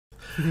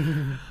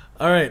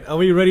All right, are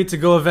we ready to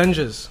go,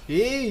 Avengers?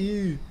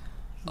 Yeah.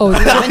 Oh, What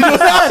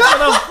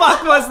the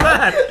fuck was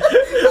that?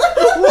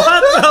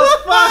 What the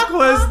fuck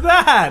was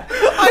that?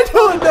 I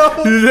don't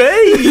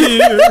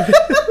know.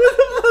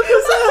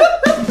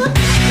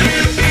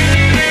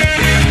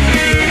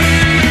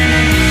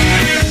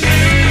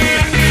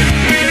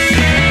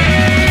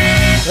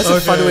 That's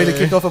a fun way to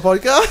kick off a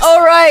podcast.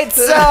 all right.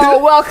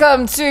 So,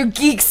 welcome to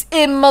Geeks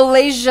in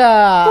Malaysia.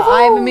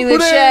 I'm Amelia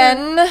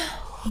Chen.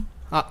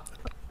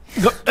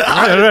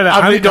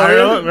 I'm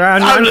Victorian.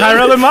 I'm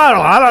Kyrell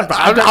Amaro.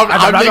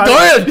 I'm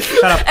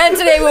Victorian. And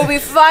today we'll be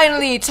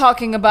finally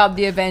talking about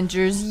the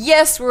Avengers.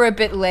 Yes, we're a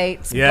bit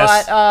late.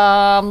 Yes.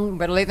 But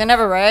better late than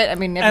never, right? I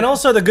mean, And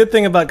also, the good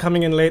thing about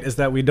coming in late is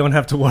that we don't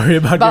have to worry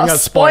about about giving out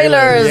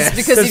spoilers. Yes.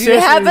 Because if you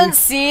Seriously. haven't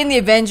seen the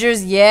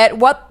Avengers yet,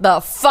 what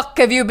the fuck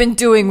have you been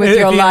doing with If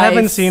your you life?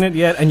 haven't seen it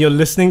yet and you're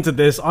listening to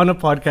this on a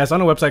podcast on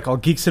a website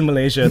called Geeks in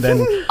Malaysia,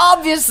 then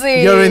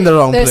Obviously, You're in the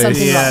wrong there's place.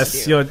 something wrong yes,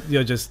 with you.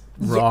 you're just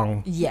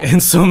wrong yeah. in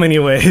so many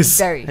ways.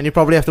 Very. And you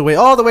probably have to wait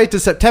all the way to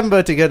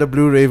September to get a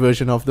Blu-ray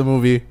version of the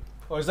movie.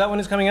 Oh, is that when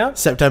it's coming out?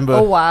 September.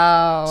 Oh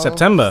wow!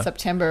 September.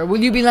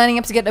 Will you be lining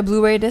up to get a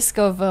Blu-ray disc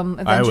of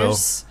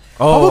Avengers?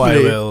 Oh, Probably.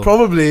 I will.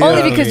 Probably.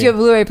 Only yeah. because you have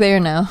a Blu-ray player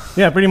now.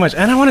 Yeah, pretty much.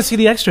 And I want to see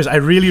the extras. I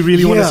really,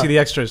 really want to Yeah. see the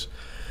extras.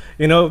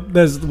 You know,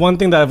 there's one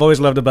thing that I've always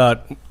loved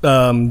about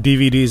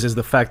DVDs is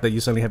the fact that you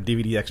suddenly have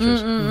DVD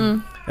extras.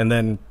 And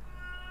then,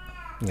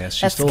 yes,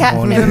 she's That's still the cat.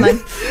 born. Never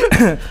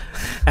mind.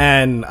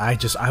 And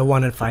I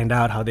want to find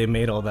out how they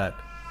made all that.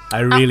 I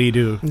really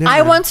do. Yeah.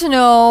 I want to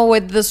know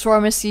whether the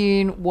shawarma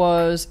scene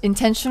was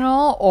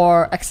intentional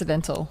or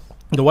accidental.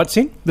 The what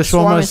scene? the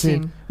shawarma shawarma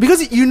scene. scene.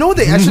 Because you know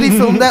they actually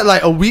filmed that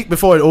like a week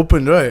before it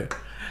opened, right?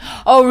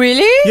 Oh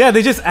really? Yeah,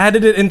 they just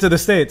added it into the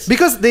States.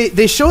 Because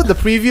they showed the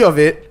preview of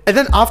it, and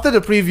then after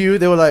the preview,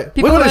 they were like,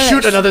 People "We're gonna were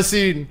shoot like- another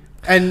scene."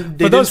 And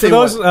they For those,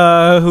 didn't say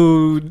what.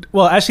 who,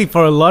 well, actually,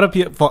 for a lot of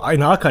people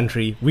in our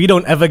country, we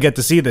don't ever get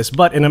to see this.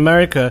 But in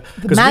America,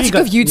 The 'cause we magic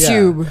of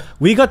YouTube.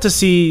 we got to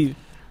see.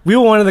 We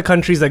were one of the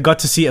countries that got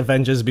to see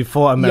Avengers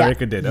before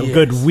America did, a Yes.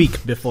 good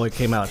week before it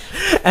came out.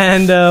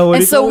 And what do And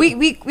you so call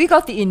it? we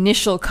got the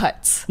initial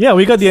cut. yeah,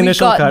 we got the we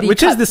initial got cut, the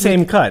which is cut the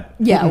same cut.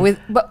 Yeah,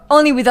 but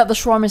only without the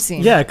shawarma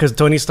scene. Yeah, because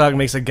Tony Stark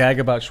makes a gag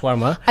about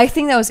shawarma. I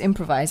think that was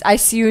improvised. I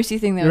seriously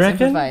think that You was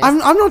reckon? improvised.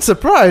 I'm not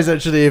surprised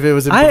actually if it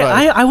was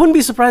improvised. I wouldn't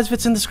be surprised if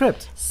it's in the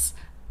script.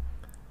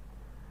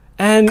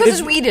 And Because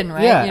it's Whedon,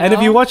 right? Yeah, You and if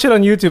know? you watch it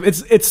on YouTube,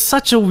 it's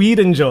such a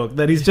Whedon joke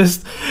that he's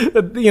just,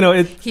 you know,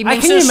 it. he I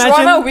makes can a you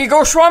imagine shawarma, we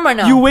go shawarma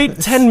now. you wait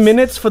 10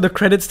 minutes for the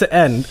credits to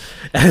end.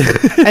 and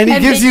he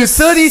And gives they you just-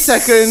 30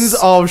 seconds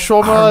of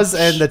shawarmas,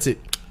 and that's it.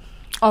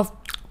 Of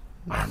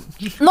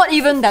not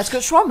even that's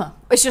good shawarma.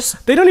 It's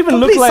just They don't even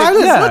Complete look like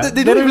silence, yeah, no,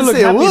 they don't even look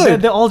say a happy.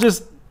 word. They're all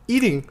just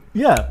Eating.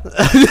 yeah.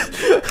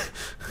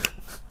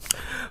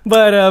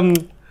 But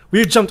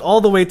we jumped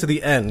all the way to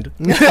the end.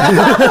 because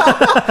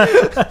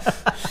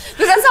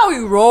that's how we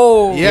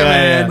roll. Yeah,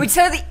 man. We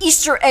tell the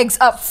Easter eggs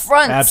up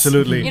front.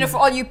 Absolutely. You know, for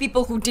all you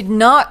people who did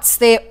not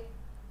stay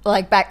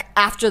like back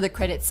after the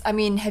credits. I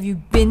mean, have you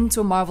been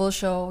to a Marvel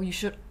show? You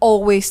should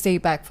always stay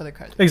back for the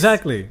credits.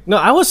 Exactly. No,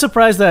 I was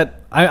surprised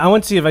that I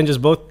went to see Avengers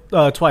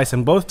twice,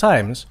 and both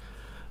times,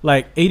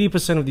 like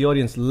 80% of the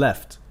audience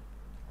left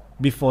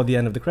before the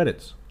end of the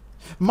credits.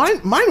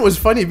 Mine was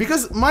funny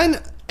because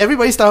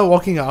everybody started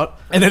walking out.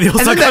 And then they all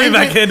And start then coming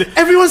back in.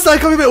 Everyone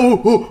started coming back.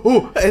 Ooh, ooh,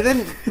 ooh. And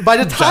then by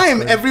the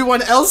time Exactly.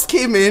 everyone else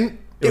came in,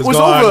 it was was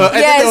gone. over. And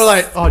then they were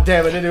Yes. like, oh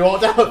damn, and then they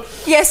walked out.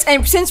 Yes,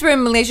 and since we're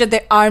in Malaysia,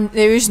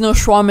 there is no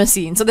shawarma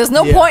scene, so there's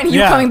no Yeah. point in you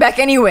Yeah. coming back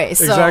anyway.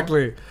 So.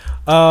 Exactly.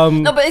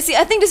 No, but see,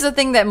 I think this is the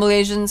thing that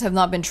Malaysians have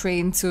not been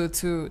trained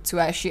to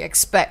actually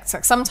expect.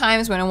 Like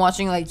sometimes when I'm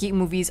watching like geek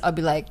movies, I'll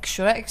be like,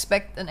 should I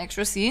expect an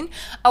extra scene?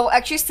 I will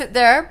actually sit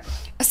there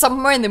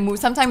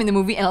sometime in the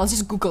movie, and I'll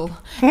just Google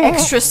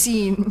extra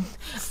scene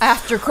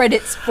after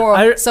credits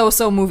for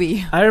so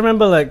movie. I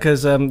remember like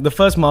because the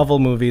first Marvel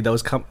movie that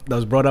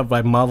was brought up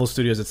by Marvel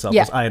Studios itself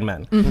Yeah. was Iron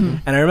Man,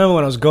 and I remember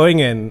when I was going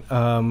in,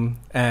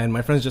 and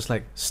my friends just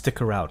like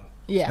stick around.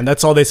 Yeah. And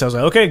that's all they said. I was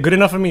like, okay, good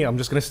enough for me. I'm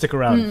just going to stick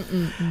around.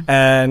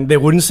 And they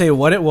wouldn't say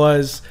what it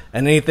was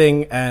and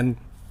anything. And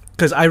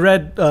because I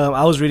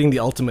was reading The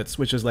Ultimates,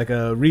 which is like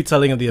a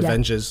retelling of the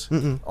Avengers.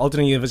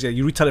 Alternate universe. Yeah,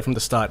 you retell it from the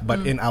start,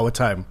 but in our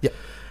time. Yeah.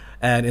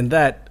 And in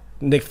that,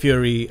 Nick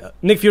Fury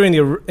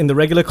in the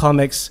regular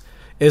comics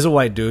is a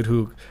white dude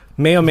who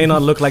may or may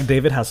not look like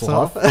David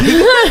Hasselhoff,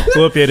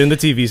 who appeared in the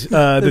TV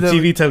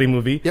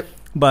telemovie. Yep.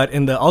 But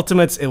in the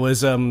Ultimates, it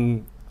was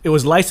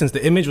licensed.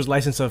 The image was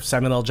licensed of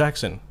Samuel L.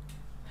 Jackson.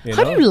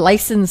 How do you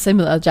license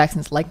Samuel L.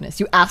 Jackson's likeness?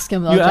 You ask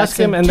him, You ask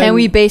him and can then-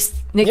 we base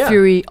Nick Yeah.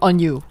 Fury on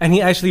you? And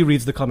he actually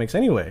reads the comics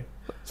anyway.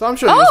 So I'm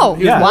sure Oh, he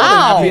was yeah. more than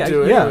wow. happy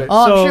to Yeah. anyway.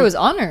 Oh, I'm So- sure he was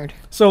honored.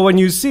 So when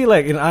you see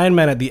like in Iron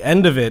Man at the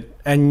end of it,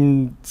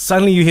 and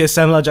suddenly you hear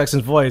Samuel L.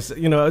 Jackson's voice,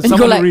 you know, you someone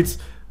go who like- reads,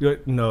 you're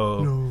like,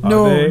 no,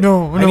 No, are they?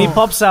 no, and he no.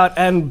 pops out,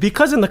 and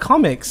because in the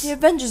comics, The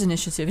Avengers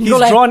Initiative. And he's you go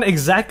like, drawn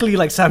exactly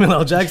like Samuel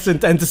L. Jackson,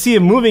 and to see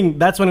him moving,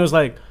 that's when it was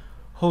like,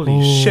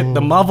 holy shit,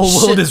 the Marvel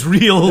world Shit. is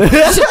real.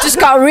 Shit just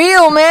got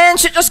real, man.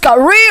 Shit just got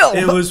real.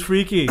 It was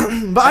freaky.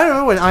 But I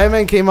remember when Iron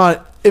Man came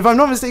out, if I'm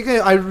not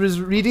mistaken, I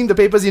was reading the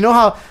papers. You know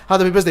how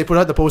the papers, they put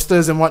out the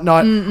posters and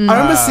whatnot. I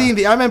remember seeing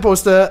the Iron Man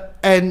poster,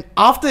 and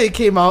after it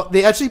came out,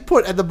 they actually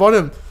put at the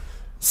bottom,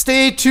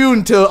 "Stay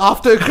tuned till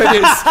after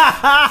credits."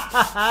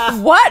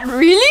 What?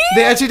 Really?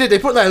 They actually did. They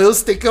put like a little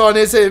sticker on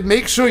it, said,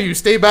 "Make sure you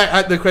stay back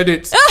at the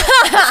credits."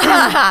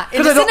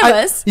 In the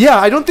cinemas?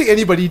 I don't think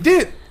anybody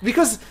did,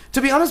 because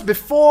to be honest,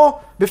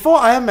 before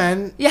Iron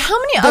Man, Yeah, how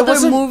many There other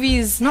wasn't-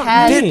 movies Not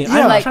had many. yeah.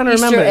 I'm like trying to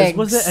Easter remember. eggs?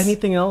 Was there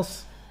anything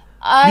else?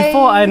 I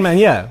Before Iron Man,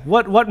 yeah.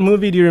 What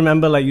movie do you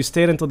remember? Like you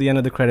stayed until the end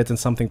of the credits and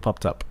something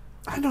popped up.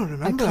 I don't I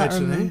remember can't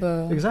actually.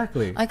 remember.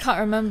 Exactly. I can't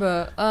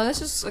remember. Let's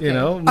just okay. You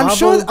know, I'm Marvel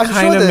sure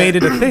kind of that- made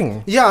it a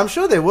thing. Yeah, I'm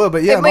sure they were,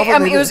 but yeah, I mean,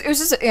 Marvel made it was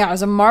just it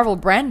was a Marvel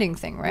branding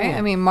thing, right?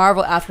 I mean,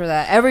 Marvel after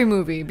that, every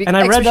movie, And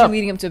I read especially up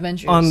leading up to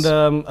Avengers. On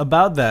the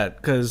about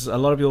that, because a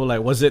lot of people were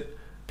like, was it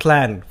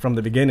planned from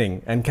the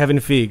beginning? And Kevin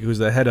Feige, who's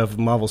the head of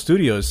Marvel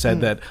Studios,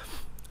 said that.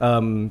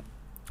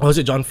 Or was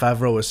it Jon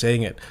Favreau was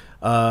saying it?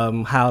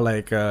 How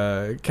like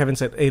Kevin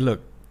said, "Hey,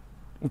 look,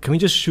 can we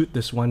just shoot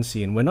this one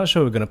scene? We're not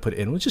sure we're gonna put it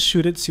in. We'll just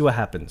shoot it, see what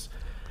happens."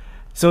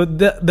 So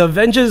the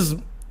Avengers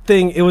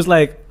thing, it was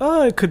like,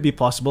 oh, it could be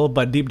possible,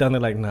 but deep down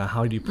they're like, nah,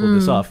 how do you pull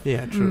this off?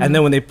 Yeah, true. And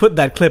then when they put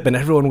that clip and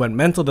everyone went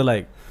mental, they're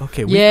like,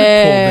 okay, we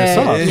yeah,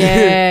 could pull this off.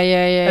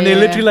 yeah. And they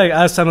literally like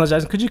asked Samuel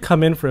Jackson, could you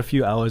come in for a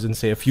few hours and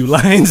say a few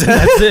lines and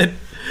that's it?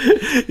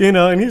 You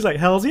know, and he's like,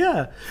 hell's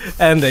yeah.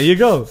 And there you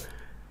go.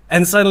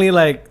 And suddenly,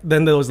 like,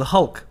 then there was the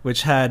Hulk,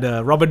 which had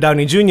Robert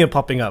Downey Jr.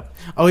 popping up.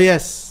 Oh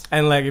yes.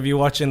 And like, if you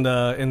watch in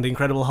the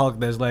Incredible Hulk,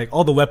 there's like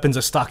all the weapons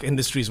are Stark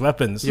Industries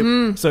weapons.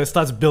 So it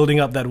starts building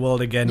up that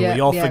world again. Yeah, we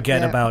all yeah,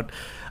 forget yeah. about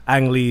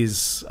Ang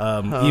Lee's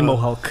emo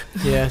Hulk.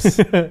 Yes.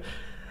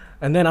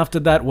 And then after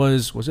that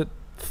was it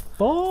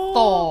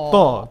Thor?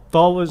 Thor.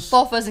 Thor was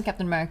Thor first and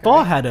Captain America. Thor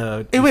right? had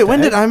a. Hey, wait, when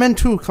Easter did egg. Iron Man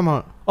 2 come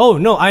out? Oh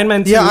no, Iron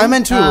Man 2. Yeah, Iron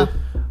Man 2.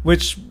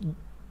 Which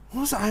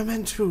What was Iron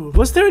Man 2?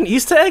 was there an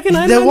Easter egg in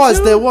Iron There Man was,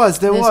 2? there was.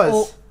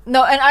 There's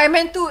no, and Iron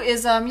Man 2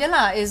 is Wasn't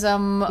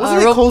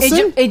it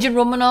Coulson? Agent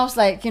Romanoff's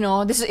like, you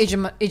know, this is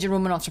Agent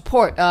Romanoff's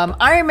report.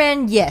 Iron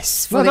Man,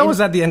 yes. No, that was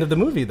at the end of the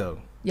movie though.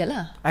 yeah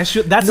lah. That's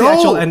the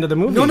actual end of the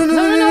movie. No.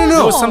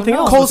 There was something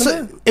else.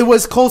 wasn't Coulson. It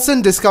was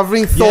Coulson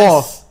discovering Thor.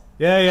 Yes.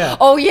 Yeah.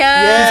 Oh yeah.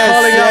 Yes.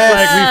 Calling Yes. up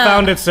like, we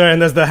found it, sir, and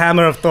there's the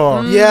hammer of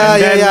Thor.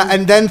 Yeah.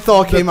 And then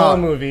Thor came Thor out.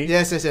 movie.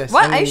 Yes.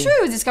 What? Are you sure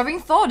it was discovering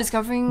Thor?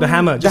 Discovering The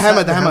hammer. The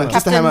hammer.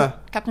 Just the hammer.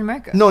 Captain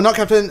America. No, not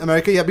Captain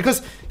America. Yeah,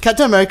 because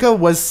Captain America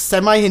was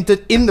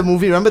semi-hinted in the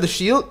movie. Remember the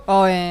shield?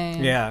 Oh yeah.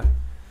 Yeah.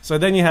 So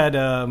then you had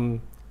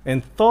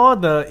in Thor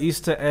the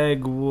Easter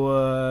egg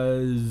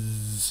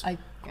was Was it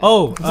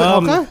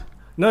Hawkeye?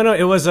 No,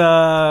 it was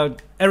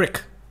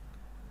Eric.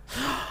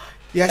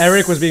 Yes.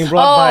 Eric was being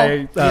brought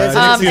by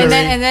Yes, Nick Fury.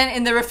 and then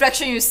in the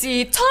reflection you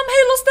see Tom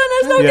Hiddleston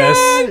as Logan.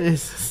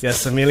 Yes.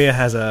 Yes, Amelia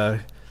has a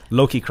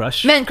Loki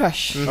crush. Man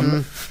crush.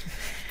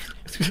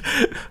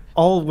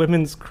 All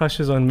women's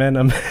crushes on men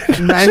are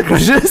men. Man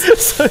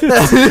crushes.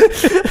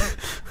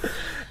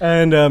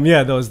 And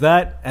there was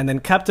that. And then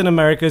Captain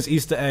America's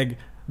Easter egg.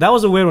 That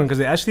was a weird one because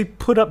they actually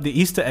put up the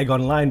Easter egg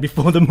online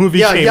before the movie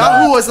Yeah, came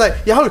Yahoo out. was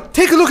like, Yahoo,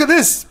 take a look at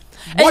this.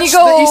 And Watch you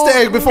go, the Easter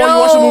egg before you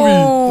watch the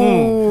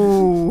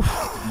movie.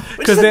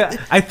 Because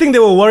I think they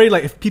were worried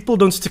like if people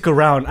don't stick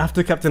around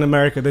after Captain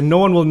America, then no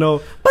one will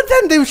know. But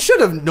then they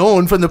should have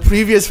known from the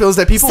previous films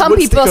that people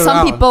would stick around.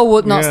 Some people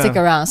would not Yeah. stick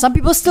around. Some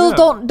people still Yeah.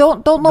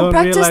 don't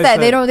practice realize that.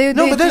 They that. don't.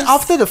 No, they but then just-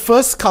 after the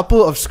first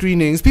couple of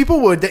screenings, people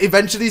would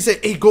eventually say,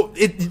 "Hey,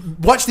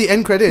 watch the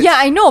end credits." yeah,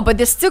 I know, but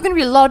there's still gonna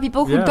be a lot of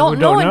people who Yeah, don't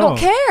who know don't and know. don't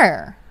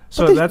care.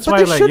 So they- that's but why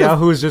they like should've.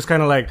 Yahoo is just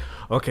kind of like,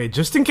 okay,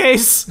 just in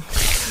case,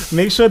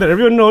 make sure that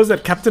everyone knows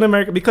that Captain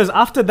America. Because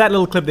after that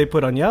little clip they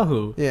put on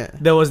Yahoo, Yeah.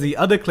 there was the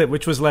other clip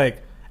which was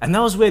like, and that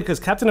was weird because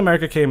Captain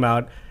America came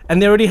out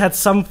and they already had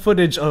some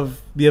footage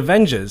of the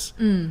Avengers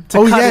to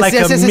Oh, cut yes, like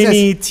yes, a yes, yes,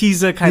 mini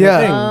teaser kind Yeah.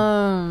 of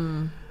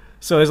thing.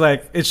 So it's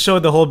like it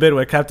showed the whole bit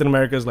where Captain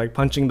America is like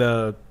punching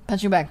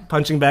Punching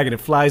bag. and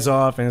it flies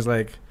off and it's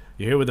like,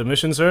 "You here with the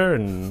mission, sir?"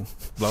 and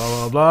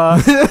blah blah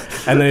blah.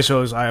 And then it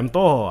shows, "I am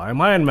Thor,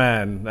 I'm Iron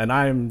Man, and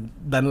I'm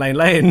Dan Lain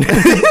Lain."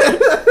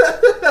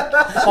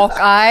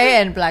 Hawkeye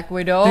and Black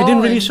Widow. They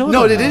didn't really and- show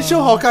No, them. they didn't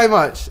show Hawkeye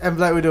much and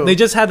Black Widow. They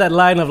just had that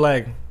line of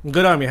like,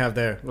 "Good arm you have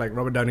there," like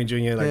Robert Downey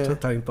Jr. like Yeah.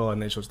 telling Thor,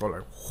 and then it shows Thor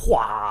like,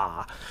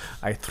 "Wah,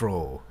 I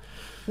throw."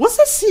 What's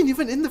that scene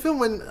even in the film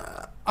when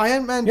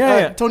Iron Man,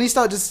 Yeah. Tony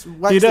Stark just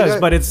whacks He the does, guy?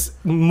 but it's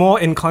more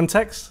in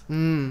context.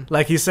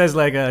 Like he says,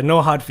 like,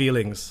 "No hard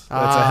feelings."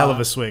 That's a hell of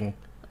a swing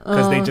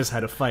because they just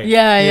had a fight.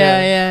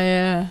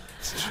 Yeah.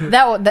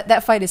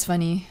 That fight is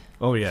funny.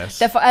 Oh yes.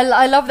 That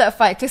I love that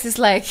fight because it's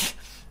like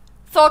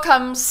Thor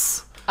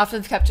comes after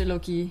the captured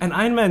Loki. And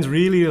Iron Man's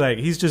really like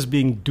he's just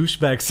being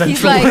douchebag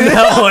central like- in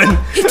that one.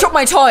 He took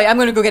my toy. I'm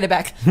gonna go get it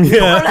back.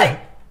 Yeah.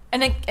 I'm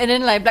like, and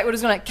then like Black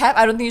Widow's going like, Cap,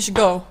 I don't think you should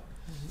go.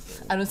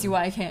 I don't see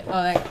why I can't. Or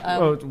like,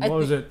 What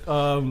was it?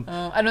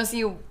 I don't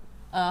see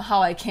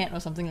how I can't or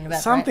something like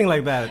that. Something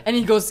right? like that. And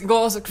he goes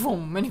like,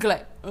 boom, and he go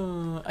like,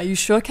 Are you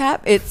sure,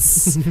 Cap?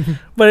 It's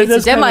But it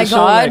It's does a kinda show,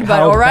 demigod, like, but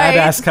how alright.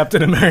 badass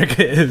Captain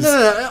America is.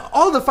 No,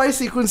 all the fight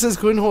sequences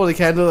couldn't hold a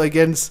candle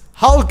against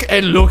Hulk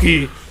and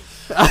Loki.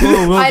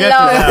 We'll I get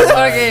love to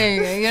that.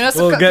 okay. You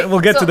know, We'll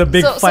get to the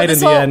big fight in this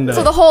the whole- end,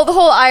 So though. the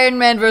whole Iron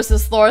Man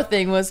versus Thor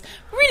thing was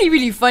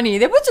really funny.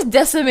 They were just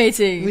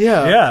decimating.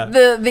 Yeah. Yeah.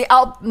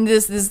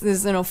 This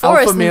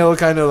forest. Alpha male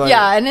kind of like.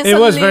 Yeah, and then It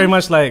was suddenly- very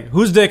much like,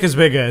 whose dick is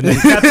bigger? And then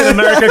Captain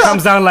America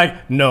comes down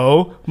like,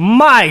 no,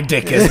 my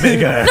dick is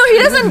bigger. No, he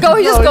doesn't go.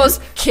 He just No, goes,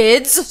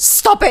 "Kids,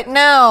 stop it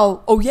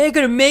now!" Oh yeah, you're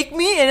gonna make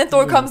me. And then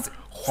Thor comes,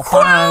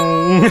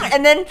 Bang.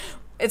 and then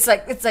it's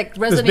like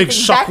resonating big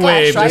backlash,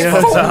 shockwave right? just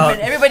comes Boom, out.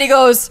 and everybody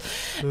goes,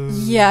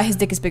 "Yeah, his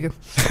dick is bigger."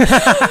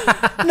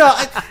 No,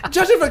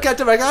 judging from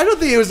Captain America, I don't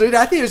think he was doing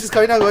that. I think he was just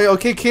coming out going,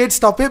 okay, kids,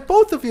 stop it.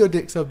 Both of your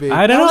dicks are big.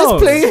 I don't I'm know.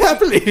 just playing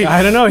happily.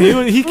 I don't know.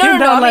 He came no,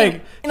 down I mean,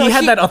 like, you know, he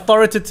had he- that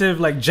authoritative,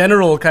 like,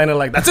 general kind of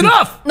like, that's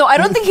enough! No, I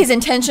don't think his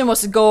intention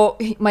was to go,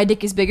 "My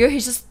dick is bigger." He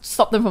just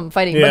stopped them from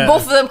fighting. Yeah. But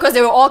both of them, because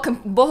they were all,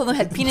 both of them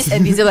had penis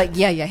envies. They're like,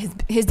 yeah,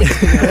 his dick is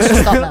bigger. Let's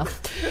just stop now.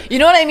 You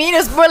know what I mean?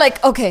 It's more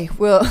like, okay,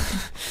 well,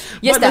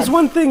 yes, But there's Dad.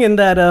 one thing in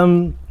that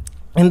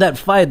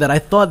fight that I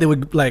thought they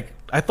would, like,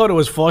 I thought it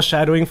was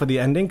foreshadowing for the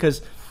ending,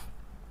 because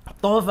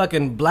Thor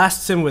fucking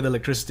blasts him with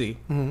electricity,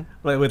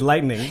 like with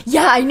lightning.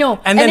 Yeah, I know.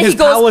 And then his he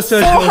goes power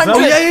surge goes up.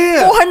 400,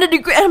 Yeah. 400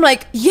 degrees. And I'm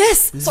like,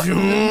 yes. So,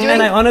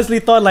 And I honestly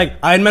thought like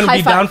Iron Man would high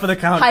be five. down for the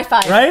count. High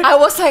five. Right? I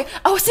was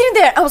sitting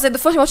there. I was like, the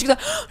first one watching, like,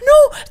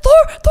 no,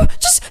 Thor,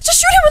 just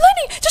shoot him with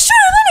lightning. Just shoot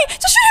him with lightning.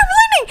 Just shoot him with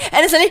lightning. And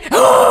then suddenly,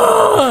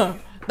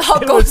 the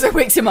Hulk goes and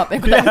wakes him up.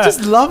 And I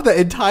just love the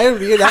entire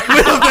reenactment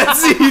of that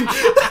scene.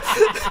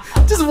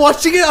 Just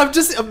watching it, I'm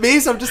just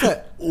amazed. I'm just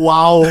like,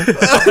 wow,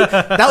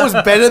 that was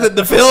better than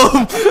the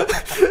film.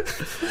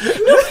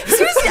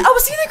 seriously, I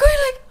was sitting there going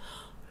like,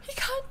 he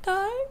can't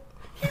die.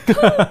 He can't.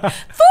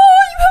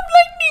 Thor, you have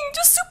lightning.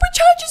 Just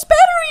supercharge his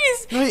batteries.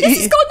 No, Yes,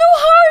 he's got no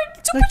heart.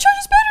 Supercharge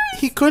his batteries.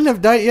 He couldn't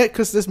have died yet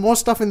because there's more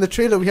stuff in the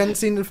trailer we hadn't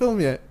seen in the film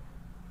yet.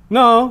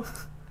 No.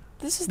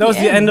 This is That was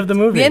the end of the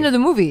movie. The end of the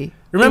movie.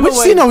 Remember Which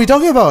scene are we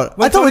talking about?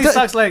 When I thought Tony we got-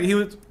 Stark's like he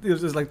was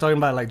just like talking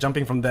about like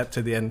jumping from that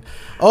to the end.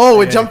 Oh,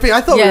 we're Yeah. jumping.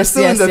 I thought we were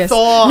still in the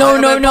Thor. No,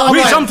 Iron no, Man no. part We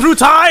one. jump through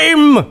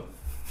time.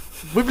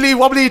 Wibbly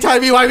wobbly,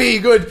 timey wimey,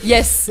 good.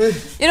 Yes.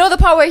 You know the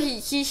part where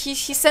he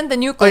sent the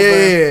nuke Oh, over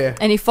yeah.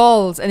 and he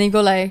falls and he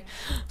go like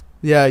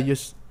Yeah,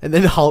 and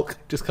then Hulk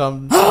just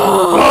comes.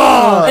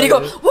 and he go,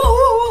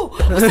 whoa,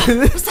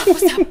 what's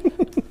that?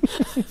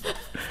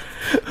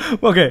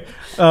 Okay.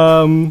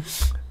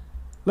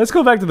 Let's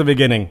go back to the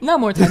beginning. No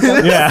more time.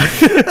 Yeah.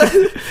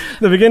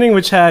 The beginning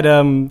which had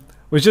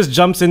which just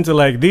jumps into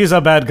like these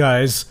are bad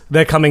guys.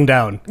 They're coming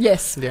down.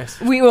 Yes.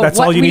 Yes. We will. That's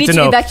all you we need to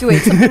know.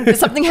 evacuate. There's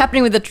something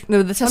happening with the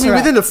Tesseract. I mean,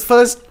 within the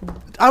first,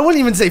 I won't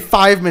even say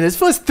 5 minutes,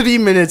 first 3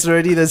 minutes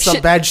already, there's some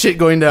Shit. bad shit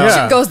going down.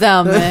 Yeah. Shit goes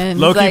down, man.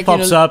 Loki Like, you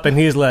pops know, up and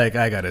he's like,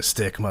 I got a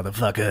stick,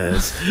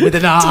 motherfuckers. With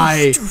an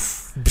eye.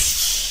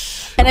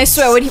 And I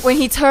swear, when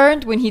he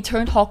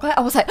turned Hawkeye,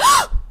 I was like,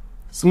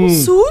 so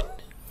soon?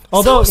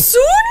 Although- so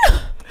soon?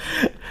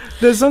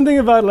 There's something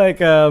about like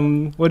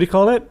what do you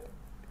call it?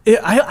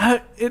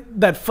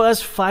 That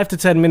first 5 to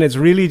 10 minutes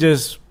really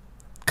just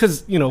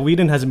because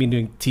Whedon hasn't been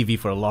doing TV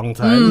for a long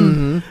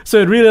time, so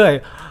it really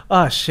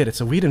like shit,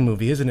 it's a Whedon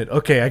movie, isn't it?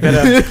 Okay, I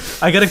gotta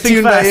think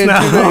Tune that fast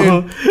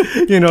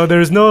in, now.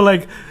 There's no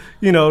like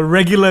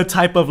regular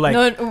type of like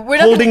No, we're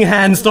not holding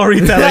hand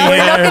storytelling We're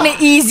not here. going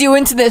to ease you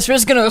into this. We're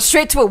just going to go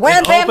straight to it.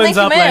 Wham, It bam, opens thank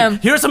you, up ma'am.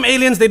 like, here are some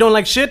aliens, they don't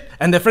like shit,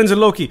 and they're friends with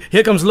Loki.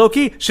 Here comes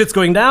Loki, shit's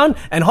going down,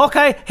 and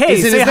Hawkeye, hey,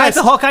 He's in say his hi nest.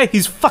 to Hawkeye,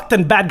 he's fucked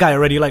and bad guy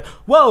already. Like,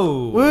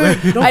 whoa. Don't I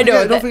know forget,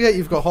 that- don't forget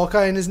you've got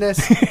Hawkeye in his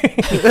nest.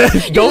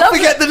 You Don't love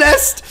forget the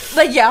nest.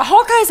 Like, yeah,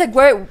 Hawkeye's like,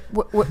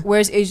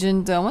 where's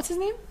Agent, what's his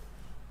name?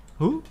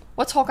 Who?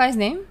 What's Hawkeye's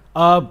name?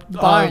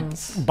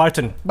 Barnes.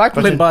 Barton.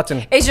 Barton. Clint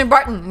Barton. Agent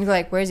Barton. And you're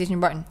like, where's Agent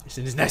Barton? He's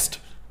in his nest.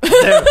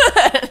 There.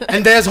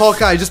 And there's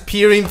Hawkeye just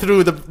peering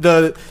through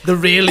the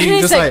railing, And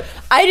he's just like, like,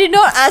 I did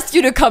not ask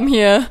you to come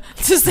here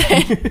to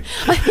say.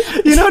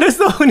 You notice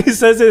though when he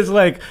says it, it's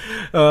like,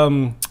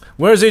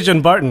 where's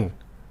Agent Barton?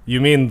 You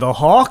mean the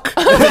Hawk?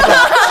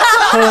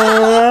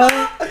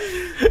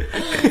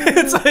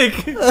 It's like,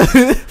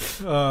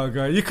 oh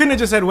god, you couldn't have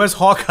just said, where's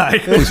Hawkeye?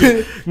 Could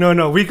you?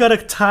 No, we gotta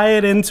tie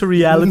it into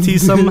reality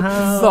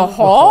somehow. The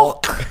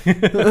Hawk?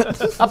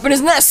 Up in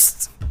his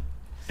nest.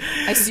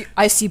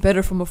 I see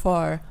better from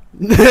afar.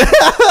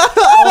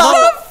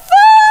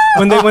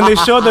 When they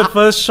showed the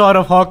first shot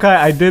of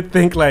Hawkeye, I did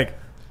think like,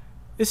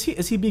 is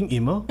he being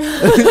emo?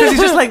 Because he's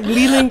just like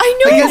leaning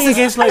I know.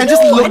 against like, and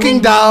just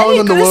looking down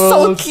on the This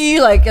world. sulky,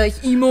 like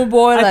emo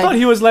boy. I like, thought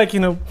he was like,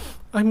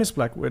 I miss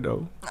Black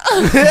Widow.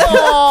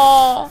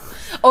 Aw.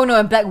 Oh no,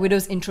 and Black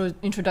Widow's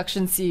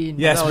introduction scene.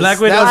 Yes, That was- Black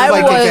that Widow. was I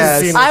like was,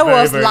 kick-ass. I Very,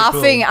 was very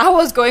laughing. cool. I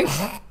was going.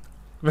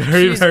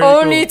 Very, She's very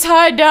only cool.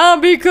 tied down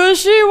because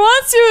she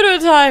wants you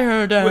to tie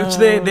her down. Which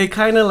they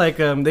kind of like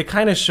they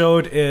kind of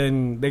showed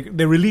in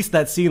they released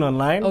that scene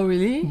online. Oh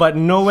really? But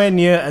nowhere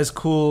near as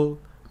cool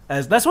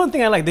as that's one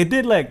thing I like. They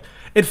did like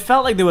it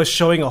felt like they were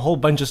showing a whole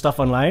bunch of stuff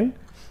online,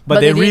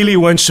 but they really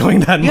weren't showing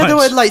that Yeah, much. there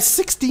were like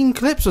 16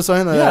 clips or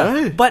something like that.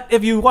 Right? But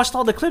if you watched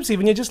all the clips,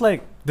 even you're just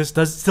like, this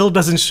still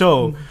doesn't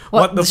show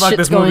what the fuck shit's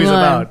this movie's going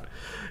on. about.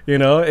 You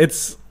know,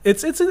 it's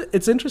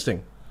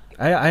interesting.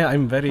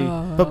 I'm very.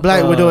 But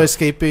Black Widow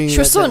escaping. She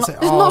was so that's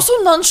like, not so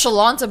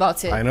nonchalant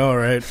about it. I know,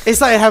 right?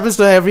 It's like it happens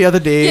to her every other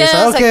day. Yeah, it's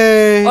like, it's like-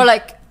 okay. Or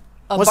like,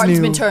 What's Barton's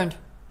new? been turned.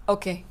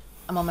 Okay,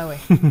 I'm on my way.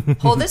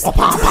 Hold this. All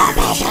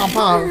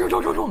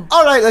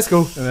right, let's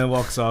go. And then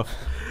walks off.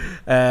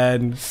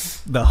 And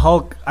the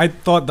Hulk, I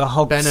thought the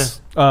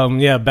Hulk's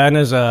Banner.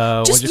 Banner's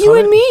Just what you call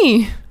and it?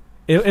 me.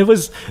 It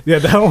was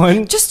that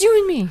one. Just you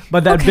and me.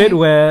 But that Okay. bit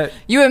where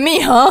You and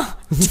me, huh?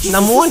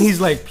 number one, he's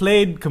like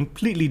played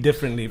completely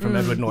differently from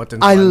Edward Norton.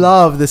 I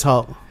love this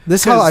Hulk.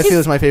 This Hulk I feel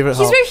is my favorite He's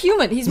Hulk. very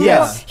human. He's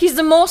Yes. more, he's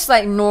the most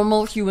like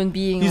normal human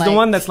being. He's like, the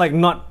one that's like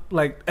not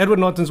like Edward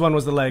Norton's one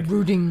was the like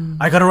brooding.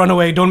 I gotta run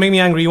away. Don't make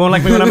me angry. You won't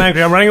like me when I'm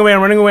angry. I'm running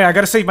away. I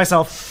gotta save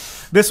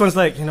myself. This one's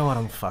like, you know what?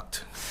 I'm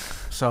fucked.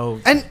 So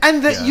And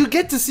you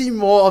get to see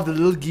more of the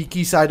little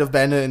geeky side of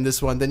Banner in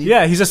this one than you.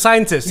 yeah, he's a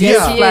scientist. Yeah.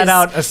 He's He flat is.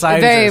 out a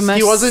scientist. Very much.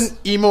 He wasn't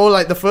emo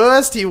like the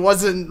first. He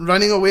wasn't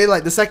running away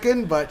like the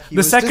second. But he The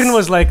was second just-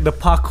 was like the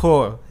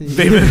parkour,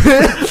 David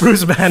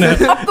Bruce Banner.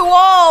 Up the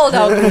wall.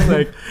 Down.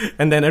 Like,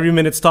 and then every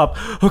minute stop.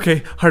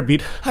 Okay,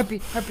 heartbeat.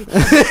 Heartbeat.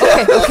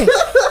 Okay.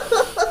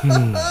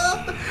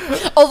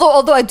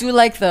 Although I do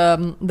like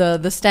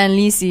the Stan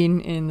Lee scene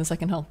in the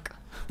second Hulk.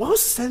 What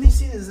was Stanley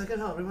scene in the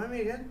second Hulk? Remind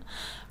me again.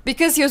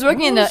 Because he was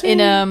working in a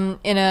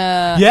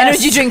Yes.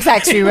 energy drink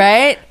factory,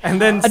 right? And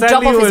then A drop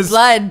Stanley of was his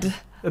blood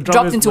a drop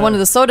dropped of into blood. one of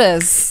the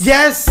sodas.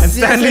 Yes. And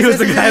Stanley was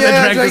the guy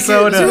that drank the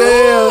soda. I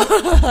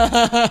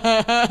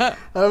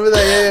remember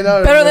that. Yeah,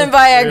 no, Better than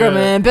Viagra, Yeah.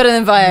 man. Better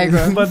than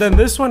Viagra. But then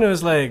this one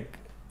was like,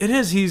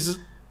 he's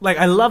like,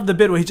 I love the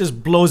bit where he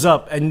just blows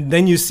up, and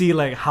then you see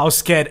like how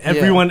scared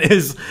everyone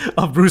is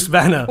of Bruce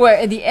Banner. Where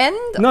at the end?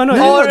 No, No,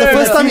 the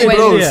first time he when-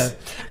 blows. Yeah,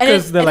 And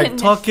because then- they're and like then-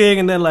 talking,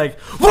 and then like,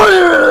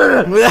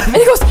 And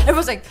he goes.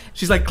 Everyone's like,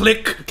 she's like,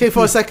 click, Okay,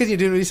 for a second you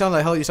didn't really sound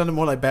like Hulk. You sounded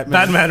more like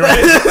Batman. Batman, right?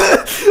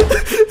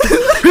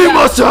 He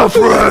must have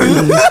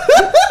friends.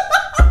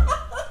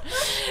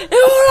 "You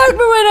don't like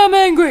me when I'm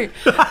angry."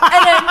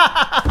 And then,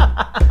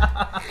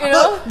 you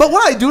know, But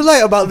what I do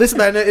like about this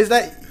Banner is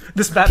that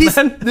This he's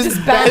Batman. this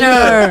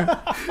Banner.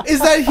 is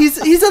that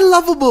he's a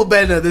lovable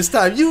Banner this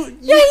time. You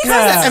he's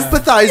kind of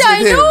empathize Yeah, I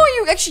with him. know.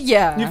 You actually,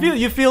 yeah.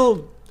 You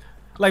feel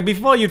like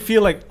before you'd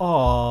feel like,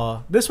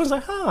 oh, this one's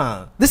like,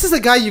 huh. This is a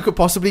guy you could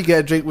possibly get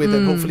a drink with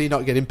and hopefully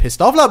not get him pissed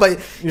off, lah. But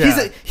Yeah.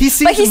 he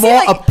seems he seems more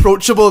like-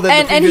 approachable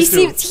than the and he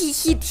previous two.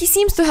 seems he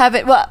seems to have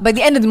it. Well, by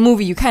the end of the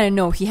movie, you kind of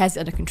know he has it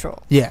under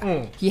control. Yeah.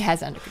 He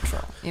has it under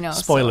control. You know.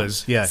 so-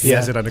 Spoilers. Yeah, he Yeah.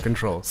 has it under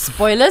control.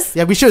 Spoilers.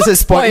 Yeah, we should have said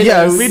spoilers.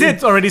 Yeah, Spoilers. We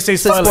did already say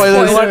spoilers. spoilers.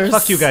 You know what? Spoilers.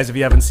 Fuck you guys if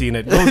you haven't seen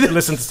it. Go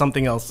listen to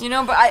something else. You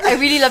know, but I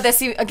really love that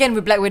scene again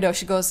with Black Widow.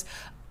 She goes,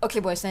 "Okay,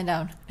 boys, stand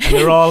down." And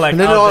they're all like, And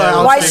then out they're all there like,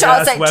 with White big shots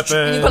ass like, weapons.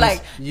 and you go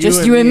like, You "Just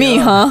and you and me,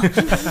 me, huh?"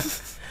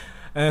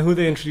 And who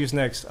they introduced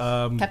next?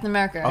 Captain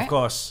America, right? Of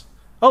course.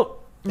 Oh,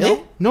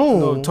 No.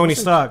 no, Tony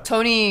Stark.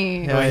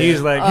 Tony Yeah.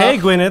 He's like, hey,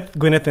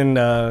 Gwyneth in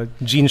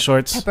jean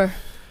shorts. Pepper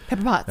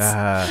Potts.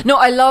 Ah. No,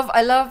 I love.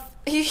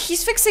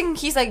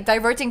 He's like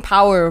diverting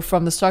power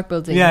from the Stark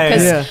building. Yeah, yeah,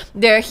 because yeah.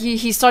 there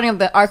he's starting up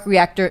the arc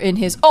reactor in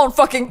his own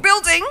fucking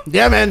building,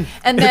 Yeah, man.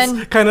 and then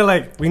It's kind of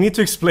like, we need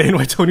to explain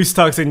why Tony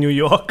Stark's in New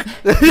York.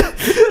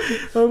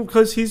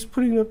 Because he's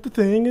putting up the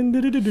thing and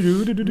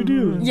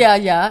do.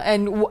 yeah,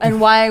 and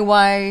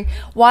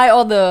why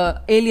all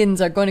the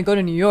aliens are going to go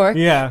to New York,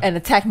 Yeah. and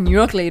attack New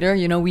York later.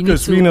 You know, we need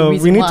Because to. we know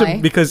reason we need why.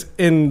 to, because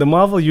in the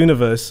Marvel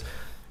universe,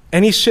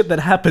 any shit that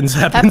happens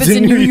happens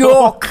in New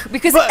York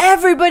because But-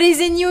 everybody's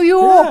in New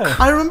York. Yeah.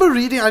 I remember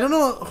reading. I don't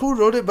know who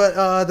wrote it,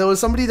 but there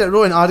was somebody that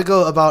wrote an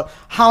article about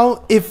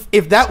how if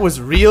that was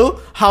real,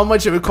 how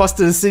much it would cost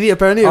to the city.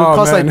 Apparently, it would Oh,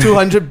 cost man. like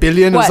 200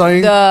 billion or What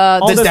something.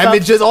 All The the stuff-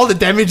 damages, all the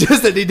damages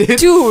that they did.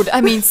 Dude,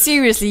 I mean,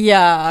 seriously,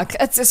 yeah,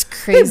 it's just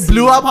They crazy.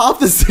 blew up half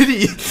the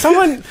city.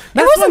 Someone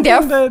that's wasn't one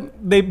there thing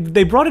that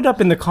they brought it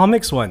up in the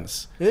comics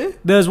once. Eh?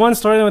 There's one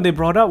story where they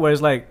brought up where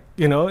it's like,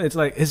 you know, it's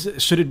like,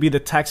 should it be the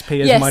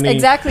taxpayers' Yes, money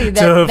exactly.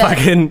 to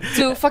fucking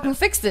to fucking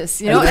fix this,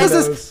 you know. Because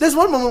And there's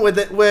one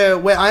moment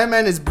where Iron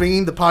Man is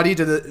bringing the party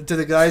to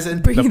the guys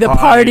and bringing the the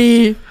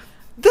party.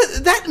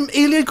 that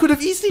alien could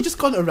have easily just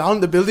gone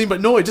around the building,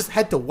 but no, it just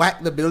had to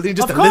whack the building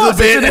just Of a little course,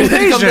 bit it's an and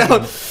then come invasion.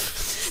 down.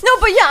 No,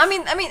 but yeah, I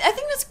mean, I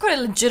think that's quite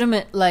a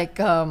legitimate, like,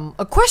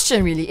 a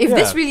question, really. If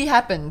this Yeah. really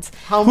happened,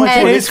 How much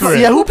And- would pays for it?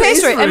 Yeah, who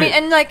pays for it? I mean,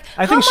 and like,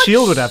 I how think much,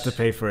 Shield would have to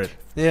pay for it,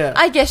 yeah.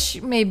 I guess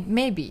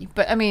maybe,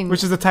 but I mean,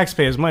 which is the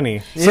taxpayers'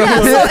 money.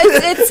 yeah. So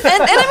it's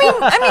and I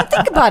mean,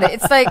 think about it.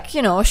 It's like,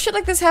 you know, shit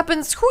like this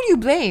happens. Who do you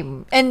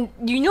blame? And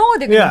you know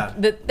they're Yeah.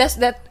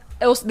 that.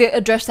 Also, they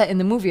addressed that in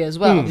the movie as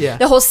well. Yeah.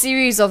 The whole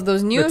series of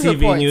those news TV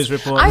reports. news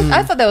reports.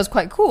 I thought that was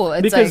quite cool.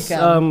 It's Because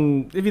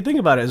like if you think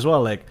about it as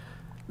well, like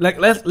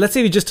let's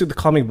say you just took the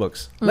comic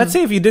books. Let's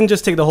say if you didn't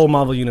just take the whole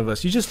Marvel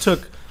universe, you just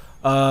took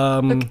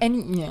look,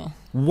 any yeah.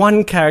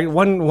 one character,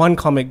 one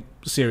comic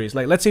series.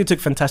 Like, let's say you took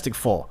Fantastic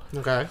Four.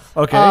 Okay.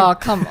 Okay. Oh,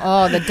 come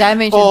on. The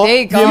damage Or that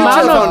they the The amount got.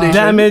 Future of Foundation.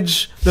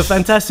 damage the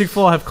Fantastic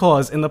Four have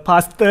caused in the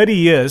past 30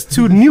 years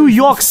to New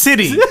York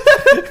City.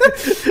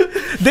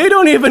 They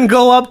don't even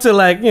go up to,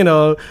 like, you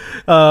know,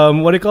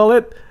 what do you call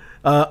it?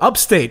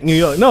 Upstate New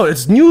York. No,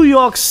 it's New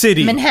York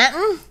City.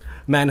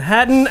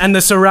 Manhattan and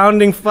the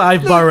surrounding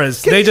 5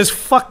 boroughs. They just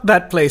fucked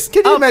that place.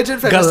 Can you up. imagine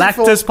Fantastic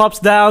Galactus Four? pops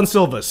down,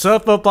 Silver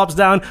Surfer pops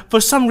down. For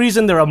some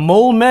reason, there are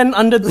mole men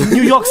under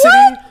New York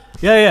City.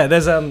 Yeah.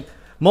 There's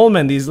mole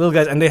men, these little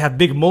guys, and they have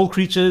big mole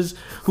creatures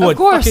who are Of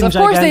course fucking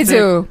they gigantic.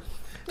 do.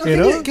 No, You can,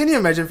 know? you, can you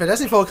imagine?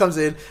 Fantastic Four comes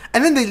in,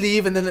 and then they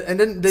leave, and then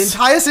the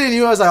entire city of New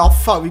York is like, oh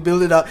fuck, we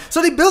build it up.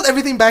 So they build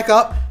everything back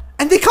up,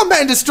 and they come back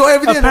and destroy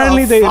everything.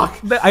 Apparently, and oh,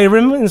 fuck. I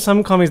remember in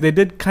some comics they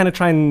did kind of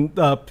try and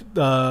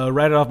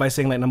write it off by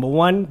saying, like, number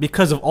one,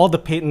 because of all the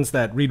patents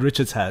that Reed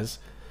Richards has,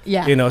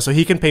 Yeah. you know, so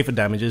he can pay for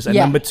damages, and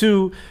Yeah. number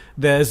two,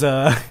 there's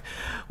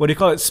what do you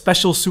call it,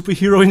 special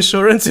superhero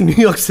insurance in New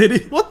York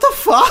City. What the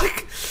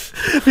fuck?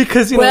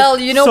 Because Well,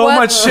 you know so what?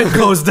 much shit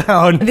goes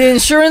down. The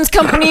insurance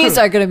companies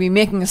are going to be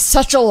making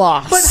such a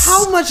loss. But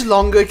how much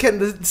longer can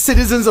the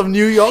citizens of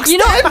New York You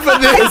know, stand for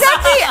this?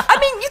 exactly. I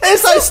mean, you think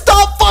It's like,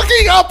 stop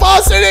fucking up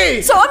our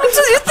city! So I mean,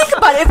 so you think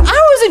about it. If I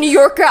was a New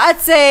Yorker, I'd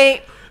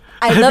say,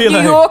 I I'd love be New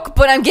like- York,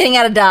 but I'm getting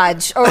out of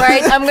Dodge. All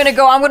right, I'm gonna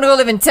go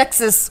live in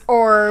Texas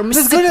or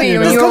Mississippi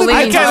or there's New gonna be-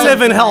 Orleans. I can't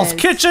live in Hell's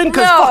Kitchen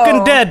because No.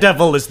 fucking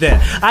Daredevil is there.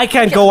 I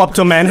can't go up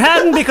to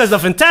Manhattan because the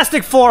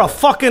Fantastic Four are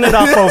fucking it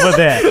up over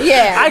there.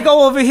 Yeah. I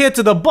go over here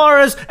to the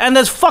boroughs and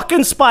there's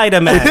fucking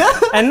Spider-Man.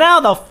 And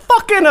now the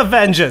fucking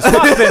Avengers.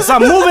 Fuck this.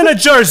 I'm moving to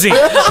Jersey.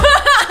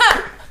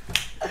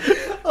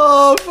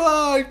 Oh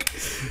fuck.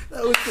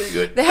 That was pretty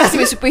good. There has to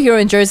be a superhero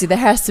in Jersey. There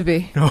has to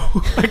be. No,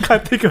 I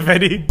can't think of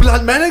any.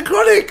 Blood Man and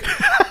Chronic!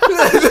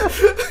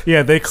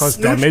 Yeah, they cause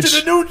Nooch damage.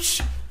 to the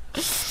nooch!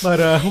 But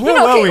where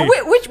No, were okay,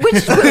 we?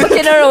 which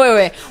okay, no,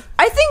 wait.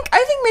 I think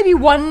maybe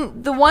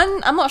the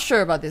one I'm not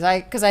sure about this.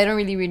 Because I don't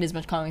really read as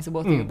much comics as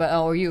both of you, but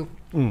or you.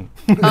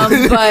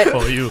 But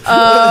Oh, you.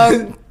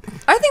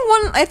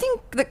 I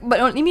think but what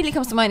immediately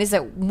comes to mind is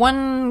that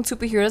one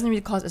superhero doesn't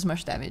really cause as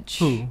much damage.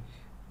 Who?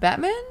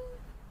 Batman?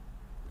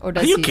 Or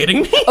does Are you he?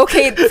 kidding me?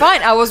 Okay,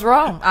 fine. I was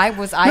wrong. No, If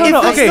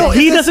okay. it's- He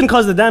if it's- doesn't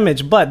cause the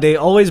damage, but they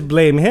always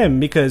blame him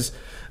because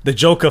the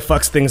Joker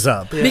fucks things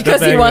up.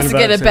 Because he wants to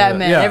get a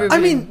Batman. Yeah. Everybody-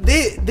 I mean,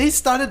 they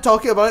started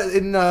talking about it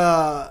in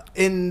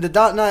the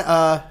Dark Knight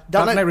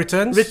Knight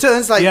Returns?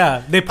 Returns, like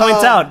Yeah, they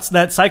point out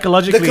that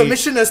psychologically. the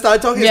commissioner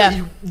started talking Yeah.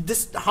 about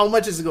this, how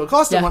much is it going to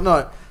cost and Yeah.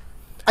 whatnot.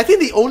 I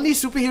think the only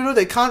superhero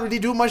that can't really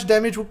do much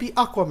damage would be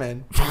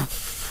Aquaman,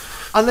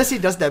 unless he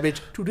does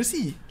damage to the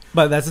sea.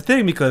 But that's the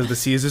thing, because the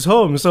sea is his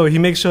home, so he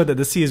makes sure that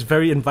the sea is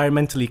very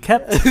environmentally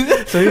kept.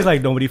 So he's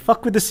like, nobody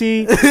fuck with the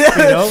sea, you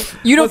know.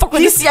 you don't fuck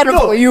with this. I don't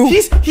fuck with you.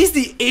 He's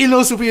the anal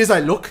superhero. He's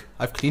like, look,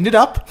 I've cleaned it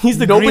up. He's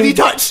the nobody green-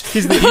 touched.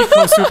 He's the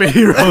eco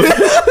superhero.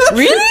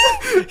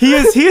 Really? He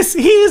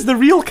is the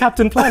real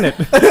Captain Planet,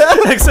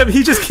 except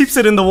he just keeps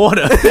it in the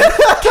water.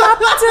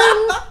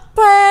 Captain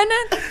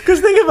Planet. Because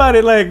think about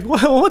it, like,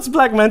 what's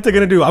Black Manta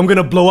gonna do? I'm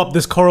gonna blow up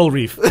this coral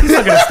reef. He's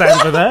not gonna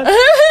stand for that.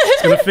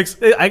 He's gonna fix.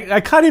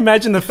 I can't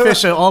imagine the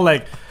fish are all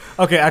like,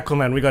 okay,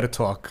 Aquaman, we gotta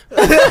talk.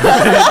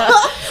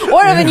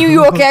 What have a New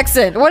York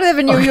accent? What have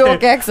a New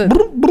York accent?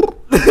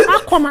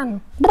 Aquaman.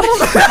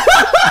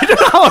 I don't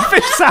know how a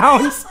fish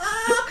sounds.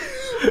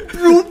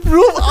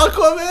 Proof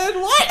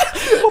Aquaman. What?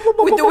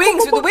 With the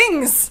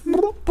wings.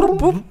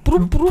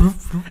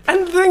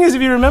 And the thing is,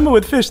 if you remember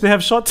with fish, they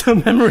have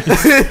short-term memories.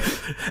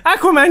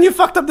 Aquaman, you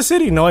fucked up the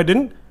city. No, I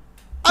didn't.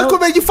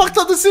 Aquaman, you fucked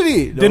up the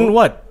city. No. Didn't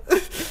what?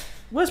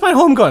 Where's my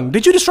home gone?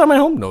 Did you destroy my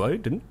home? No, I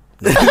didn't.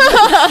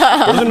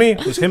 It wasn't me.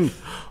 It was him.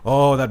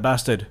 Oh, that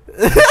bastard.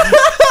 And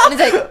it's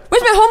like,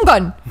 where's my home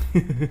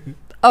gun?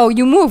 Oh,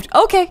 you moved.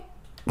 Okay.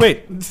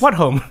 Wait, what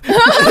home?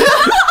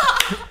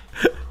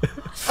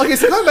 Okay,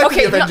 so going back to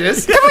the Okay.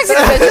 Avengers. Come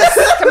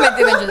back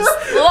to the Avengers.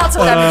 Lots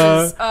of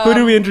damages. Who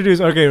do we introduce?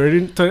 Okay,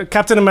 we're to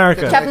Captain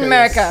America. Captain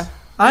America.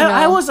 I You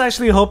know. was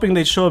actually hoping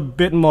they'd show a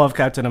bit more of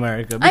Captain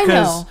America I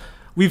because know.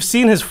 we've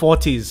seen his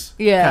 40s.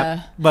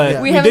 Yeah. But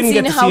Yeah. we, We haven't didn't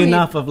get seen to how see he-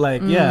 enough of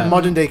like,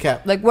 Modern day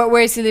Cap. Like,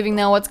 where is he living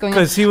now? What's going on?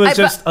 because he was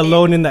just but-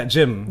 alone in that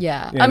gym.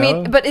 Yeah. you I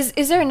mean, know? but is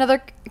there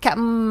another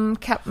Captain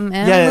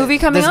movie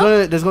coming there's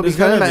out? There's gonna be There's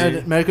gonna Captain be.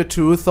 America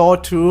 2, Thor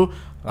 2,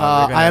 they're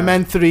gonna Iron have-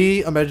 Man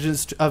 3,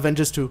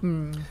 Avengers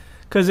 2.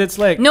 Because it's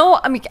like, No,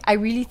 I mean, I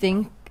really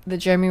think that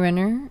Jeremy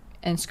Renner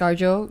and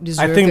ScarJo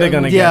deserve I think they're their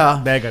gonna movie. Yeah.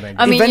 get. They're gonna.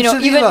 I Get. mean, you know,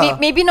 Eventually, even lah.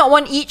 maybe not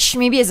one each,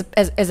 maybe as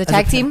a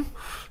tag team,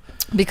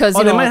 because Oh,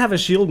 you they know, might have a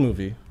Shield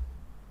movie.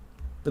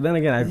 But then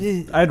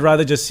again, I'd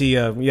rather just see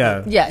yeah,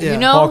 Yeah. you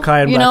know, Hawkeye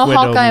and you Black know, Widow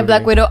Hawkeye and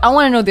Black movie. Widow. I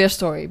want to know their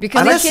story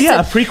because Unless, they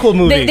yeah, a hinted, prequel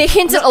movie. they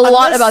hinted a lot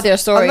Unless- about their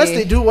story. Unless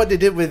they do what they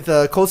did with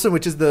Coulson,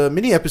 which is the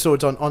mini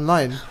episodes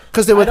online.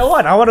 Because they I were. don't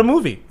want. I want a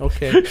movie.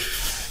 Okay.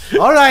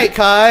 All right,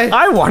 Kai.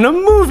 I want a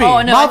movie.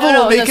 Oh no! Marvel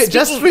no, will make it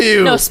just speaking- for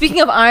you. No,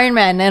 speaking of Iron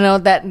Man, you know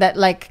that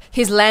like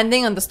his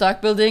landing on the Stark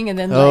building and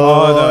then like,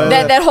 Oh,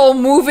 that whole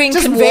moving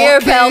Just conveyor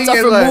walking belt of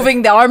and, like-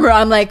 removing the armor.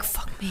 I'm like,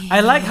 fuck me. I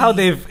like how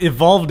they've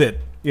evolved it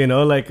You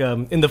know, like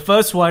in the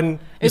first one, you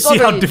It's see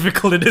how already-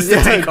 difficult it is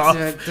to take off.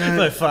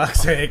 Like fuck's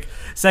sake.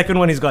 Second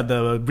one, he's got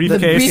the briefcase.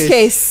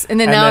 Briefcase, and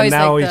then And now then he's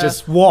now like he the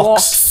just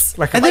walks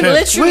like a And then kid.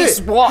 literally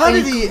just walk.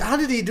 how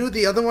did he do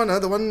the other one?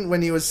 The one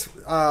when he was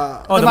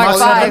Oh, the the Mark Mark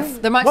 5,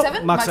 7? the Mark What?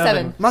 7, Mark Mark 7.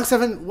 7 Mark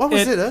 7. What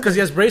was it? Because he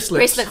has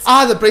bracelets. bracelets.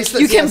 The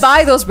bracelets. You can yes.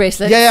 buy those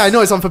bracelets. Yeah, I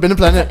know. It's on Forbidden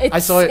Planet. I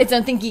It's, saw it. It's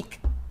on ThinkGeek.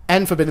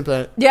 And Forbidden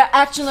Planet. Yeah,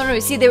 actually, no.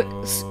 See, they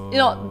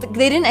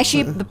didn't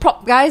actually. The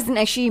prop guys didn't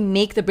actually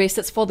make the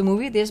bracelets for the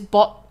movie. They just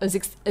bought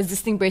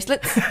existing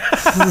bracelets.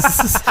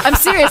 I'm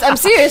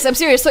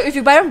serious. So if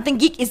you buy them from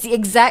ThinkGeek, it's the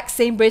exact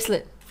same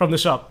bracelet. From the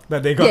shop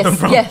that they got Yes, them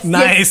from. yes,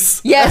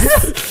 Nice. Yes.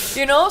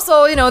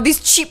 So these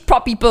cheap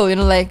prop people,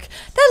 like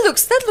that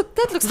looks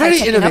Very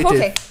high-tech enough.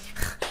 innovative. Okay,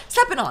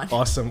 slap it on.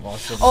 Awesome.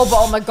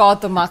 Oh my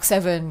god, the Mark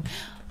 7.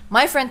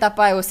 My friend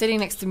Tapai was sitting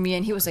next to me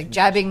and he was like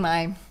jabbing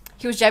my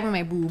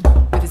boob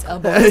with his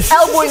elbow. He's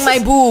elbowing my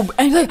boob.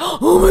 And he's like,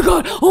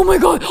 oh my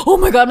god.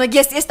 I'm like,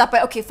 yes,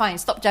 Tapai. Okay, fine.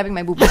 Stop jabbing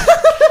my boob.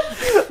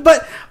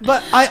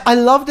 But I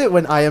loved it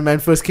when Iron Man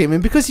first came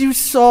in because you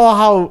saw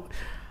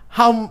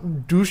how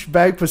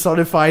douchebag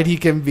personified he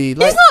can be.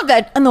 Like, He's not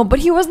that. No, but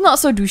he was not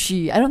so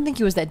douchey. I don't think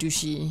he was that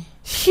douchey.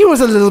 he was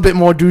a little bit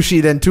more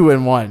douchey than 2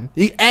 and 1.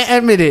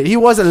 Admit it. He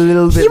was a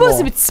little bit He was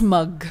more. a bit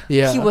smug.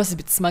 Yeah. He was a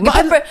bit smug.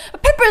 But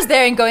Pepper's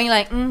there and going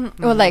like,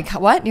 or like,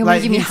 what? You want Like,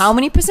 to give me he's- how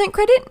many %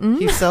 credit?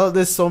 He felt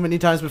this so many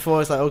times before.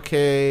 It's like,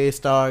 okay,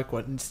 Stark,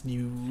 what's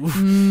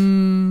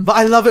new? But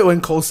I love it when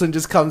Coulson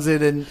just comes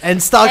in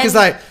and Stark is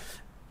like,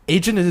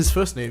 Agent is his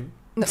first name.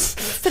 No,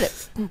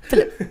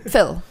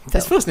 Phil.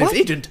 His first name's What?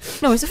 Agent.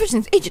 No, his first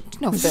name's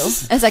Agent. No, Phil.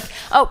 And it's like,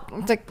 I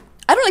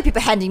don't like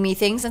people handing me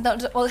things, and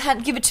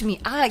give it to me.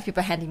 I like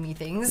people handing me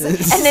things. And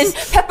then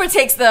Pepper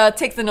takes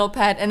the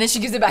notepad, and then she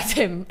gives it back to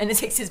him, and then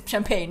takes his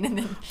champagne, and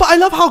then But I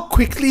love how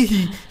quickly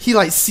he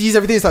like sees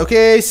everything. It's like,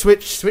 okay,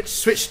 switch. what is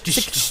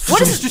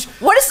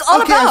this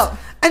all Okay, about?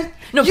 And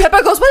No, you-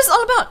 Pepper goes, what is this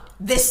all about?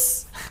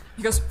 This.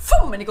 He goes,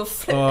 boom, and he goes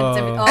flip, and it's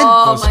everything. Oh,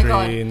 Oh those my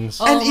god. screens.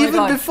 Oh and my even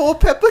God. before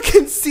Pepper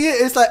can see it,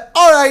 it's like,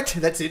 all right,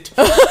 that's it.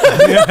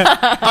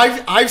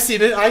 I've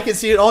seen it. I can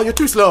see it. Oh, you're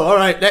too slow. All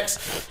right,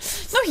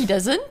 next. No, he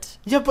doesn't.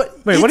 Yeah,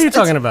 but Wait, what are you it's-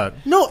 talking it's- about?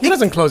 No, he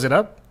doesn't close it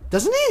up.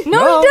 doesn't he? No,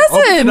 he Opens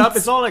doesn't. it up.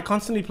 It's all like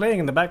constantly playing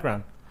in the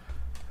background.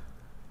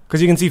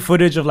 Because you can see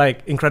footage of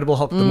like Incredible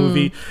Hulk the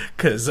movie.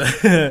 Because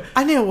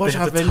I need to watch They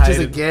have to Avengers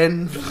tie it.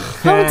 again.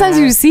 How many times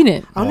have you seen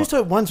it? I only saw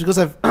it once because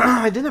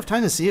I didn't have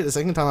time to see it the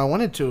second time I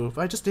wanted to, but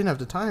I just didn't have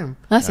the time.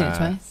 I've seen it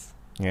twice.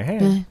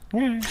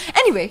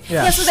 Anyway,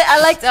 Yeah. so that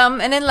I liked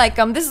and then like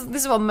this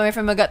is what my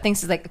friend Magat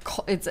thinks is like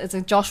it's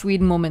a Josh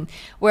Whedon moment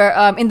where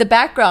in the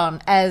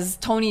background as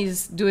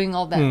Tony's doing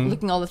all that,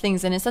 looking at all the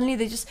things, and then suddenly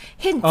they just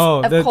hint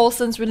Oh, of the-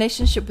 Coulson's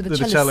relationship with the the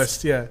cellist.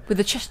 cellist, yeah. With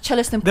the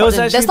cellist and There was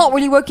Portland. That's actually- not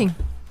really working.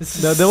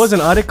 There was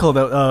an article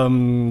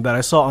that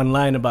I saw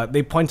online about,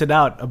 they pointed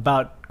out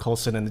about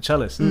Coulson and the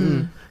cellist.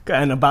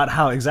 And about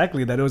how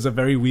exactly that it was a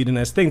very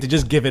Whedon-esque thing to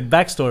just give it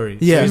backstory.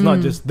 Yeah. So he's not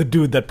just the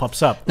dude that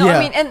pops up. No, Yeah. I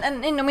mean, and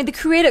I mean, they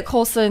created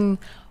Coulson.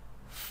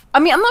 I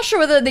mean, I'm not sure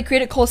whether they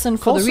created Coulson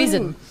for the Coulson-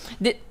 reason,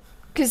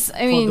 because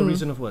I For mean, the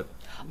reason of what?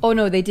 oh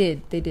no, they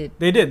did. They did.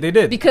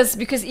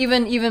 Because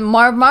even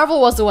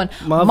Marvel was the one.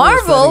 Marvel was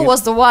Marvel starting it.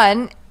 was the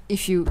one.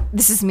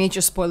 This is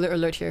major spoiler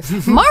alert here.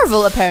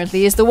 Marvel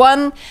apparently is the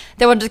one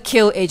that wanted to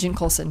kill Agent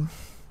Coulson,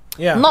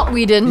 Yeah. not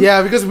Whedon.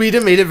 Yeah, because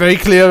Whedon made it very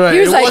clear, right?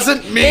 He was It like,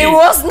 wasn't me. It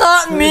was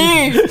not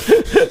me.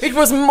 It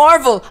was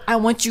Marvel. I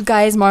want you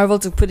guys, Marvel,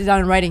 to put it down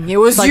in writing. It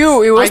was Like,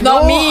 you. It was I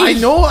not know- me. I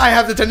know I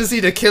have the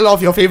tendency to kill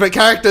off your favorite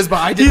characters, but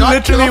I did He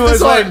not kill literally off was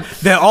this like, one.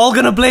 they're all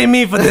gonna blame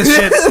me for this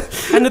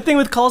shit. And the thing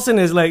with Coulson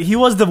is like, he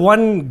was the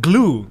one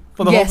glue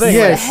for the Yes, whole thing.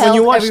 yes. Like, when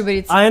you held watch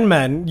everybody to- Iron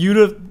Man,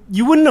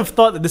 you wouldn't have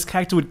thought that this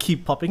character would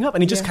keep popping up,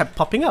 and he just Yeah. kept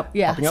popping up.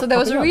 Yeah. popping up, So there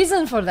was a popping up.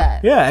 reason for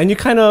that. Yeah, and you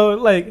kind of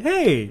like,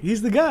 hey,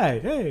 he's the guy.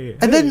 Hey.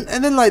 And hey.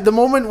 then like the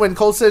moment when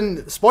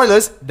Coulson,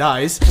 spoilers,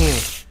 dies,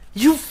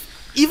 you,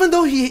 even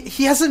though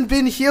he hasn't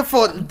been here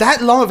for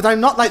that long of a time,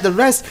 not like the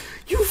rest,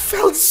 you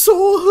felt so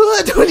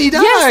hurt when he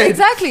died. Yes,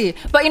 exactly.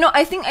 But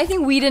I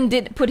think Whedon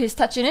did put his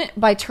touch in it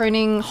by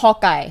turning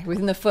Hawkeye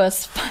within the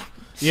first.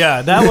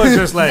 Yeah, that was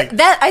just like.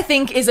 That I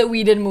think is a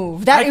Whedon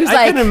move. That I, was I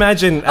like, can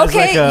imagine. As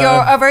okay, like a,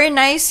 you're a very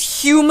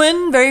nice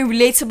human, very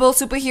relatable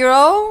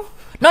superhero.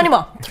 Not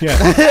anymore. Yeah.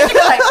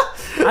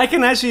 Like, I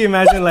can actually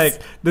imagine like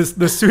the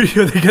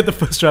studio. They get the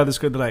first draft of the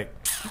script. They're like,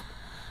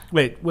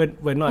 wait,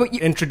 we're not Wait,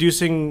 you-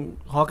 introducing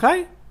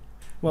Hawkeye.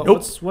 Well,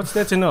 Nope. what's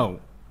there to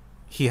know?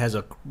 He has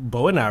a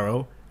bow and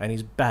arrow, and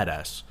he's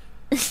badass.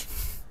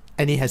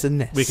 And he has a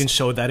nest. We can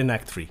show that in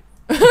Act 3.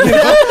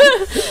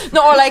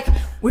 no, or like,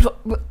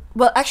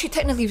 well, actually,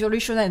 technically, we've already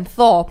shown that in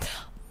Thor.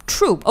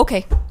 True.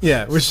 Okay.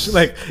 Yeah, which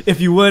like if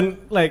you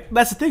weren't like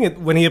that's the thing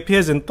when he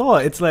appears in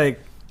Thor, it's like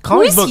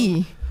Who is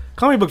he?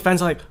 comic book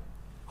fans are like,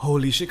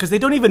 holy shit, because they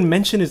don't even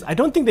mention his. I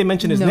don't think they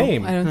mention his No,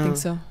 name. I don't think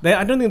so.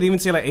 I don't think they even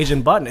say like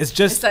Agent Barton. It's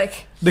just It's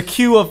like, the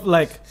cue of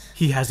like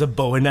he has a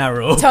bow and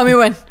arrow. tell me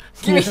when.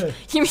 Give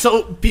me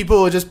So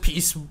people will just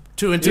piece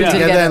two and two Yeah.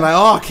 together Together. and like,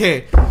 oh, okay.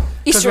 Because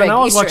Easter when egg. I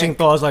was Easter watching egg.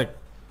 Thor, I was like,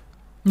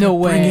 No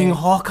way. Bringing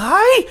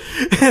Hawkeye?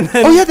 And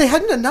then, Oh yeah, they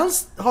hadn't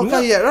announced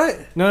Hawkeye yet, right?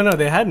 no,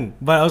 they hadn't.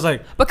 But I was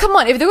like, But come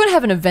on, if they're gonna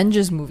have an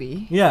Avengers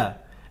movie, yeah.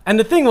 And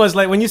the thing was,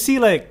 like, when you see,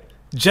 like,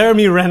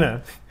 Jeremy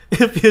Renner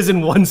appears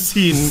in one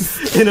scene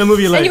in a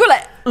movie, like, and you go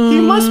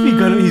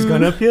like, he's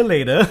gonna appear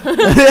later.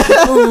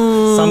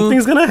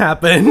 Something's gonna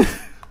happen.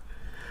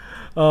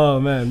 Oh,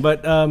 man.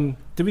 But,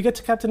 did we get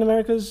to Captain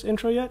America's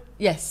intro yet?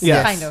 yes,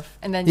 Yes. kind of,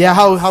 and then Yeah,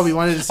 how we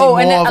wanted to see Oh,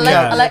 more and then of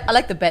I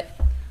like the bet.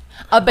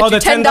 I'll bet Oh, you the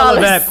 $10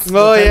 $10. bet.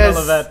 Oh, The $10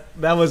 yes. bet.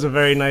 That was a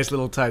very nice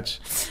little touch.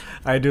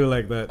 I do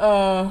like that.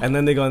 And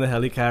then they go on the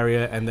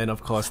helicarrier, and then,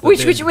 of course, the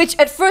Which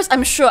at first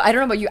I'm sure, I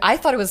don't know about you, I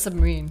thought it was a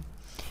submarine,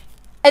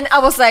 and I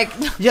was like,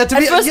 Yeah, to at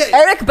be- first yeah.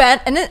 Eric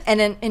Bana, and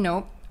then you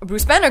know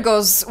Bruce Banner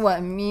goes,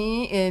 what,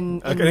 me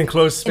in an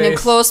enclosed space. in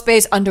enclosed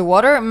space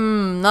underwater?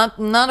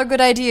 Not a good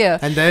idea.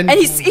 And then-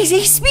 he's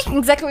speaking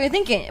exactly what you're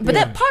thinking. But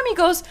then part of me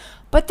goes,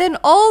 but then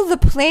all the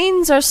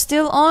planes are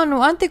still on.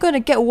 Aren't they going to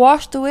get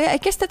washed away? I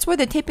guess that's where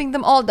they're taping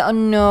them all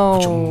down. No.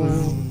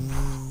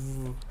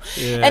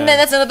 Yeah. And then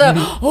that's another,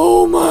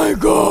 oh my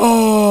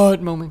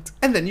god moment.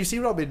 And then you see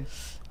Robin.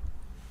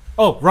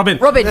 Oh, Robin.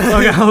 Robin.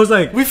 Okay, I was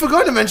like, We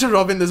forgot to mention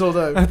Robin this whole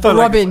I time. thought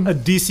Robin. Oh, like a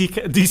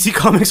DC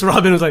Comics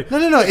Robin was like,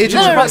 No, Agent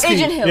No, Shabatsky.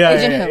 Agent Hill. yeah,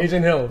 Agent Hill.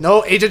 Agent Hill.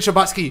 No, Agent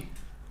Shabatsky.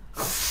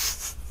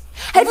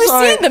 Have you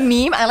sorry. seen the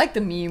meme? I like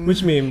the meme.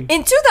 Which meme?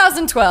 In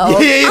 2012, Yeah.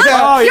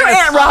 Oh, your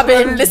yes. Aunt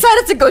Robin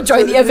decided to go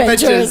join the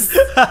Avengers.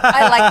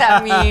 I like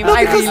that meme.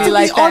 I Because really to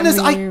like be that honest,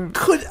 meme. I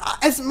could,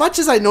 as much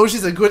as I know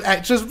she's a good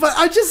actress, but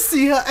I just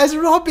see her as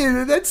Robin,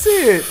 and that's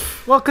it.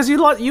 Well, because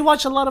you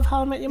watch a lot of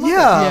How I Met Your Mother.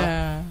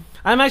 Yeah.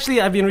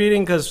 I've been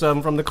reading because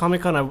from the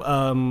Comic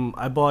Con,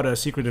 I bought a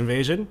Secret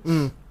Invasion.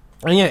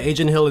 And yeah,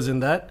 Agent Hill is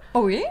in that.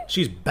 Oh, really?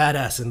 She's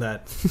badass in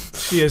that.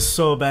 She is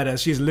so badass.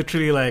 She's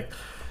literally like,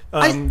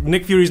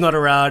 Nick Fury's not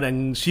around,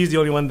 and she's the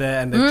only one there,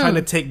 and they're trying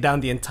to take down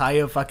the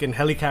entire fucking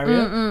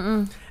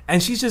helicarrier.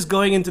 And she's just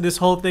going into this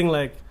whole thing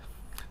like,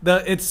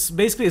 it's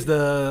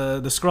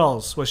the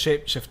Skrulls were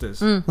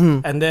shapeshifters,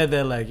 and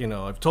they're like, you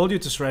know, I've told you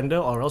to surrender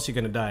or else you're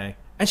gonna die.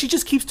 And she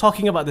just keeps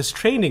talking about this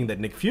training that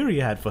Nick Fury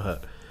had for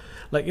her.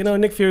 Like, you know,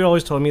 Nick Fury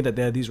always told me that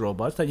there are these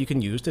robots that you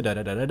can use to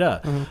da-da-da-da-da.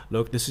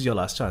 Look, this is your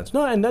last chance.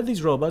 No, and then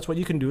these robots, what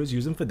you can do is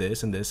use them for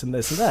this and this and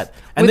this and that.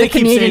 And With a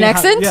Canadian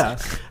accent?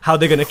 How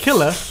they're going to kill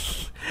her.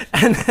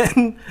 And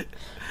then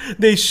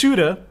they shoot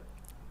her.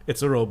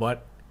 It's a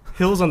robot.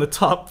 Hill's on the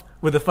top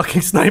with a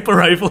fucking sniper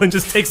rifle and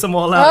just takes them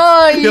all out.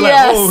 Oh, You're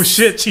yes. like, oh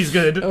shit, she's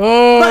good.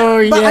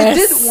 Oh, But I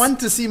yes. did want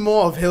to see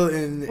more of Hill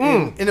in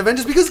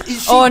Avengers because she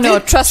Oh no!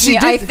 did- Trust she me,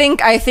 I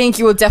did- think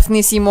you will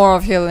definitely see more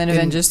of Hill in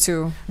Avengers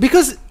 2.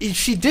 because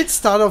she did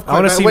start off I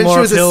want to quite see when more she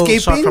of was Hill shot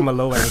escaping. from a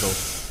low angle.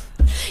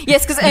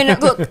 Yes, because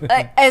look,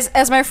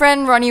 as my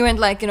friend Ronnie went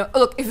like, you know,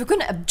 look, if you're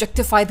gonna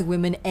objectify the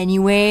women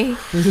anyway,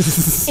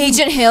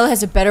 Agent Hill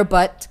has a better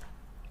butt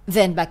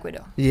than Black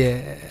Widow.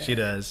 Yeah. She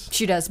does.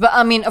 She does, but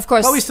I mean, of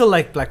course, But we still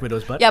like Black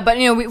Widow's butt. yeah, but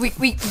you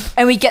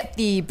know, we get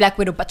the Black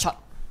Widow butt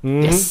shot.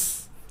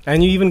 Yes.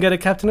 And you even get a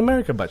Captain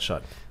America butt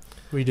shot.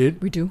 We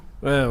did. We do.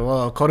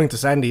 Well, according to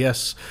Sandy,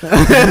 yes.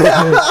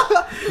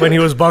 When he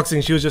was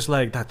boxing, she was just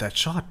like, that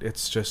shot, it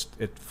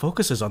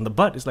focuses on the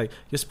butt. It's like,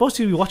 you're supposed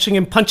to be watching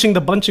him punching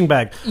the punching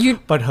bag. You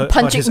But her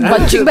punching his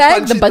bunching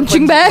bag, the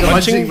bunching bag.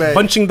 Punching bag.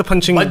 punching the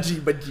punching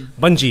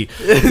bungee.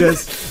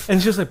 Yes.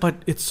 And she was like, but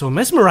it's so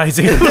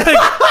mesmerizing. Like,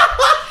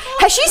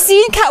 Has she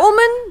seen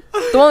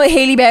Catwoman? The one with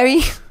Halle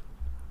Berry?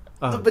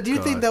 oh, But do you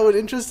think God. that would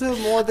interest her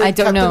more than I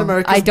don't Captain know.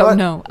 America's I don't butt?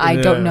 know. I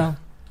Yeah. don't know.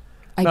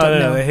 I don't No,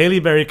 know. the Halle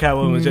Berry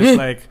Catwoman was just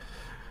like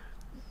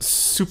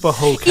super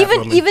hoe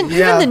Catwoman. Even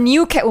Yeah. the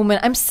new Catwoman,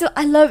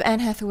 I love Anne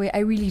Hathaway, I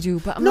really do.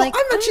 But I'm No, like,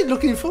 I'm actually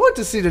looking forward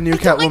to see the new I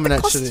don't like Catwoman. the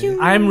Actually, costume.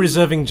 I'm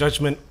reserving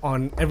judgment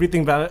on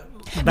everything Batman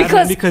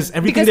Because- because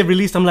everything because- they've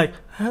released, I'm like,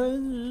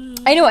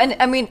 I know, and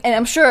I mean, and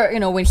I'm sure, you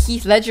know, when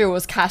Heath Ledger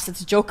was cast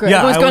as Joker, Yeah,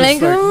 everyone's I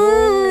going was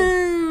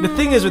like, like, the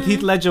thing is with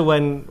Heath Ledger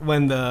when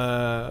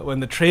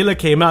the trailer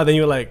came out, then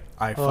you're like,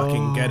 I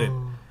fucking get it.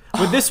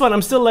 With this one,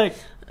 I'm still like,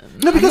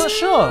 no, I'm because not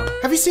sure.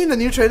 have you seen the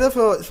new trailer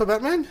for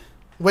Batman,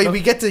 where we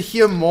get to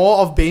hear more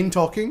of Bane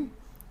talking?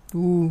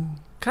 ooh.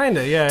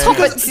 Kinda, yeah. Talk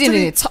yeah. about, to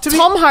me- to me-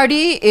 Tom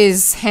Hardy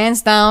is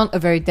hands down a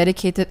very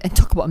dedicated, and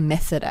talk about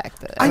method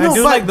actor. I And know, I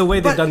do but- like the way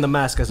they've but- done the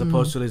mask as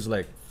opposed to his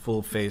like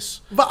full face.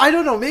 But I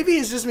don't know. Maybe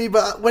it's just me.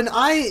 But when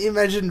I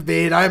imagine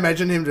Bane, I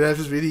imagine him to have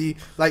this really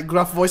like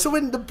gruff voice. So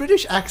when the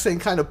British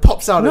accent kind of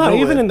pops out of No, nowhere,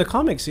 even in the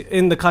comics,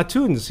 in the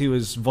cartoons, he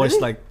was voiced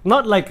Really? like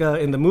not like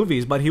in the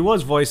movies, but he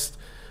was voiced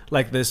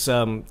like this.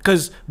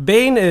 Because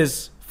Bane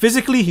is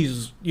physically,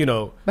 he's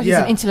But he's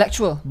Yeah. an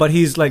intellectual. but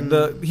he's like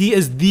he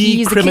is the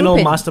He's the criminal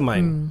kingpin.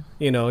 mastermind.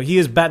 You know, he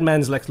is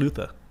Batman's Lex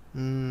Luthor.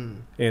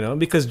 You know,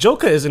 because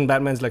Joker isn't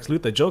Batman's Lex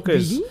Luthor. Joker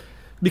is Really?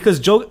 because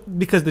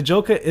the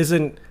Joker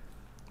isn't.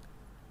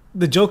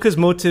 The Joker's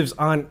motives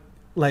aren't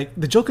like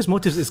the Joker's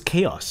motives is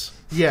chaos.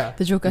 yeah,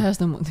 The Joker has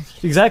no motive.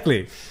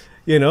 Exactly.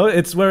 You know,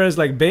 it's whereas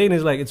like Bane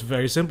is like it's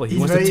very simple. He He's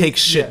wants very- to take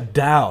shit yeah.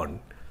 down.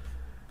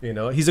 You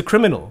know, he's a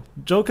criminal.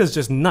 Joker's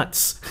just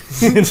nuts.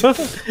 You know?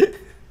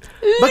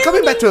 But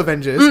coming back to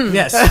Avengers,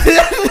 Yes.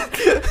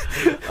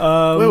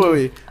 Where were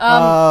we?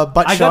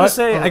 Butt I shot.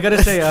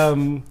 gotta say,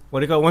 what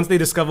do you call it? Once they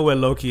discover where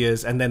Loki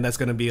is, and then that's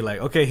gonna be like,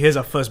 okay, here's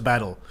our first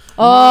battle.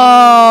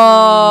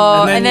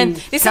 Oh, and then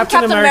they sent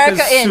Captain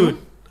America in. suit,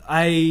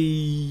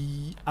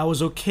 I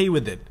was okay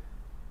with it,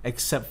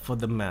 except for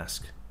the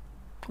mask.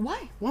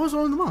 Why? What was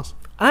wrong with the mask?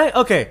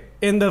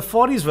 In the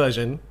 40s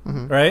version,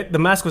 right, the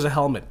mask was a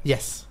helmet.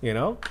 Yes. You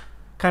know,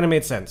 kind of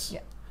made sense.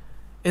 Yeah.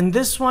 In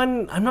this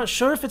one, I'm not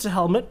sure if it's a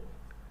helmet.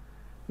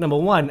 Number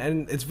one,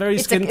 and it's very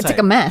skin tight. It's like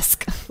a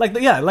mask. Like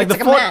the It's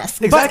like a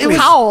mask. Exactly. But it was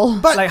cowl.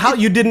 But like how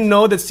you didn't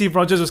know that Steve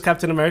Rogers was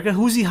Captain America?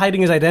 Who's he hiding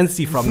his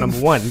identity from? Number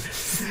one,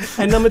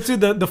 and number two,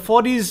 the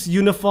 40s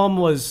uniform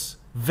was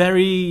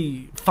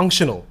very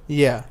functional.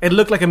 Yeah. It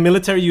looked like a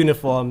military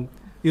uniform.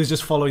 He was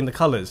just following the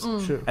colors.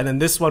 True. And then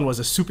this one was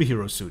a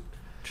superhero suit.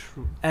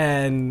 True.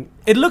 And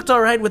it looked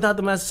alright without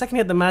the mask. Second, he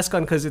had the mask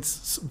on because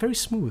it's very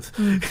smooth.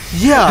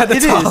 Yeah, At the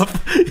it top,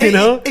 is. you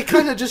know? It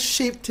kind of just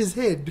shaped his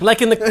head.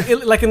 Like in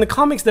the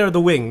comics, there are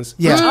the wings,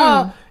 Yeah. which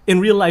are in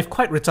real life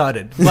quite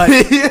retarded, but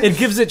it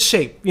gives it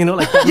shape. You know,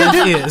 like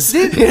Batman's ears.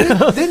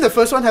 Didn't the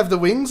first one have the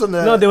wings on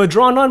the... No, they were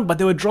drawn on, but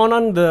they were drawn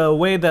on the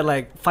way that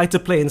like fighter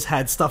planes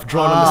had stuff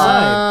drawn on the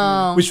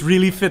side, which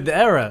really fit the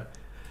era.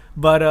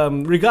 But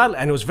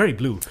regardless, and it was very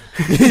blue.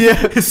 Yeah.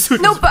 His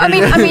suit No, was but I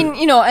very mean,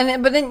 you know,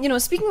 but then, you know,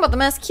 speaking about the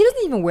mask, he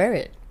doesn't even wear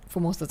it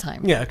for most of the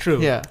time. Yeah,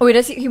 true. Yeah. Oh, wait,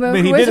 does he wears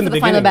But he it did for in the the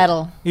final beginning.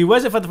 battle? He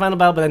wears it for the final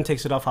battle, but then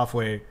takes it off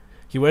halfway.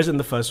 He wears it in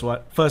the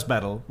first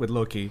battle with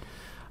Loki.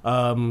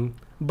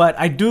 But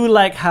I do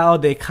like how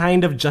they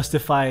kind of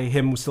justify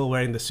him still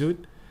wearing the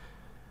suit.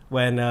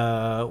 When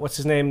what's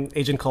his name,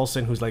 Agent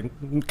Coulson, who's like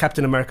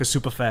Captain America's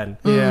super fan,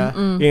 Yeah.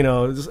 you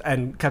know,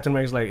 and Captain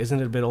America's like, isn't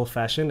it a bit old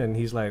fashioned? And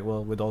he's like,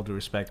 well, with all due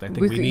respect, I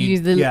think we could need use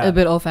a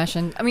bit old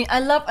fashioned. I mean,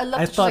 I love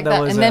pictures thought like that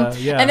that. was,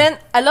 And then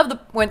I love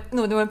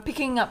they were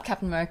picking up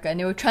Captain America and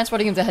they were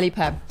transporting him to the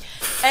helipad.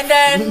 And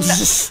then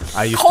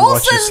I used to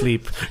watch you Coulson-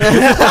 sleep.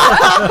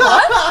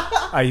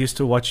 I used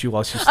to watch you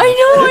while you sleep. I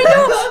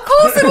know.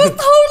 Coulson was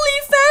totally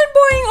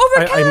fanboying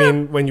over Cap. I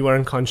mean, when you were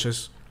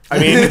unconscious. I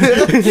mean, You know,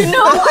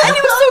 and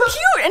it was so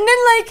cute.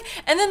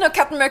 And then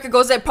Captain America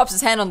goes there, props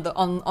his hand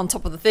on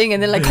top of the thing,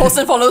 and then like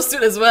Coulson follows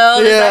suit as well.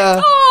 And Yeah. it's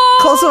like, "Aw."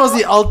 Coulson was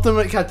the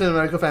ultimate Captain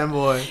America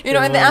fanboy. You know,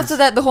 He and then was. after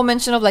that, the whole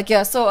mention of like,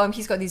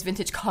 he's got these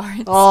vintage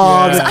cards.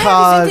 Oh, Yeah. the I have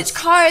cards. these vintage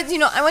cards. You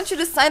know, I want you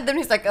to sign them.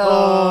 He's like,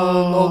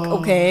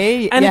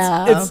 okay, and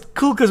yeah. it's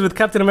cool because with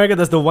Captain America,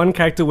 there's the one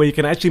character where you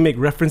can actually make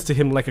reference to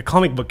him like a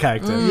comic book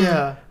character.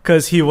 Yeah.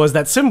 Because he was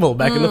that symbol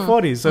back in the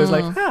 40s. So it's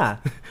like,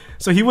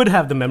 So he would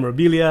have the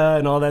memorabilia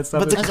and all that stuff.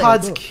 But the It's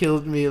cards cool.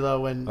 killed me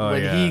though when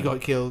yeah. he got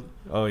killed.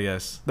 Oh,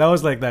 yes. That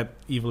was like that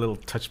evil little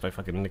touch by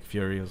fucking Nick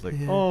Fury. I was like,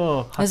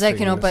 oh, I was like,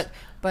 you know, heartstringiness.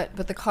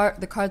 but the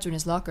cards were in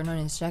his locker, not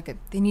in his jacket.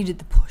 They needed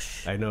the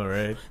push. I know,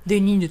 right? They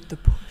needed the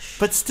push.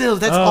 But still,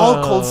 that's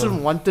all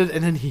Coulson wanted,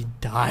 and then he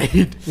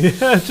died.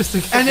 Yeah, just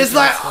to And it's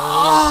like,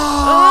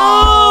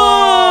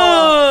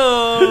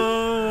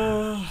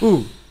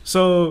 Ooh.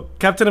 So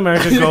Captain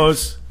America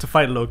goes to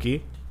fight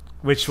Loki,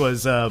 which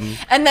was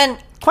And then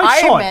Quite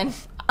Iron short. Man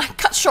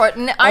cut short,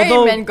 and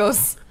Although- Iron Man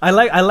goes. I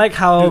like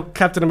how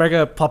Captain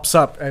America pops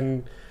up,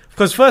 and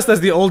because first there's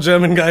the old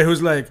German guy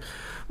who's like,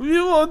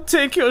 "You won't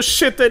take your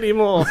shit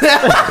anymore."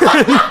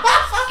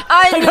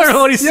 I don't know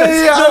what he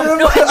says. I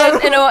remember. No, and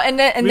then, you know, and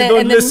then We and don't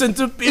then listen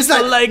to people It's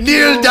like, like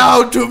kneel you.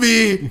 down to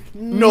me.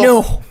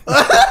 No.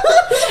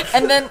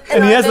 and then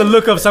And he has the then-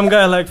 look of some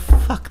guy like,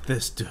 "Fuck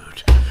this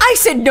dude." I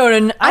said no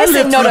to. I said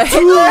lived no to through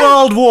 2 Hitler.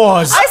 world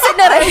wars. I said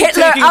no to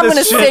Hitler. taking I'm this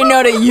gonna shit. say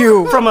no to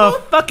you. From a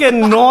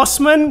fucking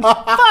Norseman?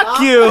 Fuck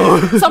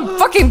you. Some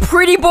fucking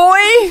pretty boy.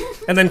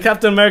 And then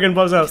Captain America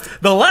pops out.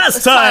 The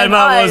last time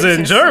I was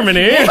in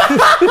Germany.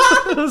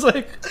 I was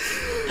like,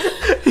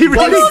 he really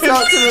What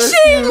did is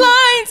Cliche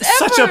lines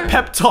ever. such a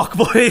pep talk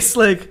voice.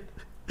 Like,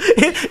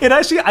 I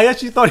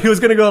actually thought he was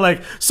gonna go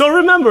like, so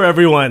remember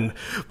everyone,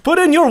 put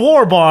in your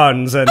war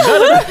bonds and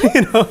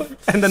you know,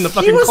 and then the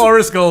fucking was-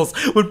 chorus girls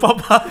would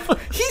pop up.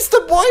 He's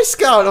the Boy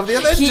Scout of the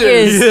Avengers. He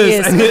is.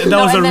 Yes, and that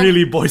No, was a and then-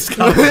 really Boy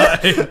Scout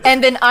guy.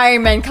 And then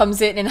Iron Man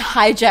comes in and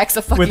hijacks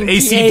a fucking With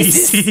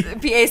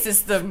AC/DC. PA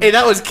system. Hey,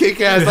 that was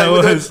kick-ass. That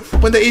Like, was.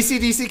 when the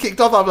ACDC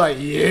kicked off, I'm like,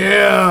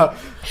 yeah.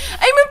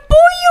 I'm a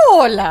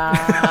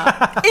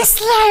boyola.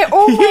 It's like,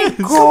 oh my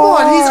god. Come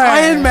on, he's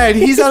Iron Man.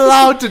 He's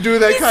allowed to do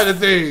that kind of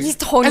thing. He's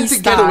Tony and to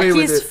Stark. get away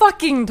with He's it.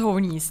 fucking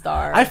Tony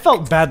Stark. I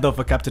felt bad though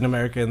for Captain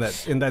America in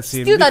that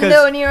scene. Still thunder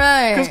only,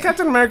 right? Because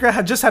Captain America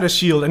had just had a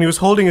shield and he was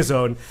holding his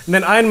own, and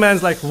then Iron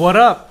Man's like, "What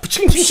up?"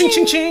 Ching, ching, ching,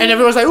 ching, ching. And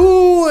everyone's like,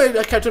 ooh,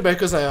 and Captain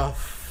America's like, oh,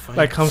 fine.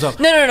 like comes up,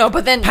 No.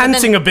 But then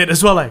panting a bit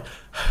as well, like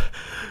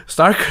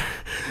Stark.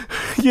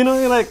 You know,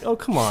 you're like, oh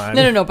come on.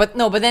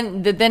 But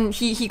then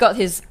he got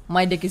his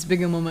my dick is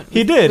bigger moment.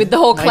 He did. with the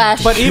whole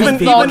clash. But even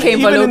Thor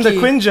came for in the Loki.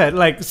 Quinjet,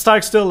 like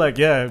Stark's still like,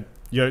 yeah,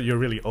 you're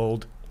really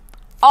old.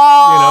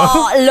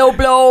 Oh, low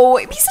blow.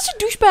 He's such a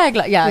douchebag.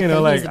 Like, yeah, You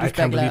know, okay, he's like a I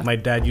can't douchebag, believe like. my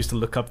dad used to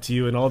look up to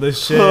you and all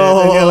this shit.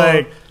 And you're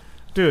like,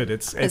 dude,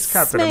 it's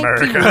Captain Smack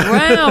America. you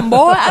around,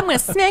 boy. I'm gonna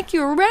smack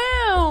you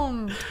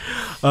around.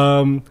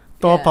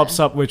 Thor Yeah. pops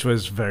up, which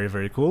was very,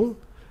 very cool.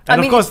 And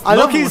I mean, of course, I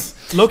love- Loki's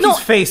No.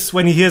 face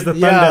when he hears the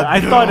thunder. Yeah.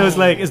 I thought it was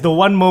like it's the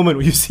one moment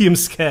where you see him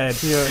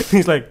scared. Yeah.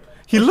 He's like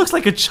he looks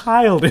like a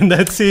child in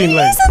that scene. He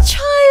like, is a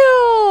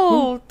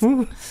child.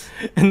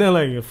 and they're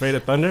like, "You afraid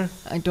of thunder?"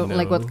 I don't No.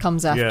 like what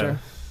comes Yeah. after.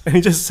 And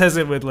he just says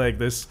it with like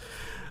this,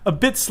 a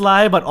bit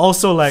sly, but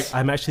also like,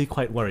 I'm actually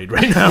quite worried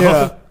right now.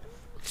 Yeah.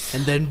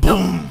 And then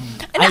boom.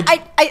 And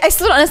I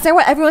still don't understand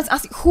why everyone's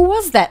asking, who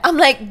was that? I'm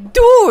like,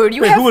 dude,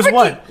 you Wait, have who was freaking-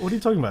 what? What are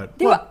you talking about?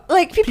 They were,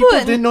 like people,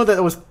 People didn't know that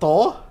it was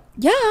Thor.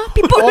 yeah,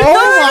 people.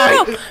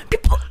 Oh no.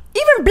 People,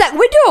 even Black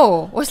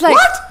Widow was like,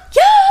 What?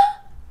 yeah.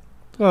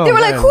 Oh, They were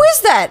like, man. who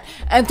is that?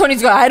 And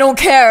Tony's going, I don't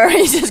care.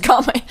 He's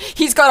got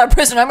a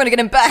prisoner. I'm gonna get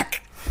him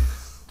back.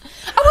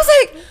 I was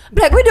like,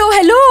 Black Widow,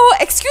 hello,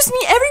 excuse me,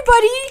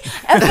 everybody.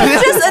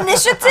 Avengers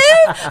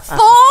Initiative,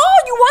 Thor.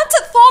 You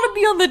wanted Thor to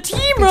be on the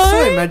team, So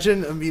right?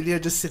 imagine Amelia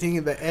just sitting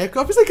in the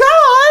aircraft. He's like,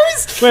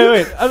 guys.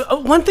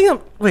 Wait. One thing.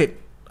 Wait.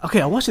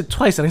 Okay, I watched it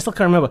twice and I still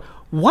can't remember.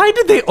 Why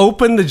did they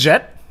open the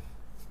jet?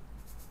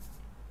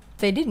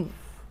 They didn't.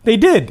 They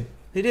did.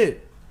 They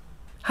did.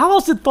 How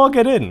else did Thor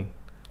get in?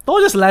 Thor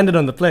just landed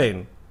on the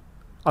plane,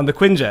 on the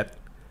Quinjet.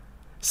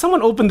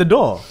 Someone opened the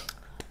door.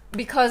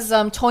 Because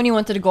Tony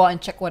wanted to go out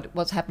and check what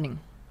was happening.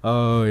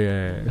 Oh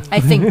yeah. I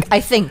think.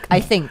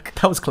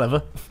 That was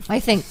clever.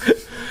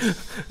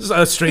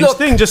 A strange Look.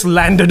 thing just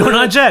landed on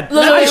our jet.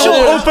 Look, I look, shall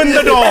look. open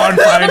the door and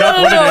find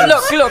out what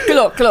it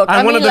is. Look.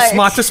 I'm one of the like,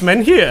 smartest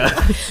men here.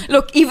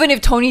 Look, even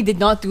if Tony did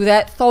not do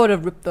that, Thor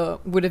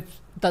would have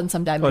done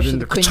some damage then to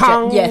the the Quinjet.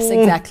 ka-chong. Yes,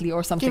 exactly,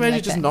 or Can something you imagine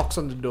like just that. knocks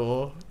on the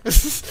door?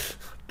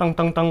 Tung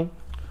tung tung.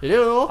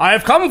 Hello. I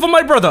have come for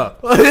my brother.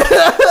 Well,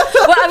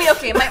 I mean,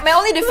 okay. My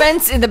only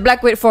defense in the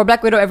Black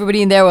Widow,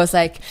 everybody in there was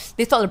like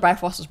they thought the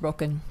Bifrost was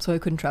broken, so he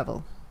couldn't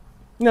travel.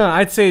 No,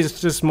 I'd say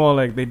it's just more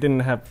like they didn't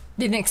have.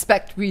 They didn't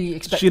really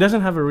expect. She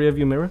doesn't have a rear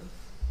view mirror.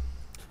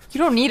 You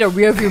don't need a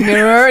rear view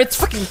mirror. It's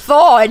fucking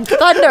Thor and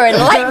thunder and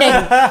lightning.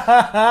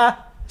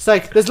 It's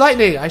like, there's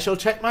lightning. I shall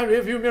check my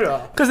rearview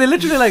mirror. Because they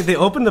literally like they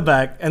open the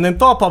bag and then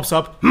Thor pops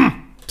up.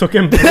 Took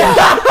him. Grunts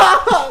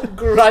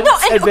No,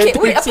 and okay,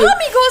 then wait. A takes part it. of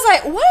me goes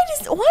like,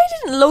 why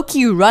didn't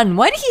Loki run?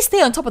 Why did he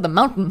stay on top of the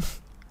mountain?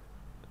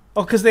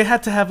 Oh, because they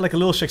had to have like a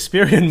little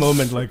Shakespearean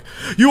moment, like,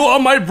 "You are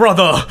my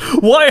brother.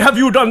 Why have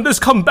you done this?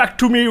 Come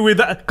back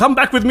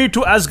with me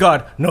to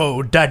Asgard."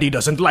 "No, Daddy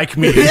doesn't like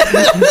me.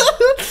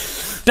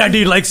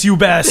 Daddy likes you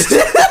best.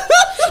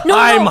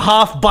 I'm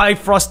half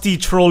Bifrosty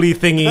trolley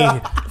thingy,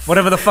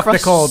 whatever the fuck they're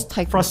called.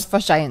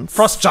 Frost giants.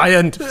 Frost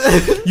giant.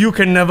 You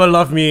can never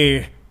love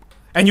me,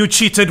 and you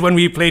cheated when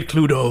we played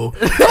Cluedo."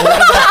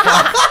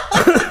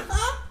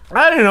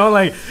 I don't know,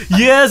 like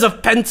years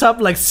of pent up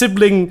like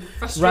sibling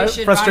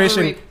Frustration,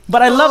 frustration. rivalry.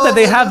 But I love that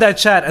they have that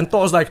chat, and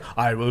Thor's like,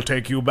 "I will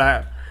take you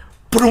back."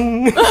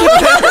 Boom.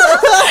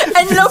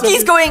 And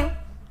Loki's going,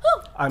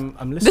 I'm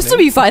listening. this will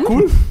be fun.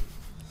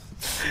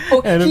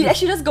 Oh, And he then-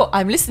 actually does go,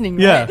 I'm listening,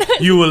 Yeah, right?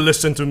 you will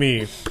listen to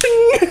me.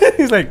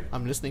 He's like,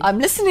 I'm listening. I'm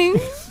listening.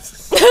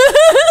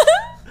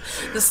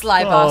 The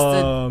sly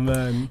bastard. oh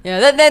man. Yeah,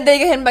 then they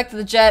get him back to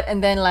the jet,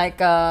 and then like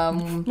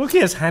Loki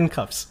has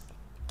handcuffs.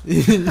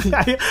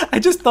 I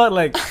just thought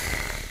like,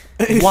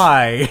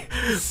 why?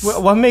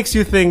 What makes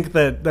you think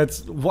that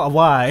that's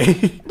why?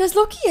 does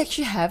Loki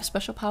actually have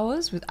special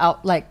powers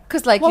without like,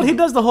 cause like Well, he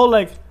does the whole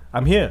like,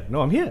 "I'm here. No,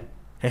 I'm here.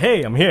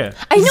 Hey, I'm here."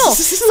 I know.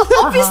 So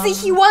obviously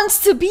he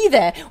wants to be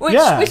there. Which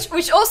Yeah.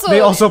 which also They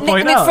also Nick,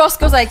 point Nick out. Frost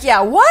goes like,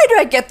 yeah, why do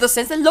I get the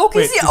sense that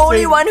Loki's Wait, the you only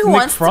say one who Nick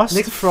wants Frost?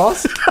 Nick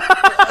Frost?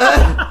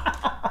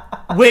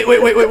 Wait.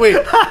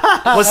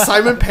 Was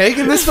Simon Pegg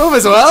in this film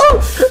as well?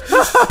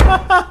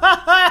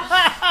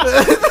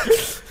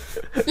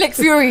 Nick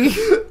Fury.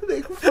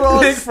 Nick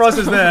Frost. Nick Frost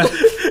is there.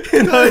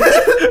 You know,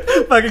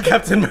 fucking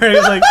Captain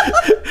America's like,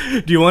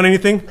 "Do you want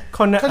anything?"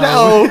 Cornetto.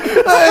 No.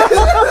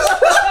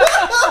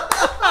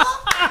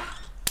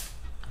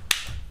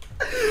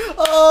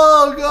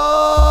 Oh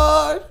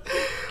god.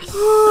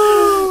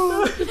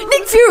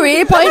 Nick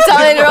Fury points out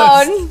later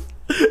on.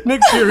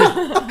 Nick Fury.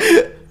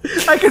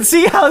 I can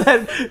see how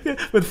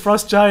that with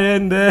Frost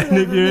Giant there,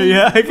 Nick Fury.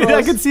 Yeah,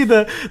 I can see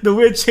the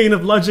weird chain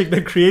of logic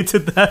that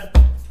created that.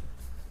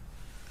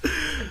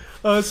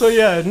 So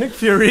yeah, Nick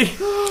Fury.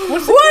 Why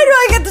do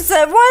I get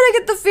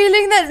the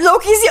feeling that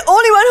Loki's the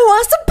only one who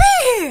wants to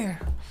be here?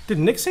 Did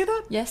Nick say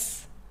that?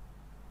 Yes.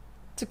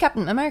 To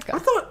Captain America.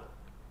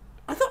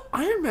 I thought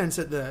Iron Man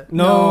said that.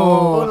 No,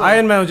 Oh, no.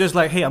 Iron Man was just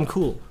like, "Hey, I'm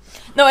cool."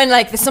 No, and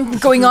like there's something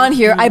going on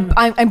here. I'm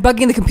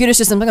bugging the computer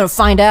system. I'm gonna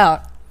find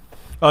out.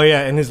 Oh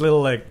yeah, and his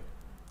little like,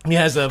 he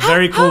has a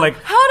very cool like,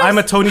 how does-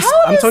 I'm Tony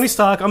how does-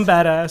 Stark. I'm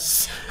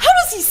badass. How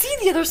does he see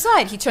the other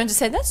side? He turns his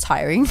head. That's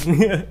tiring.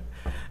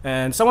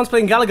 And someone's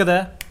playing Gallagher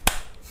there.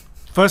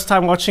 First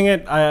time watching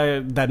it,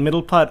 that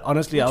middle part,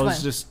 honestly, I Which was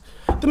one? just...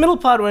 The middle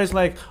part where it's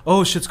like,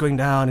 oh, shit's going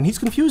down, and he's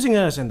confusing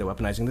us, and they're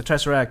weaponizing the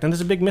Tesseract, and there's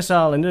a big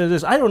missile, and there's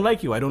this, I don't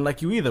like you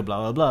either,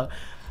 blah, blah, blah.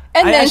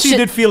 And I then actually shit-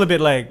 did feel a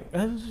bit like... No,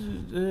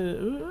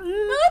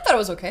 I thought it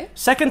was okay.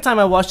 Second time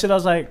I watched it, I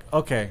was like,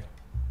 okay.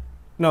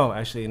 No,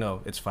 actually,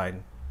 no, it's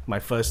fine. My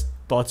first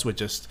thoughts were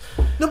just.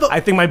 No, but I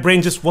think my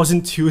brain just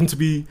wasn't tuned to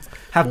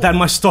have that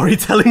much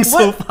storytelling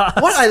so fast.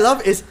 What I love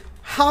is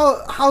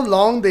how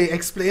long they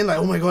explain, like,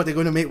 oh my god, they're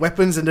going to make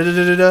weapons and da da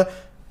da da da.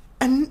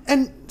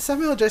 And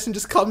Samuel L. Jackson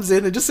just comes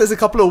in and just says a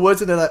couple of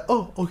words and they're like,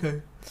 oh,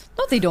 okay.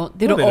 No, they don't.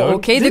 They No, don't. they Oh,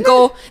 don't. okay.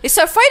 Didn't They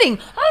start fighting.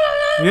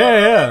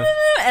 Yeah.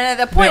 And at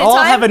that point They in all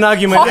time, have an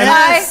argument.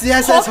 Hawkeye,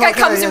 Yes, Hawkeye Hawkeye,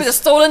 comes in with a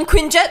yes. stolen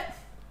Quinjet.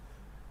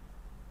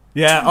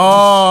 Yeah.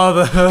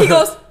 Oh, He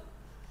goes,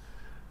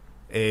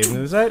 aim to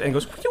the side and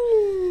goes.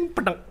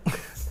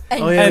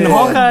 and Oh, yeah, And yeah.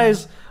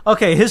 Hawkeye's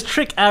his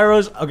trick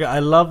arrows. Okay, I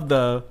love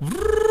the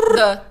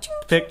the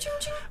pick,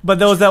 but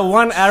there was that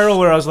one arrow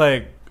where I was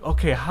like,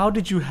 okay, how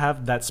did you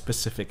have that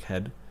specific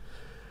head?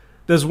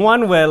 There's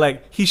one where like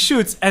he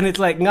shoots and it's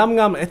like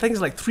ngam. I think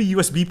it's like 3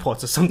 USB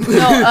ports or something.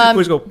 No,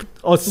 which go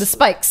the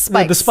spikes.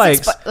 Yeah, the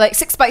spikes. Like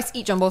 6 spikes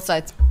each on both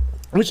sides.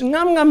 which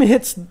ngam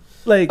hits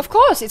like Of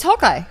course, it's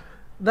Hawkeye.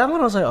 that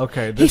one. I was like,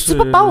 okay, He's this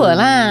superpower is-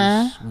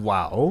 lah.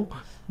 Wow,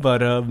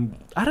 but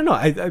I don't know.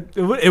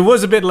 It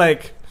was a bit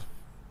like,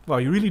 wow,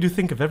 you really do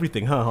think of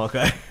everything, huh,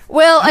 Hawkeye?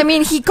 Well, I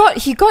mean, he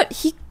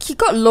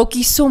got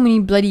Loki so many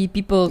bloody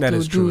people That to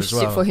is true do as shit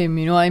well. for him.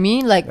 You know what I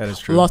mean? Like That is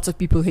true. lots of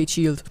people hate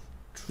Shield.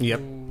 Yep.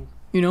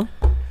 You know.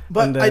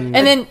 But And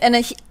then- And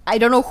then I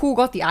don't know who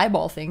got the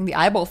eyeball thing. The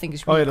eyeball thing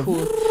is really yeah, the-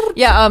 cool.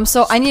 Yeah.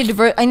 So I need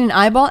an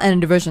eyeball and a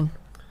diversion.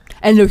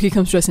 And look, he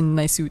comes dressed in a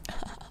nice suit.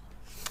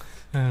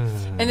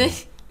 And then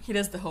he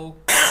does the whole.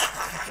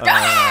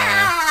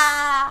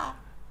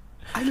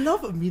 I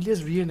love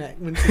Amelia's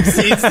reenactment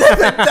scenes. They're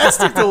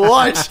fantastic to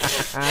watch.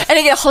 And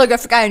they get a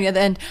holographic guy on the other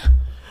end.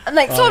 And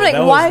like, so I'm like,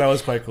 that why? that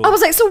was quite cool. I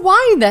was like, so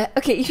why in the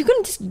okay? If you're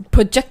gonna just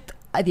project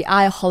the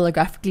eye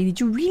holographically, did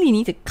you really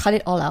need to cut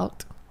it all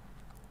out?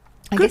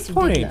 I Good guess you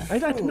point. did, lah. I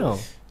don't know.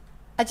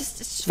 It's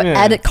just for Yeah.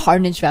 added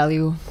carnage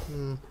value.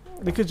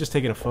 They could just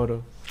taken a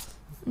photo.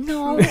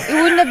 No, it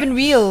wouldn't have been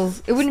real.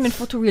 It wouldn't have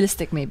been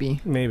photorealistic.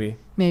 Maybe.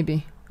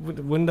 Maybe.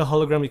 Wouldn't the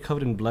hologram be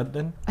covered in blood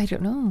then? I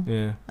don't know.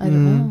 Yeah. I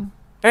don't know.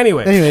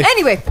 Anyway,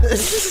 Anyway,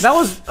 that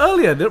was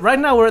earlier. Right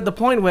now we're at the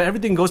point where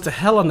everything goes to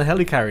hell on the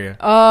helicarrier.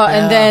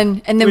 and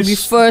then we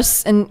Which-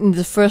 first and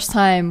the first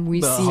time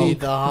we The see Hulk.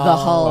 the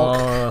Hulk.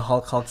 Oh,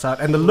 Hulk hulks out,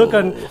 and the look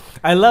on.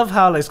 I love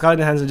how like Scarlett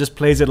Johansson just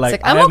plays it like,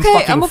 like, I'm I am okay,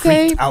 fucking I'm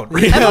okay. freaked out. I'm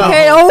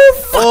okay. Oh,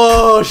 fuck.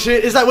 Oh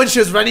shit! It's like when she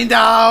was running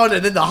down,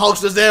 and then the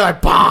Hulk's just there,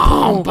 like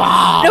bam,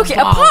 bam. Okay,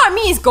 a part of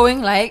me is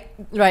going like,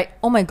 right,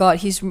 oh my god,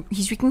 he's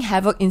wreaking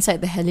havoc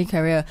inside the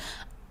helicarrier.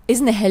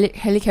 Isn't the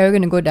helicarrier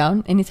going to go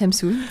down anytime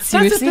soon?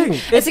 Seriously,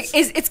 thing.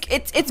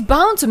 It's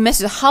bound to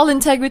mess with hull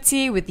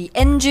integrity, with the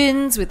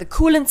engines, with the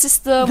coolant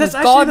system, That's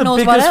with God actually the knows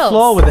what biggest else.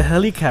 flaw with the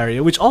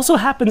helicarrier, which also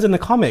happens in the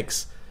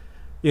comics.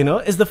 You know,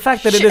 is the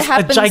fact that Shit it is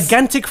happens. a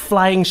gigantic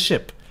flying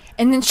ship.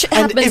 And then shit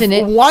And happens in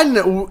it.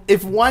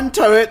 if one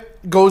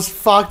turret goes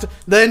fucked,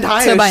 the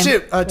entire Turbine.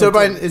 ship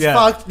turbine is Yeah.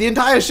 fucked. The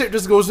entire ship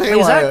just goes haywire.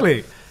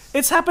 Exactly.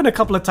 It's happened a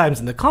couple of times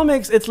in the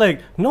comics. It's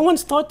like no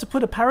one's thought to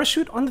put a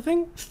parachute on the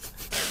thing.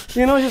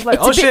 You know, just like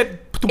It's a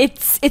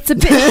bit- It's a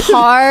bit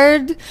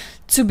hard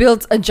to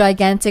build a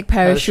gigantic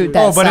parachute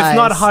that Oh, but it's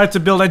not size. hard to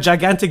build a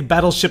gigantic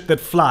battleship that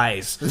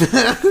flies.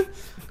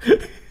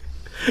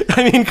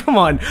 I mean, come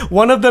on.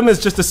 One of them is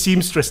just a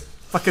seamstress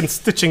fucking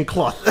stitching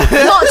cloth.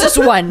 Not just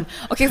one.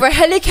 Okay, for a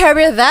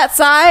helicarrier that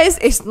size,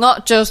 it's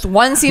not just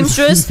one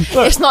seamstress.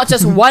 It's not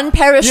just one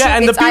parachute. Yeah,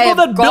 and the it's I people have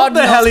that God built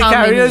the knows how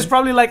helicarrier many. is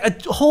probably like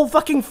a whole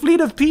fucking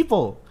fleet of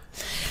people.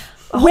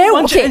 A whole Where,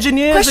 bunch of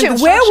engineers and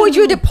question, where would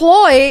you construction-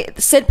 deploy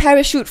said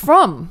parachute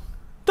from?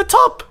 The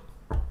top.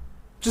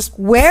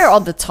 Where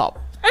on the top?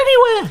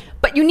 Anywhere.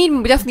 But you need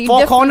definitely...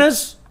 Four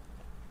corners.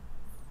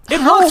 It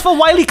How- works for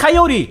Wile E.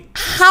 Coyote.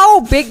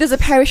 How big does a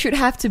parachute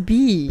have to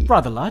be?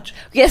 Rather large.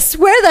 Yes,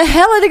 where the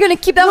hell are they going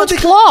to keep that much they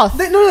cloth?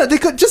 They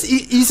could just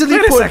easily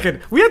Wait a put.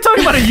 second. We are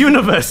talking about a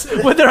universe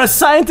where there are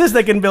scientists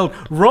that can build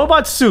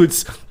robot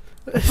suits,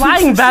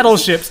 flying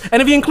battleships,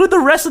 and if you include the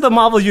rest of the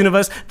Marvel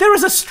universe, there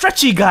is a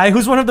stretchy guy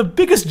who's one of the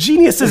biggest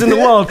geniuses in the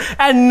world,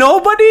 and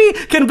nobody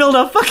can build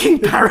a fucking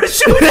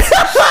parachute.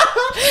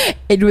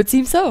 It would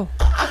seem so.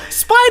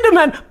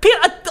 Spider-Man,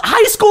 a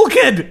high school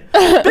kid,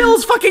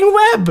 builds fucking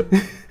web,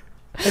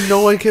 And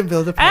no one can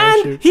build a and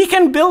parachute. he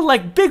can build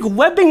like big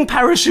webbing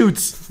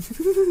parachutes.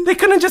 They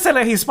couldn't just say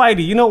like, "Hey,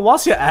 Spidey, you know,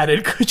 whilst you're at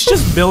it, could you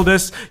just build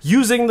this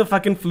using the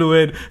fucking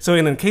fluid so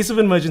in case of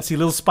emergency,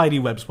 little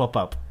Spidey webs pop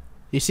up."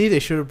 You see, they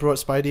should have brought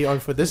Spidey on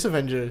for this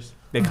Avengers.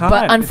 They can't.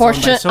 But It's owned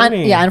by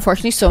Sony.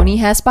 unfortunately, Sony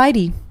has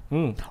Spidey.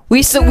 Hmm.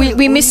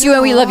 We miss you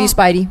and we love you,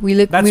 Spidey.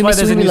 That's we why miss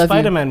there's you a and we new love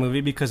Spider-Man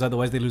movie, because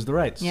otherwise they lose the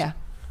rights. you. Yeah,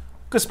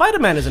 Because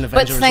Spider-Man is an but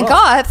Avenger thank as well.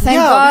 God, thank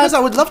yeah, God. because I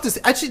would love to see.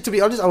 Actually, to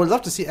be honest, I would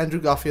love to see Andrew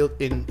Garfield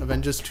in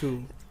Avengers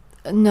 2.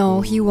 No,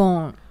 he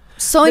won't.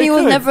 Sony They will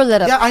could. never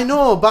let up. Yeah, I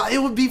know, but it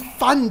would be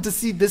fun to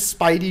see this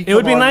Spidey. It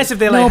would be come on. nice if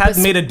they No, like had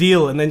but made a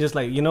deal and then just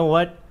like, you know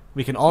what?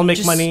 We can all make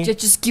just, money.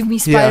 Just give me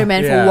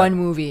Spider-Man Yeah. for one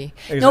movie.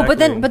 No, but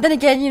Exactly. then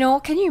again, you know,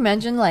 can you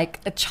imagine like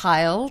a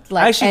child I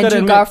like actually gotta Andrew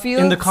admit,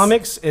 Garfield in the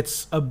comics,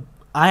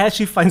 I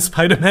actually find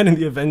Spider-Man in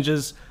the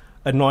Avengers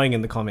annoying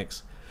in the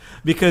comics.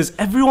 because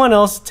everyone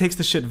else takes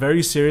the shit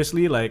very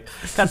seriously. Like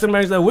Captain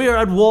America's like, we're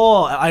at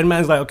war. Iron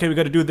Man's like, okay, we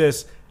got to do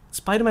this.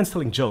 Spider-Man's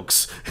telling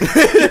jokes,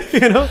 you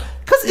know?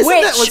 Because isn't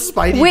that what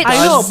Spidey which- does?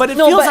 I know, but it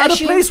feels but out of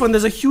actually- place when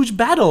there's a huge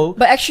battle.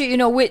 But actually,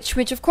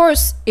 which of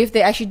course, if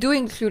they actually do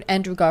include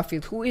Andrew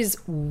Garfield, who is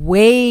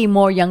way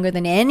more younger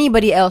than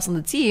anybody else on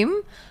the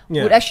team,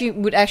 Yeah.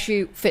 would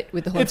actually fit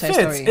with the whole It entire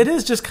fits. story. It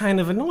is just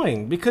kind of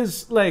annoying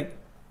because, like,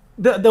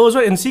 there was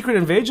in Secret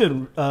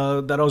Invasion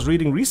that I was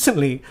reading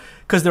recently,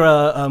 because there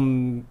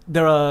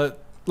are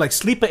like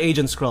sleeper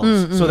agent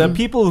Skrulls. So there are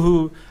people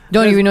who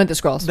Don't even know the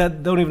Skrulls.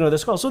 that don't even know the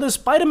Skrulls. So there's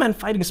Spider-Man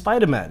fighting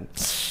Spider-Man,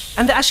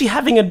 and they're actually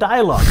having a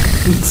dialogue.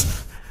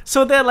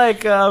 So they're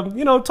like,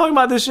 talking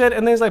about this shit,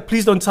 and then he's like,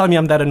 "Please don't tell me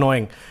I'm that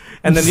annoying."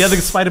 And then the other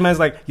Spider-Man's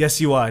like,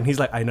 "Yes, you are," and he's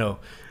like, "I know."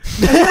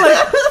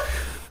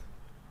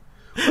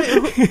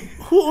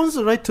 Who owns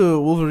the right to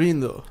Wolverine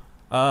though?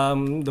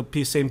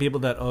 Same people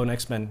that own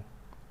X-Men.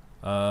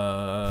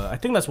 I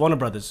think that's Warner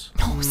Brothers.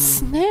 Oh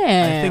snap!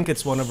 I think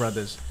it's Warner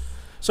Brothers.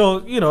 So,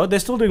 they're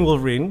still doing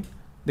Wolverine.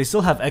 They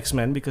still have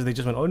X-Men because they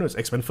just went, oh no, it's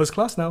X-Men First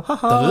Class now.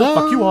 Haha,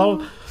 fuck you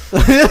all.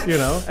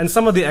 And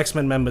some of the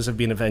X-Men members have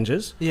been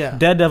Avengers. Yeah.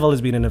 Daredevil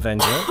has been an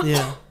Avenger.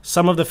 Yeah.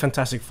 Some of the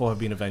Fantastic Four have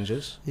been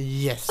Avengers.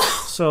 Yes.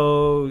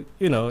 So,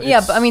 Yeah,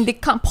 but I mean, they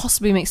can't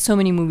possibly make so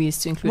many movies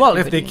to include. well,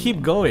 if they everybody.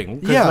 keep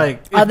going. 'Cause, Yeah.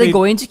 like, if Are they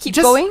going to keep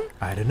just- going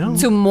I don't know.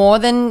 to more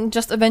than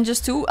just Avengers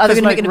 2? Are they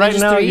 'Cause, going to make an right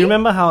Avengers now, 3? you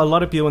remember how a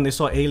lot of people, when they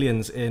saw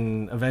aliens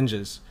in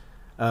Avengers,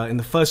 in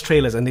the first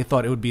trailers, and they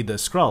thought it would be the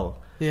Skrull.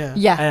 Yeah.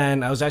 Yeah.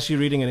 And I was actually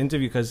reading an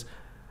interview because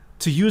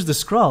to use the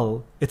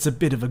Skrull, it's a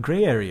bit of a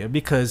gray area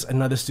because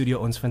another studio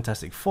owns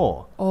Fantastic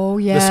Four. Oh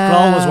yeah. The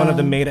Skrull was one of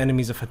the main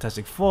enemies of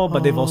Fantastic Four,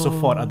 but they've also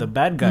fought other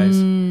bad guys.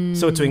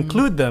 So to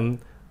include them,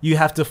 you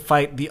have to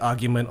fight the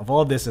argument of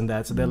all this and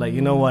that. So they're like,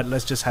 you know what?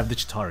 Let's just have the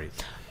Chitauri.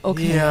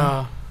 Okay.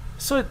 Yeah.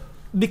 So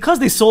because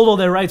they sold all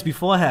their rights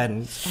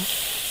beforehand,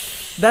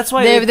 that's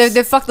why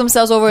They fucked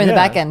themselves over in the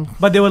Yeah. back end.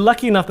 But they were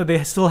lucky enough that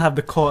they still have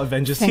the core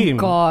Avengers Thank team.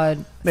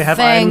 God. They have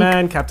Thank Iron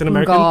Man, Captain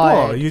America,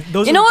 God. and Thor.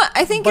 Those You are know what?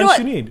 I think, bunch you know what?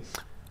 you need.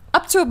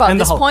 Up to about And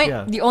the this Hulk, point,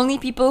 yeah. the only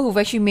people who've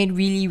actually made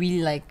really,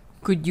 really like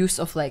good use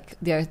of like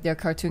their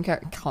cartoon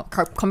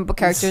comic book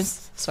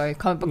characters,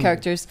 comic book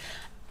characters,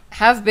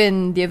 have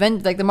been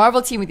the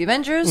Marvel team with the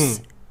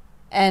Avengers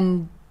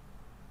and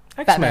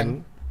X-Men.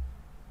 Batman.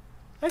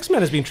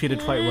 X-Men has been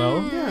treated quite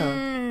well.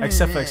 Yeah.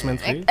 Except for X-Men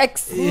 3.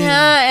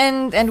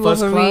 and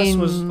First Wolverine.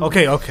 Class was...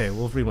 Okay.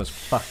 Wolverine was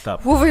fucked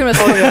up. Wolverine was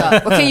fucked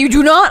up. Okay, you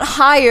do not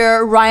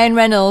hire Ryan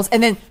Reynolds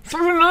and then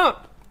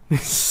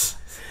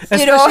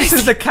Especially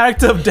since the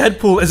character of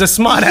Deadpool is a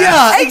smart ass.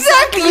 Yeah.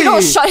 exactly. You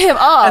don't shut him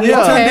up. And they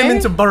Yeah. turned okay? him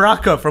into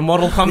Baraka from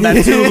Mortal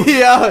Kombat 2.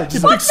 Yeah.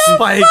 His big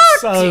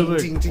spikes. I was Ding, like,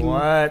 ding, ding.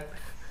 what?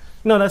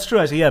 No, that's true.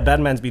 Actually, yeah,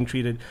 Batman's been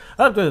treated...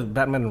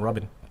 Batman and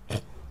Robin.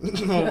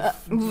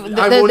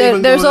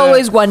 There's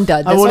always one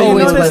dud. I There's won't even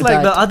always go Notice, one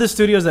like, the dud. other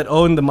studios that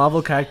own the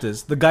Marvel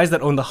characters, the guys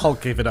that own the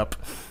Hulk gave it up.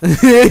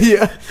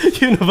 Yeah.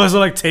 Universal,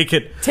 like, take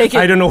it. Take it.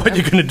 I don't know what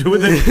you're going to do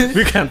with it.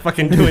 We can't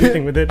fucking do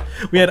anything with it.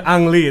 We had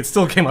Ang Lee. It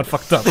still came out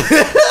fucked up.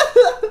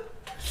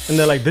 And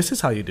they're like, this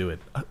is how you do it.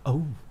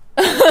 Oh.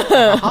 With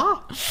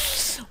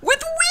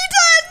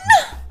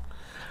Whedon!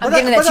 I'm But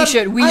getting I- that but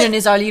t-shirt. I- Whedon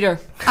is our leader.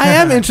 I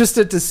am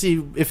interested to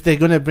see if they're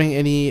gonna bring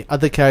any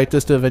other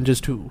characters to Avengers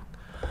 2.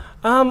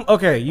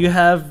 Okay, you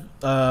have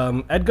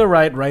Edgar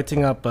Wright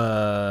writing up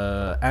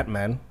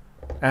Ant-Man.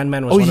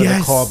 Ant-Man was Oh, one of yes.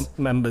 the core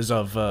members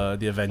of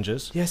the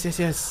Avengers.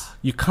 Yes.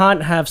 You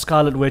can't have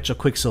Scarlet Witch or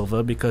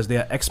Quicksilver because they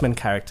are X-Men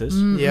characters,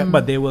 Yeah.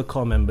 but they were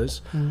core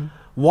members.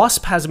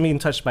 Wasp hasn't been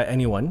touched by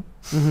anyone.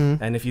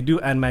 And if you do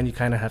Ant-Man, you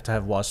kind of have to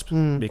have Wasp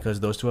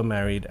because those two are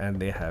married and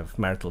they have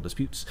marital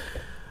disputes.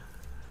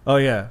 Oh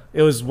yeah,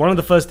 it was one of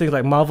the first things,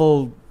 like,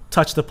 Marvel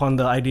touched upon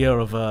the idea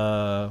of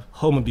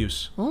home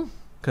abuse Oh.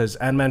 because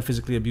Ant-Man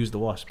physically abused the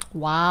Wasp.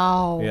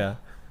 Wow. Yeah,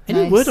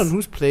 Any Nice. word on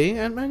who's playing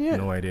Ant-Man yet?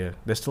 no idea.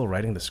 They're still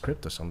writing the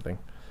script or something.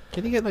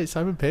 Can you get like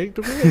Simon Pegg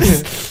to play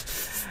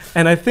it?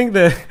 And I think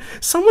that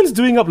someone's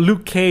doing up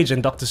Luke Cage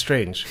and Doctor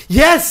Strange.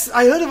 Yes,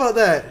 I heard about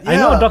that. I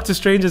know Doctor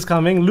Strange is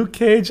coming. Luke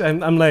Cage,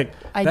 and I'm like,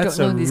 I that's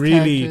don't know a these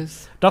really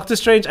characters. Doctor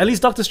Strange. At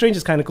least Doctor Strange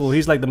is kind of cool.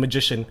 He's like the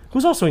magician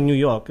who's also in New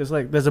York. It's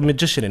like there's a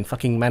magician in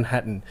fucking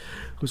Manhattan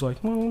who's like,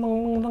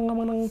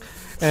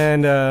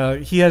 and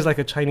he has like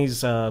a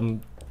Chinese. I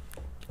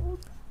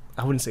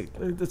wouldn't say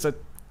it's a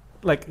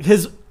like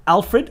his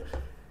Alfred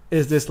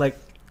is this like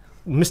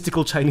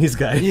mystical Chinese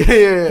guy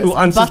Yeah. who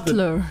answers the.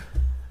 Butler.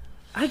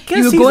 I guess You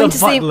were he's going a to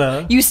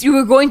butler. say you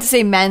were going to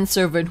say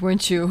manservant,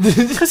 weren't you?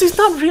 Because he's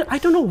not real. I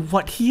don't know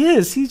what he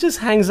is. He just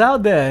hangs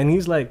out there, and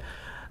he's like,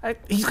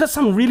 he's got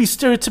some really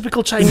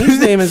stereotypical Chinese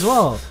name as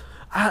well.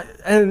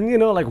 And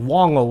like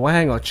Wong or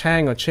Wang or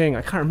Chang or Ching.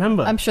 I can't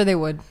remember. I'm sure they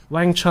would.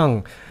 Wang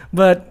Chung.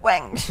 But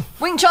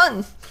Wing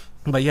Chun.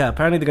 yeah,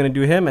 apparently they're gonna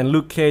do him. And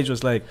Luke Cage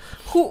was like,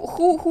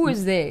 Who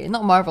is they?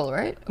 Not Marvel,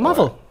 right?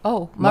 Marvel.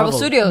 Marvel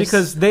Studios.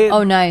 Because they.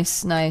 Oh,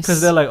 nice. Because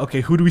they're like,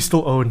 okay, who do we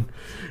still own?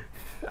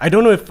 I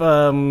don't know if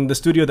the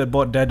studio that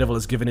bought Daredevil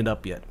has given it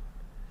up yet.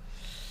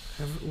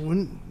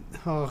 Wouldn't.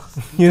 Oh.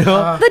 You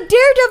know? The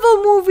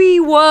Daredevil movie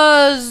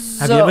was.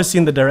 Have you ever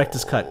seen the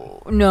director's cut?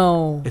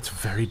 No. It's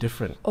very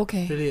different.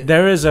 Okay. Really?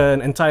 There is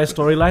an entire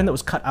storyline that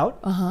was cut out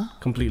Uh-huh.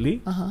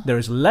 completely. There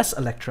is less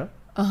Elektra,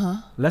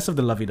 less of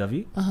the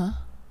lovey-dovey,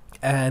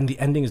 and the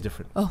ending is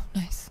different. Oh,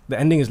 nice. The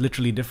ending is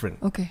literally different.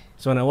 Okay.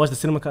 So when I watched the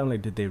cinema cut, I'm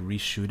like, did they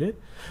reshoot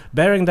it?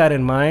 Bearing that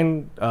in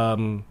mind,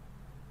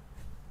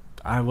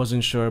 I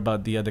wasn't sure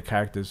about the other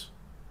characters.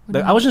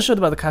 I wasn't sure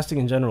about the casting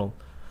in general.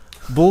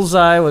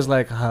 Bullseye was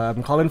like,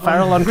 I'm Colin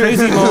Farrell on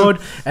crazy mode,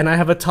 and I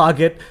have a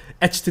target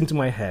etched into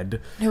my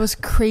head. It was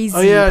crazy.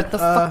 Oh, yeah, What the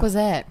fuck was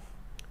that?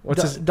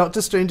 What's his?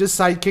 Doctor Strange's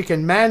sidekick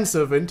and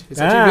manservant. It's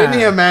actually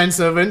really a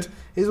manservant.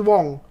 Is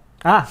Wong.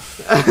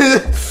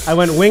 I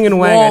went wing and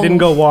wang. I Wong. didn't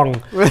go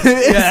Wong.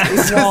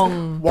 It's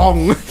Wrong.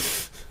 Wong.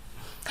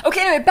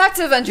 Okay, anyway, back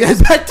to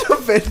Avengers. Yeah, back to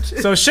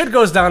Avengers. So shit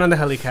goes down on the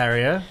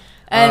helicarrier.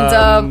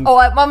 And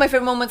one of my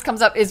favorite moments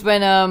comes up is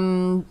when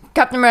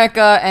Captain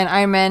America and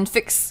Iron Man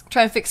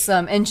try and fix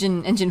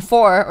engine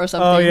 4 or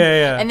something. Oh,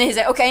 yeah. And then he's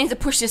like, okay, I need to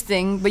push this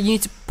thing, but you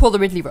need to pull the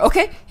red lever.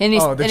 Okay. And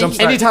he's The jump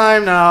start.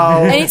 Anytime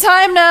now.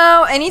 Anytime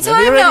now.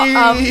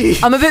 Ready.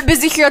 I'm a bit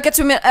busy here. I'll get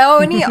to a minute. Oh,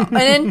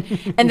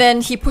 and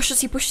then he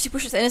pushes, and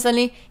then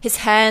suddenly his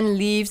hand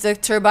leaves the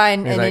turbine,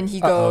 He's and like, then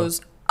he goes,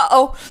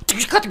 uh-oh.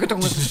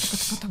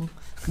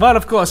 But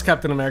of course,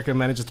 Captain America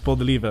manages to pull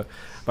the lever.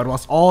 But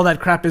whilst all that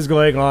crap is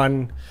going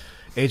on,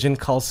 Agent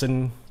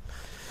Coulson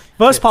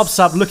first pops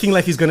up looking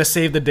like he's going to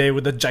save the day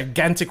with a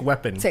gigantic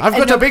weapon. I've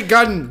got a big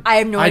gun. I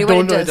have no idea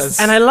what it does.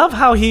 And I love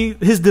how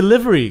his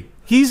delivery.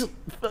 He's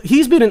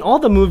been in all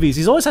the movies.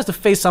 He always has to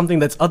face something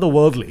that's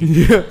otherworldly.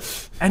 Yeah.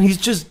 And he's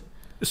just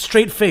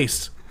straight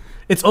faced.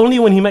 It's only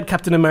when he met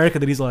Captain America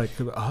that he's like,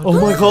 Oh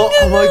my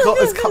god,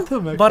 it's Captain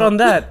America. But on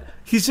that,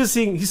 he's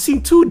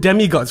seeing two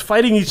demigods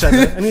fighting each other,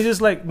 and he's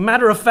just like,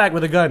 matter of fact,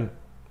 with a gun.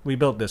 We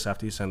built this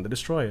after you sent the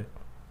destroyer.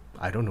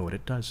 I don't know what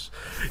it does.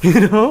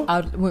 You know?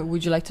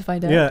 Would you like to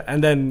find out? Yeah,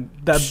 and then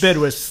that bit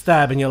was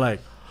stab, and you're like,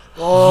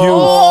 Oh, you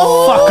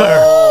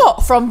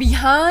fucker. From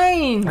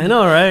behind. I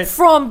know, right?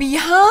 From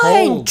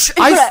behind. Cold.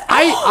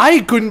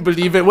 I couldn't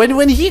believe it.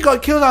 When he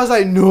got killed, I was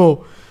like,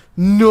 no.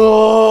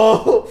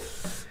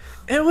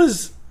 It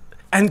was...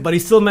 But he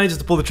still manages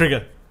to pull the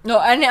trigger. No,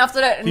 and then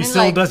after that, and He then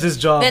still does his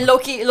job. Then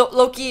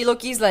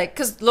Loki's like,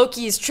 because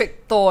Loki's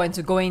tricked Thor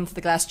into going into the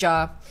glass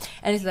jar,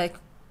 and he's like,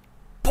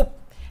 pop.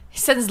 He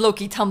sends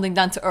Loki tumbling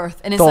down to Earth,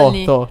 and then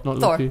suddenly Thor, not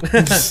Loki.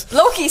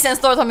 Loki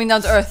sends Thor tumbling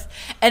down to Earth,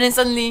 and then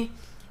suddenly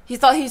he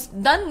thought he's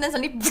done, and then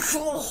suddenly.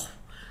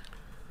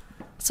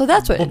 So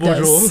that's what it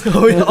does.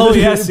 Oh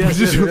yes.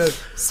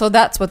 So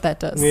that's what that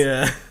does.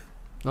 Yeah.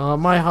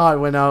 My heart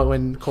went out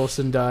when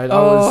Coulson died.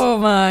 Oh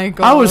my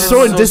god! I was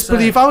so in so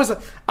disbelief.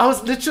 sad. I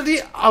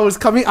was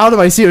coming out of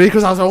my seat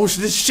because I was like, oh,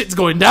 this shit's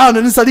going down,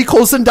 and then suddenly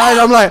Coulson died.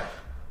 I'm like,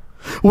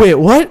 wait,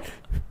 what?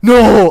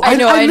 No, I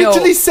know.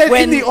 literally said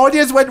in the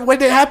audience when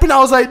it happened, I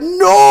was like,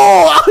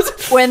 no.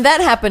 When that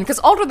happened, because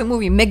all through the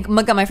movie,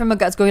 my friend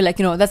Maggat's going like,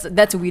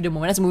 that's a weird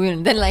moment. That's a movie,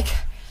 and then like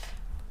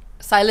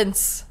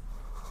silence.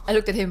 I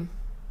looked at him.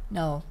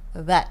 No,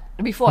 that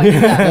before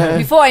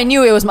I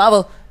knew it was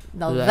Marvel.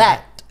 Now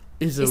that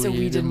is a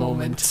Whedon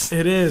moment.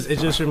 It is. It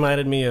just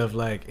reminded me of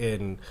like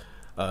in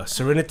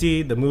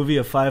Serenity, the movie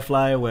of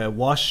Firefly, where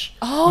Wash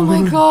Oh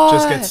my god!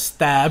 just gets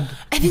stabbed,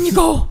 and then you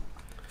go,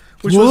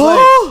 which was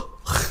like,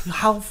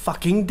 how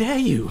fucking dare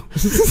you?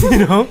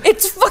 You know,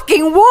 it's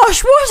fucking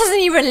Wash. Wash doesn't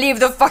even leave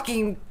the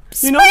fucking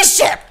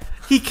spaceship.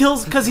 He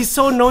kills because he's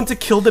so known to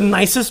kill the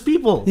nicest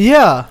people.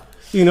 Yeah.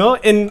 You know,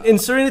 in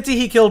Serenity,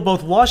 he killed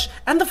both Wash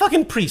and the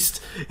fucking priest.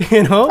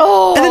 You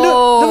know, And then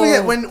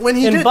don't forget when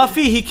he in did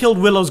Buffy, he killed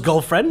Willow's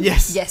girlfriend.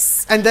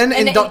 Yes. And then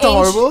in Doctor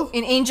Horrible,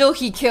 in Angel,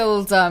 he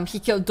killed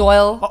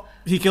Doyle. Oh,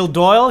 he killed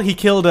Doyle. He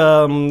killed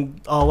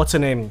what's her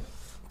name?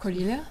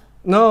 Cordelia.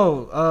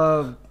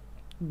 No,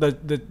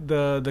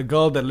 the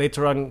girl that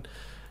later on,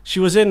 she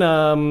was in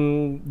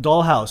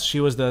Dollhouse. She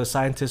was the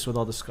scientist with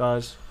all the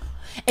scars.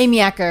 Amy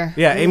Acker.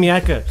 Yeah, Amy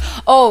Acker.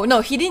 Oh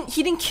no, he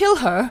didn't kill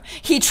her.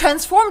 He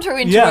transformed her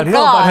into a god.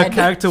 But her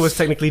character was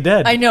technically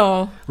dead. I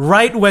know.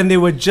 Right when they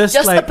were just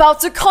like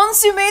about to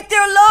consummate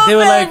their love. they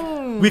were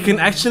like, we can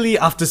actually,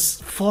 after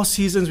 4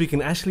 seasons, we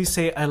can actually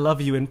say I love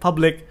you in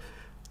public.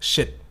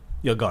 Shit,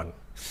 you're gone.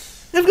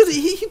 yeah, because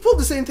he pulled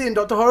the same thing in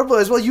Doctor Horrible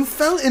as well. You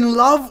fell in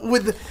love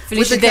with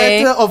the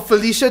Day. character of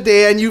Felicia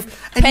Day, and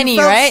Penny, you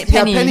felt, right? Yeah,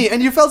 Penny. Penny,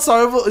 and you felt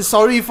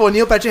sorry for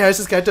Neil Patrick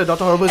Harris's character,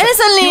 Doctor Horrible. And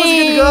suddenly- he was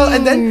a good girl,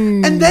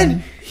 and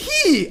then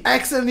he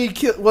accidentally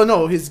killed. Well,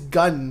 no, his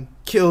gun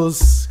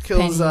kills.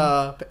 Penny.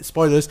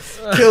 Spoilers.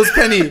 Kills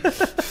Penny.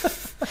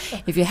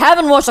 If you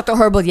haven't watched Doctor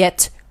Horrible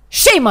yet,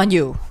 shame on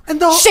you. And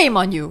the Shame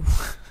on you.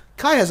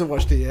 Kai hasn't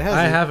watched it yet. Has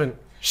I he? haven't.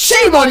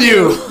 Shame on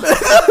you.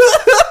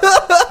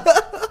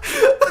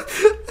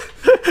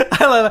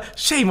 I love it.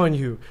 Shame on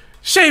you.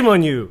 Shame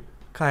on you.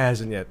 Kai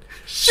hasn't yet.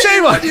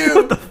 Shame on you.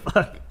 What the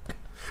fuck?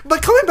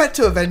 But coming back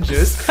to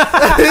Avengers,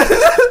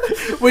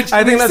 which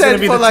I think we that's said going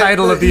to be for the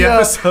title of the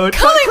episode.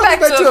 Coming back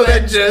to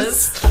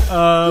Avengers.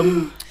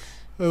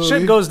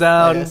 Shit goes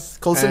down. Yes.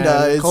 Coulson and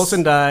dies.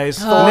 Coulson dies.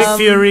 Nick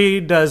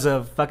Fury does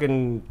a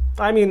fucking.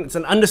 I mean, it's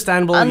an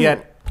understandable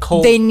yet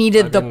cold. They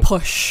needed the fucking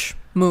push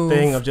move.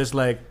 thing of just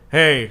like,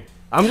 hey,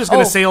 I'm just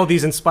gonna say all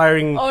these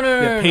inspiring,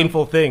 yet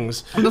painful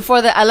things. And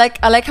before that, I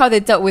like how they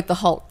dealt with the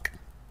Hulk.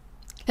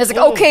 He's like,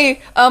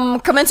 okay,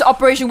 commence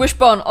Operation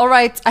Wishbone. All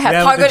right, I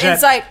have target in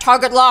sight,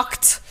 target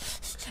locked.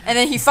 And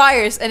then he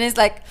fires, and it's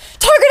like,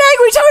 target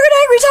angry, target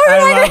angry,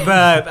 target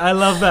angry. I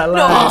love that.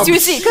 No,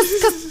 seriously,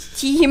 because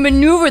he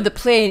maneuvered the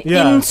plane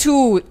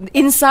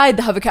inside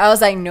the hovercraft. I was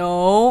like,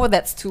 no,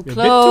 that's too close. A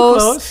bit too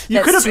close.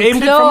 You could have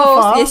aimed it from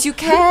afar. Yes, you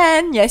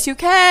can. Yes, you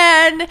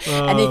can.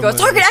 And he goes,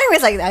 target angry.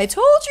 It's like, I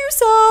told you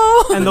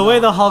so. And the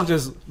way the Hulk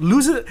just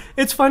loses,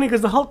 it's funny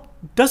because the Hulk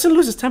doesn't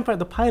lose his temper at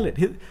the pilot.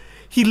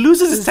 He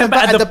loses his temper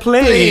at the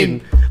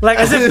plane. Like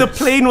as if the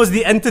plane was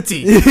the entity.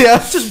 Yeah.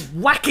 Just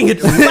whacking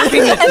it.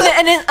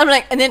 And then I'm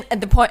like, and then at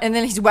the point, and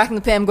then he's whacking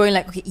the plane. I'm going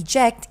like, okay,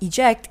 eject,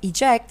 eject,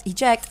 eject,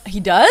 eject. He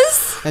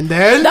does. And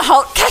then the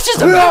Hulk catches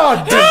him.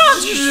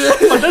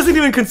 But doesn't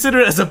even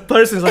consider it as a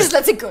person. It's like, just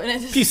lets it go. And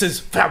then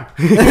pieces.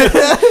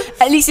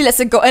 at least he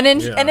lets it go. And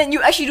then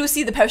you actually do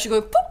see the parachute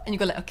go, boop, and you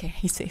go like, okay,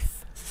 he's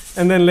safe.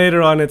 And then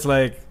later on, it's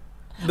like,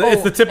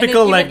 it's the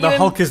typical like the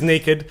Hulk is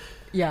naked.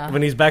 Yeah.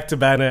 When he's back to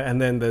Banner, and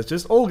then there's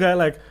just old guy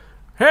like,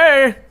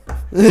 hey,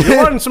 you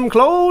want some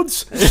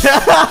clothes?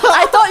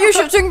 I thought you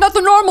should drink not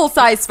the normal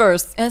size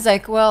first. And it's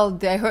like, well,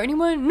 did I hurt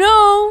anyone?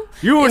 No.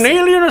 You an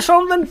alien or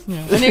something?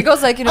 Yeah. And he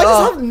goes like, you know, I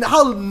just love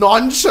how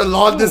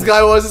nonchalant this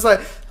guy was. It's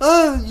like,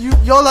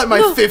 you're like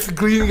my fifth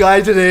green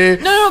guy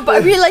today. No, but I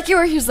really like it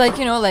where he's like,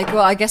 you know, like,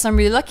 well, I guess I'm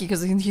really lucky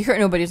because he hurt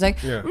nobody. He's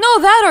like, no,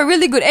 that or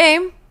really good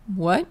aim.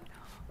 What?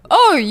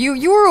 Oh,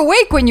 you were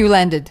awake when you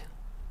landed.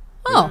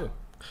 Oh. Yeah.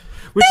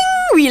 Which,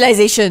 ding,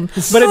 realization.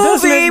 But it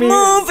does make me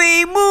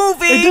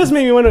It does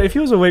make me wonder if he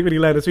was awake when he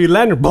landed. So he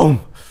landed,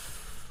 boom.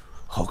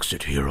 Hulk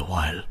sit here a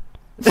while.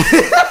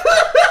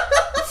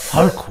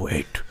 Hulk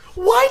wait.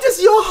 Why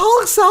does your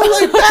Hulk sound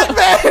like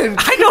Batman?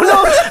 I don't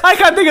know. I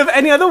can't think of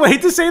any other way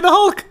to say the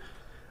Hulk.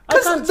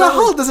 Because the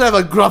Hulk doesn't have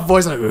a gruff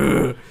voice like.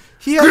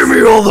 He has, give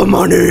me all the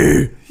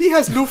money. He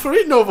has Lou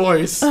Ferrigno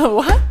voice.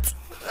 What?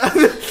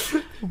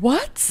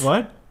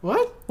 What?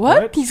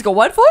 What? He's got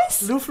what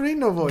voice? Lou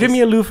Ferrigno voice. Give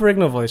me a Lou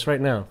Ferrigno voice right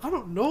now. I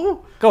don't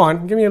know. Go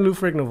on, give me a Lou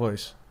Ferrigno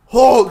voice.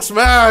 Hulk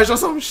smash or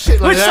some shit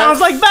like Which that.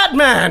 sounds like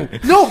Batman.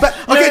 No,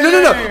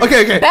 no.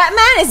 Okay.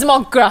 Batman is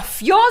more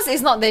gruff. Yours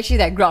is not actually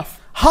that gruff.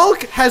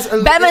 Hulk has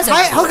a Batman's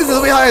Hulk is a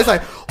little bit higher. It's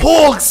like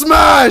Hulk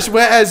smash,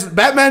 whereas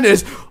Batman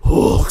is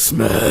Hulk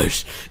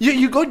smash.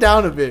 You go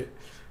down a bit.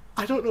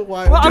 I don't know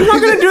why. Well, I'm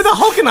not gonna do the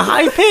Hulk in a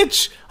high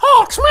pitch.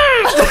 Hulk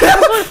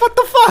smash. What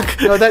the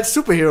fuck? No, that's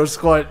Superhero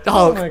Squad.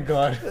 Hulk. Oh my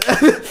god.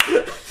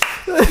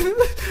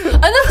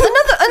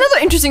 Another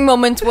interesting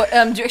moment,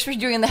 especially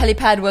during the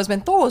helipad, was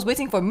when Thor was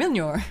waiting for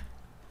Mjolnir.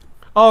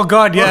 Oh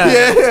god,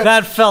 yeah.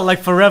 That felt like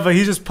forever.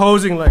 He's just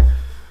posing like,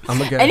 I'm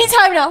gonna get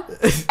anytime now.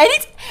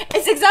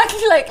 It's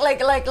exactly like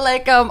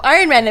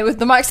Iron Man with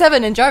the Mark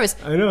 7 and Jarvis.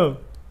 I know.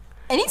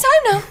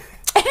 Anytime now.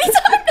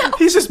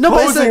 He's just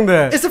posing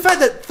there. It's the fact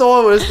that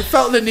Thor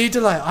felt the need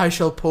to like, I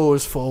shall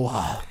pose for a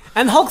while.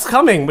 And Hulk's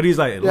coming, but he's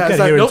like, it'll get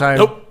here in time.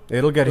 Nope.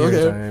 It'll get here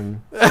in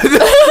time.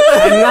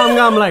 And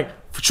I'm like,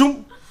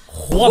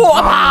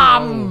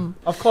 wham!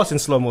 Of course, in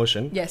slow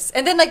motion. Yes,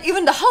 and then like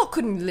even the Hulk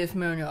couldn't lift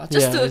Mjolnir,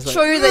 just to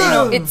show you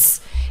that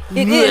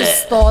it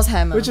is Thor's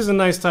hammer, which is a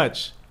nice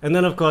touch. And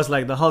then of course,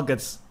 like the Hulk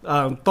gets,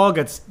 Thor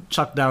gets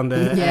chucked down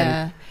there.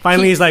 Yeah. And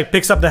finally, he's like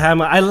picks up the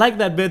hammer. I like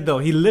that bit though.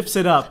 He lifts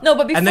it up. No,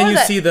 but before and then you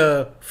see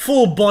the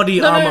full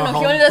body armor. No.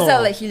 He only does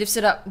that like he lifts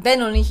it up.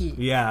 Then only he.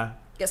 Yeah.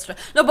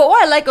 No, but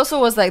what I like also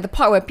was like the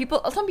part where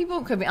some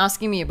people could be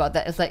asking me about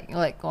that. It's like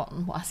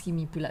asking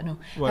me, no.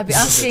 I've been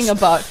asking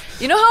about,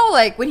 you know how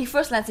like when he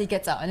first lands, he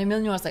gets out and then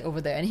Mjolnir was like over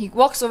there and he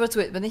walks over to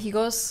it, but then he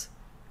goes,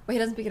 he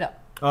doesn't pick it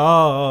up.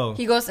 Oh.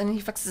 He goes and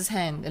he flexes his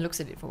hand and looks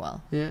at it for a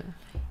while. Yeah.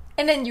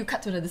 And then you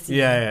cut to another scene.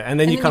 Yeah. And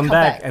then you come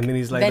back and then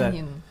he's like that.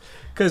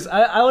 Because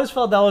I always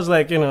felt that was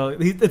like,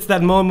 it's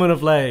that moment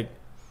of like,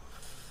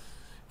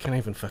 can I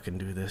even fucking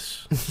do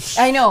this?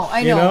 I know.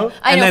 You know?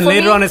 And then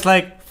later on it's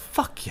like,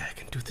 fuck yeah, I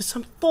can do this.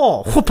 I'm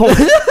Thor. To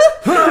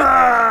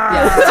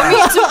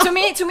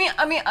me,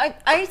 I mean,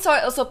 I saw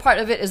it also part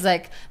of it is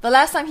like the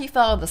last time he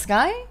fell out of the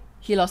sky,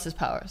 he lost his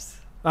powers.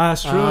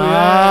 That's true.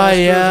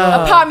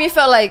 A part of me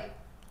felt like,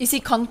 is he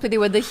contemplating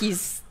whether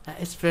he's...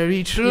 It's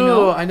very true. You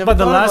know? I never but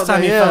the thought last about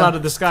time that, he fell out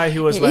of the sky, he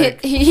was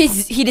like...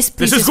 He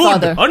displeased his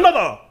father.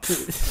 Another!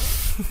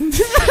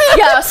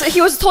 Yeah, so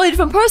he was a totally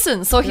different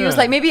person. So he was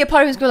like, maybe a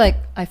part of him was going like,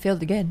 I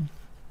failed again.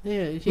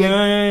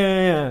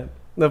 Yeah.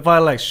 The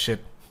part like, shit.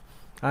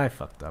 I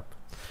fucked up.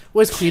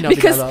 Where's Queen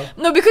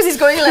Amidala? Because he's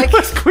going like...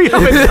 Where's Queen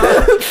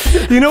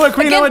Amidala? You know what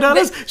Queen Amidala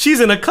is?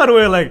 She's in a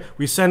cutaway like,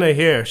 we send her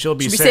here, she'll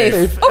be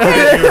safe.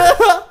 Okay.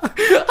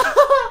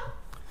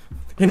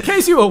 In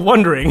case you were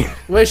wondering.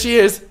 Where she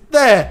is.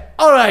 There.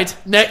 Alright,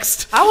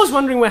 next. I was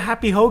wondering where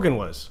Happy Hogan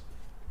was.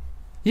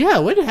 Yeah,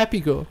 where did Happy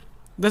go?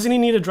 Doesn't he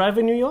need a drive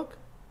in New York?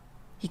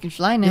 He can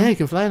fly now. Yeah, he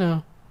can fly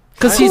now.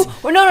 Because he's...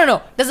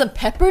 No. Doesn't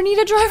Pepper need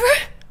a driver?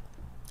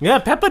 Yeah,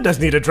 Pepper does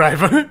need a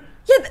driver.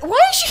 Yeah, why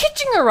is she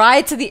hitching a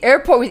ride to the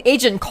airport with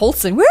Agent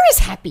Coulson? Where is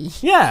Happy?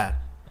 Yeah.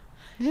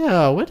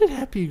 Yeah, where did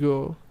Happy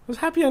go? Was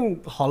Happy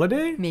on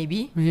holiday?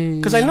 Maybe.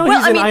 Because I know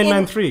he's in Iron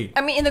Man 3.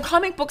 I mean, in the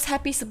comic books,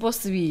 Happy's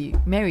supposed to be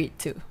married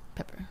to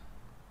Pepper.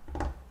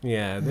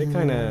 Yeah, they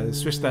kind of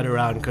switched that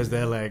around because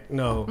they're like,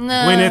 no,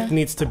 Nah. Gwyneth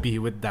needs to be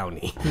with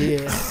Downey.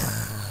 Yeah.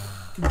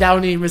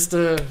 Downey,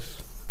 Mr.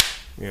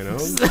 You know?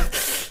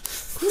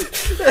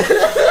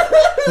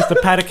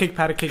 Mr. Pat Cake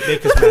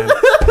Baker's man.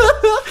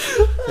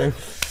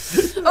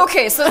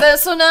 Okay,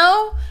 so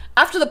now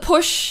after the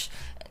push,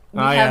 we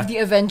have the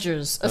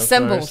Avengers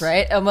assembled, course.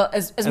 right? Well,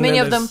 as And many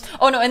then of them. there's-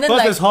 Oh no, and then Plus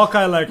like there's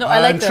Hawkeye like, No, I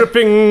like I'm the-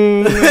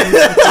 tripping.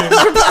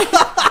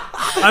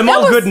 I'm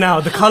all good now.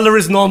 The color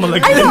is normal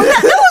again. I know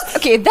that was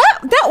okay.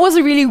 That was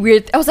a really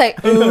weird. I was like,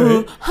 how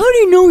do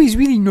you know he's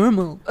really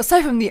normal?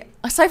 Aside from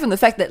the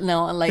fact that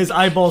now, like His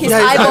eyeballs his are-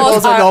 his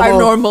eyeballs eyeballs are are normal.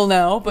 normal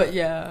now. But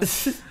yeah,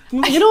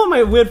 You know what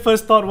my weird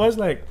first thought was?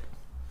 Like,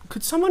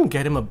 could someone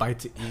get him a bite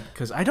to eat?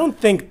 Because I don't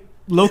think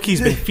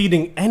Loki's been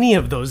feeding any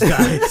of those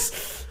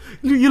guys.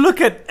 You look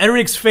at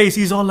Eric's face,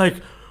 he's all like,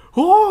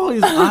 oh,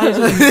 his eyes.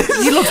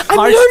 He looks I'm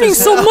parched learning as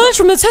so hell. much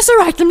from the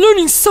Tesseract. I'm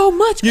learning so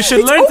much. You should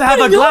It's learn to have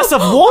a opening glass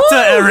up. of water,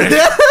 Eric.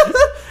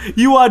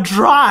 You are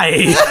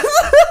dry.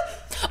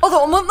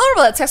 Although what more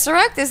about that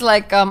Tesseract is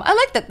like, I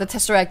like that the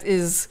Tesseract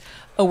is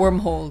a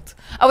wormhole.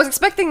 I was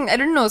expecting, I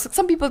don't know,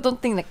 some people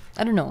don't think, like,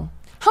 I don't know.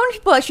 How many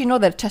people actually know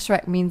that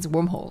Tesseract means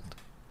wormhole?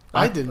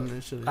 I didn't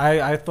actually.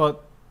 I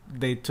thought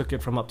they took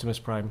it from Optimus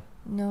Prime.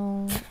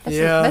 No, that's,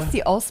 Yeah. that's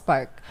the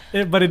Allspark.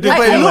 But it did Yeah,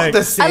 but feel it feel looked like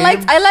the same. I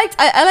liked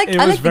it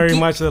I was like very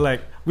much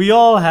like, we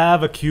all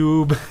have a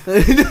cube.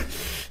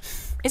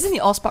 Isn't the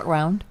Allspark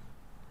round?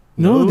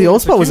 No, the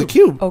it's a Allspark was a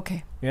cube.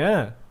 Okay.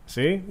 Yeah.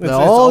 See? They're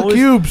all always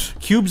cubes.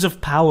 Cubes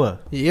of power,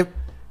 Yep.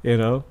 you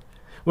know?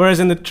 Whereas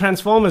in the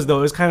Transformers,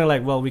 though, it's kind of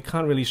like, well, we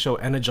can't really show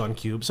Energon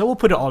cube, so we'll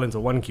put it all into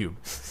one cube.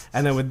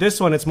 And then with this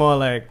one, it's more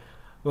like,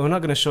 well, we're not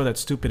going to show that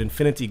stupid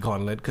Infinity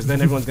Gauntlet, because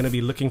then everyone's going to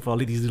be looking for all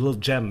these little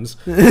gems.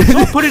 So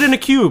we'll put it in a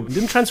cube.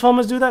 Didn't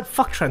Transformers do that?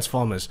 Fuck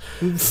Transformers.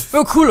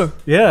 Oh, cooler.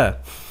 Yeah.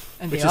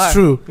 And Which they is are.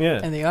 true. Yeah.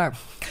 And they are.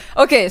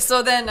 Okay,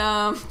 so then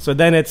So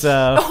then it's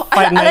oh,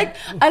 Fight Night.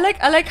 I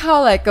like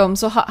how like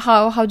so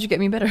how'd you get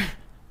me better?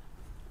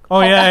 Oh,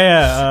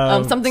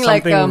 yeah. Something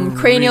like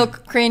cranial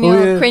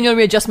cranial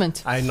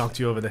readjustment. I knocked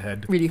you over the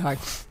head. Really hard.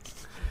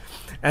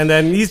 And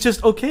then he's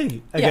just okay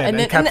again. and and,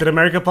 then- Captain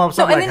America pops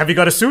No, up and like, then- have you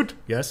got a suit?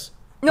 Yes.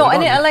 No, Put it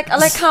and then on.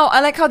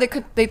 I like how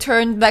they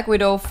turned Black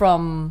Widow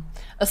from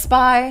a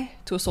spy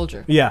to a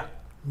soldier. Yeah.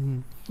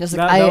 Just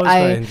like That was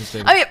quite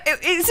interesting. I mean,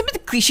 it's a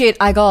bit cliched.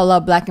 I got a lot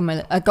of black in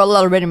my. I got a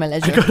lot of red in my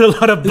ledger. I got a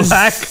lot of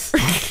black.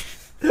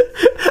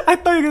 I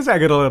thought you were gonna say I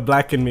got a lot of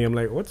black in me. I'm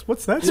like, what's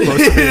that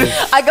supposed to be?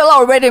 I got a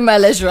lot of red in my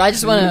leisure. I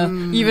just want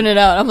to even it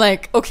out. I'm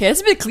like, okay,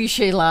 it's a bit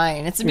cliche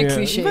line. It's a bit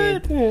cliche.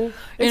 But, yeah, You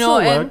it know, still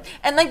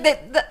and worked. like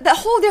their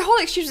whole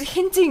exchange is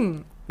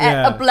hinting at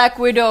Yeah. a Black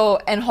Widow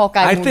and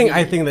Hawkeye I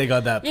movie. think they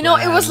got that. You know,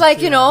 it was planned.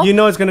 like, you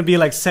know, it's gonna be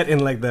like set in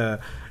like the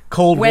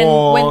Cold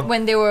War.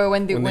 when he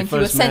was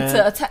first sent met.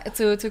 to attack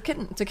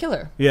to kill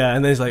her. Yeah,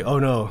 and then it's like, oh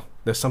no,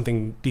 there's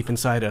something deep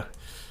inside her.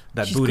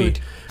 That She's booty.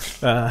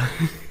 good.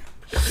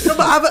 No,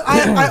 but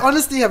I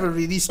honestly have a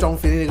really strong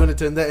feeling they're going to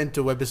turn that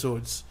into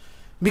webisodes.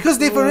 Because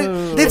they've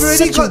already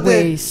Such a got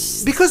their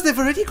waste. because they've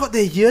already got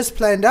their years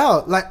planned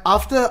out. Like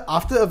after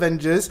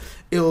Avengers,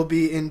 it will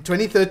be in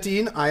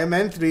 2013 Iron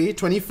Man 3,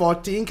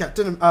 2014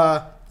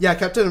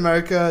 Captain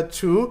America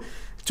 2,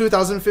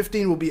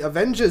 2015 will be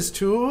Avengers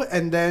 2,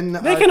 and then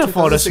They can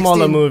afford a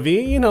smaller 2016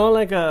 movie,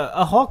 like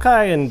a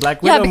Hawkeye and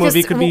Black Yeah, Widow because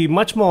movie could be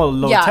much more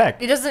low Yeah,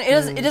 tech. it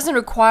doesn't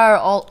require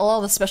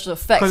all the special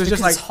effects Because it's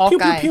just like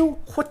Hawkeye. pew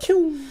pew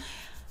pew,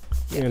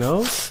 you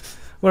know.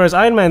 Whereas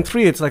Iron Man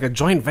 3, it's like a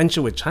joint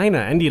venture with China.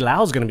 Andy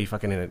Lau's gonna be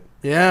fucking in it.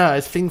 Yeah,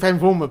 it's Fing Fang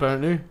Foom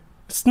apparently.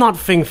 It's not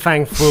Fing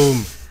Fang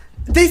Foom.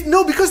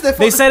 Because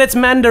They said it's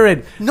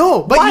Mandarin.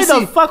 no, but Why you the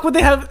see, fuck would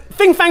they have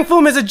Fing Fang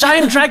Foom is a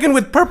giant dragon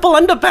with purple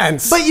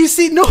underpants? But you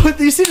see,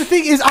 the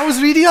thing is, I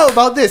was reading out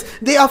about this.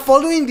 They are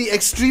following the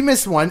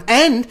extremist one,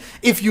 and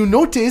if you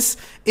notice,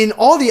 in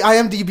all the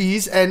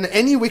IMDb's and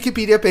any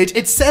Wikipedia page,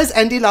 it says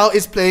Andy Lau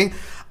is playing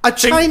a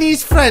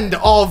Chinese friend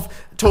of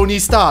Tony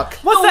Stark.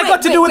 What's No, that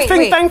got to do with wait, Fing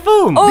wait. Fang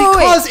Foom? Oh,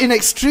 Because in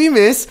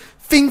extremist,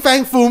 Fing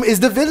Fang Foom is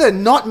the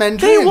villain, not They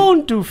Mandarin.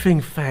 won't do Fing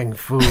Fang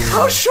Foom.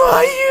 How sure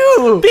are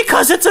you?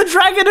 Because it's a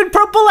dragon in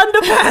purple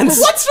underpants.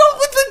 What's wrong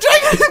with the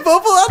dragon in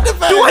purple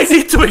underpants? Do I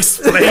need to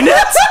explain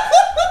it?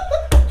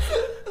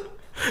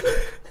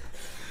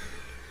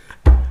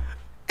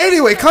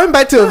 Anyway, coming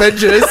back to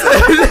Avengers.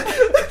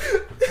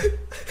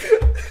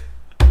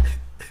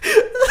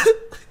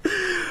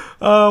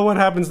 What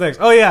happens next?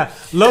 Oh yeah,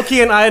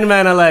 Loki and Iron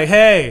Man are like,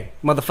 "Hey,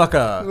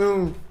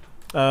 motherfucker,"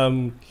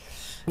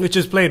 which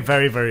is played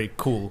very, very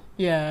cool.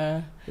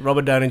 Yeah.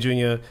 Robert Downey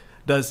Jr.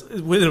 does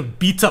with a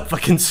beat up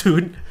fucking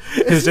suit.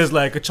 It's just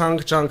like a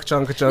chunk, chunk,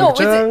 chunk, chunk, No, wait,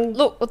 chunk.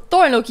 look,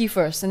 Thor and Loki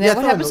first, and then Yeah,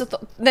 what Thor and happens to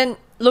Thor? Then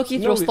Loki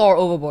No, throws we- Thor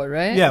overboard,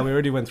 right? Yeah, we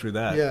already went through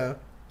that. Yeah.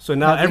 So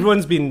now Have they?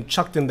 everyone's been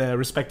chucked in their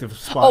respective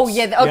spots. Oh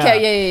yeah.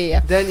 Okay. Yeah.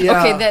 Then yeah.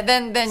 Okay.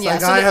 Then It's yeah.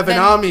 like So I have an then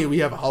army. We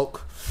have a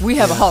Hulk. we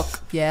have a Hulk.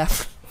 Yeah.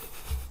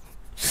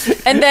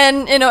 And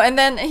then and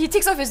then he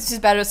takes off his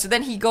battle suit.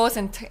 Then he goes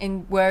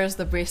and wears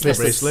the bracelets.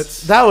 The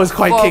bracelets. That was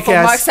quite For Mark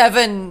kick-ass.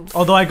 7.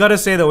 Although I gotta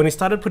say that when he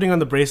started putting on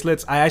the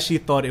bracelets, I actually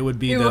thought it would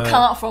be It the will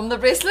come out from the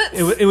bracelets.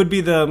 it would be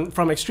the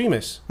from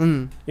Extremis.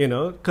 You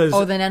know, because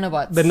Oh, the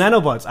nanobots. the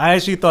nanobots. I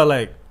actually thought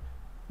like,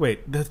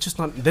 wait,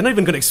 they're not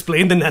even gonna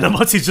explain the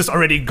nanobots. He's just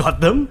already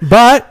got them.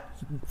 But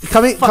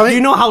coming, Fuck,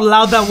 you know how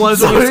loud that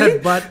was when you Sorry?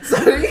 said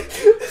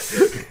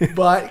but?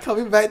 but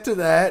coming back to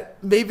that,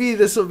 maybe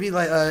this will be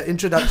like an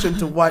introduction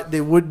to what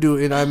they would do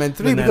in Iron Man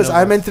 3 The because nanobots.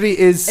 Iron Man 3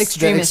 is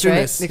Extremist, the right?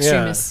 Extremist.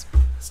 Extremist.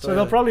 So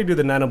they'll probably do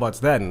the nanobots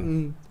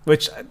then,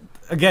 which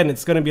again,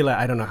 it's gonna be like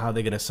I don't know how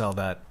they're gonna sell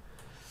that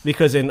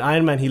because in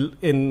Iron Man,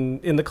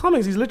 in the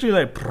comics, he's literally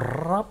like,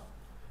 prrrap,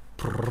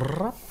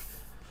 prrrap,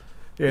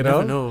 you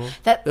know. Never know.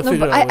 That They'll no,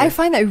 figure but out a way. I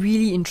find that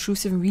really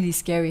intrusive and really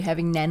scary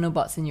having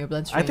nanobots in your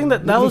bloodstream. I think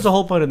that was the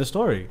whole point of the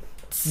story.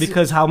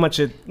 Because how much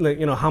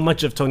how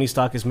much of Tony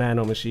Stark is man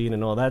or machine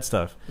and all that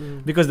stuff.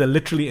 Because they're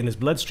literally in his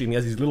bloodstream. He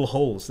has these little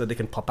holes that they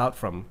can pop out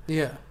from.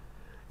 Yeah.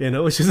 You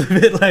know, which is a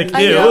bit like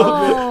I ew.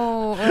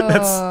 know.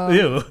 That's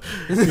ew.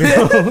 You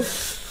know?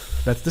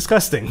 That's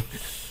disgusting.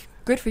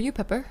 Good for you,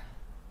 Pepper.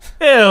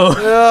 Ew.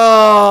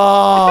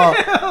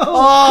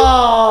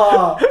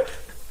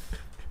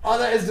 Oh,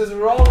 that is just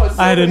wrong. on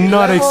so I did many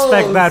not levels.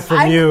 expect that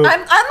from you. I'm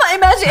not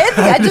imagining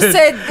anything. I just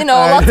said, I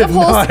lots did of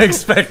holes. not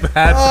expect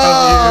that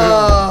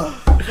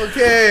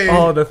Okay. from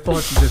you. Oh, the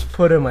thoughts you just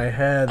put in my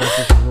head. That's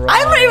just wrong.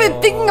 I'm not even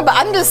thinking about.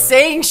 I'm just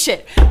saying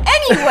shit.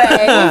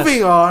 Anyway,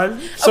 Moving on.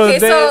 So, Okay,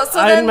 then so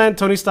Iron then- Man,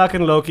 Tony Stark,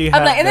 and Loki I'm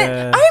have like, and then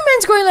the- Iron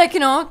Man's going like,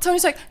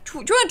 Tony's like, do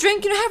you want a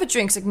drink? Have a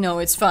drink. It's like, no,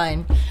 it's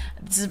fine.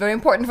 This is very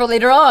important for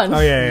later on.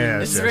 Oh yeah.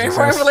 This is yes, very yes,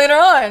 important yes. for later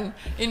on.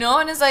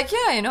 And it's like,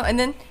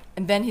 yeah,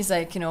 and then he's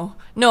like, no,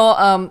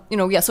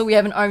 so we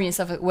have an army and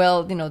stuff. Like,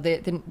 well, they'll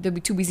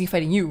be too busy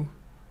fighting you.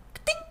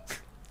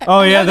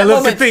 Oh yeah, the that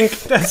little moment. think.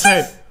 That's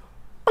it.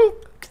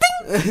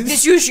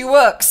 This usually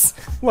works.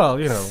 Well,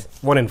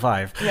 1 in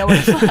 5. Yeah,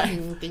 we're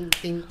fine. Ding,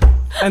 ding.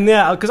 And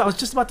yeah, because I was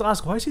just about to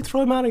ask, why is he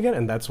throwing him out again?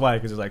 And that's why,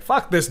 because he's like,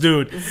 fuck this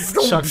dude.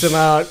 Chucks him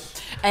out.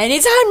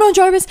 Anytime now,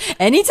 Jarvis.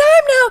 Anytime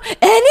now.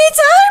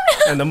 Anytime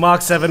now. And the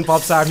Mark 7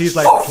 pops out. He's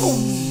like,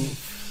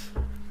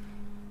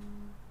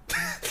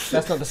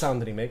 that's not the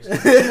sound that he makes.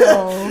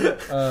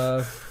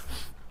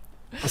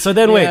 So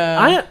then, wait.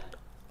 Yeah.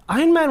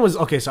 Iron Man was,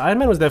 okay, so Iron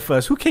Man was there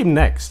first. Who came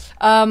next?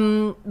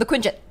 The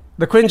Quinjet.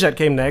 The Quinjet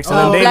came next. And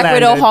then they Black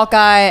landed. Widow,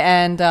 Hawkeye,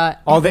 and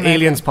All the Ant-Man.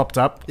 aliens popped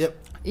up. Yep.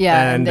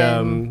 Yeah, And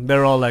then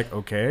they're all like,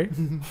 okay.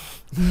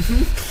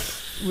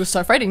 we'll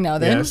start fighting now.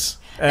 Then, Yes.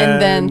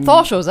 and then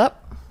Thor shows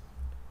up.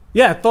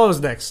 Yeah, Thor was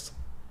next.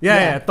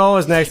 Yeah, Thor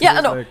was next. Yeah, He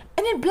was no, like-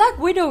 and then Black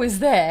Widow is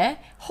there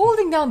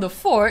holding down the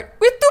fort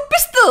with 2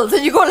 pistols,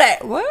 and you go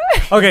like, what?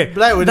 Okay,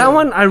 Black Widow. that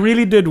one I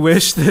really did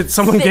wish that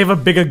someone gave her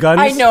bigger guns.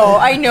 I know.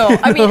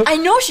 I mean, I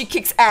know she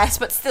kicks ass,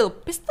 but still,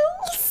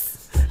 pistols.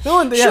 No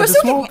one, She yeah, the was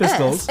still small kicking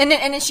pistols. ass. And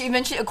then she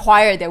eventually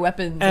acquired their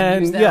weapons and,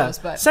 And used yeah, those.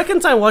 But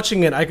second time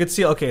watching it, I could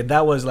see okay,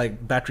 that was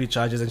like battery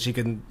charges,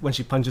 and when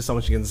she punches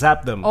someone, she can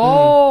zap them.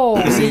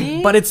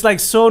 see, But it's like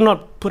so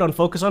not put on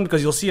focus on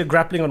because you'll see her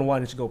grappling on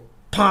one, and she go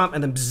pump,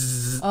 and then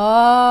bzzz,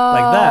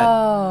 like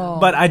that.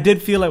 But I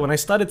did feel like when I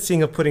started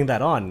seeing her putting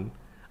that on,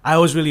 I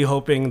was really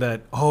hoping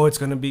that it's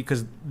gonna be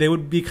because they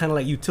would be kind of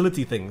like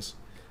utility things.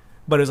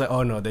 But it was like,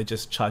 oh no, they're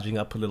just charging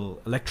up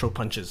little electro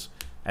punches.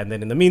 And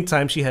then in the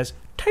meantime, she has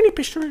tiny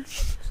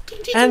pistols.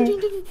 And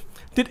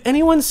did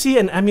anyone see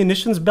an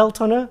ammunitions belt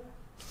on her?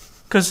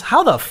 Because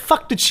how the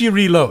fuck did she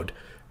reload?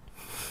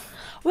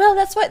 well,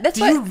 that's why.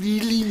 Do you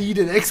really need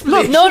an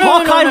explanation? No,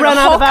 Hawkeye ran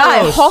out of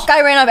arrows.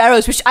 Hawkeye ran out of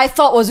arrows, which I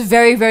thought was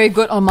very, very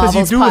good on Because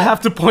Marvel's you do part. have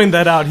to point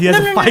that out. He has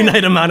a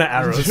finite amount of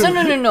arrows.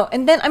 No.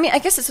 And then, I mean, I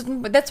guess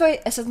that's why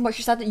at a certain point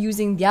she started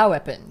using their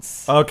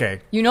weapons.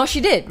 Okay.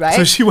 She did, right?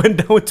 So she went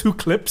down with 2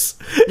 clips.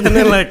 And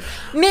then like,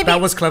 Maybe-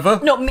 that was clever.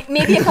 No,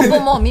 maybe a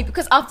couple more. Maybe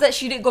because after that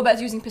she did go back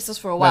to using pistols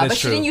for a while, is but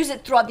she true. didn't use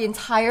it throughout the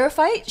entire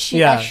fight. She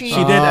Yeah, actually she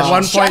did. At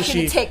one she point,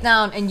 actually did take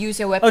down and use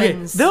her Okay,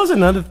 weapons. that was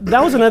another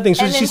thing.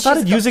 So And she then started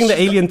she's got- using the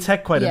she's got- alien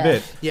tech quite a Yeah.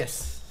 bit.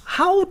 Yes.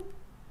 How?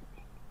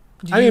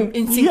 Do I you mean,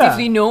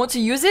 instinctively yeah. know to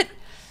use it?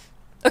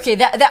 Okay,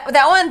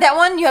 that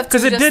one you have to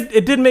Because just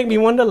it did make me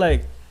wonder,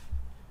 like,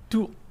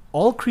 do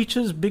all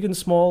creatures, big and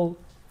small,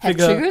 have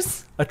figure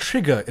triggers. a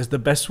trigger is the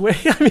best way?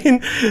 I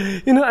mean,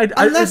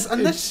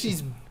 Unless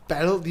she's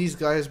battled these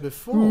guys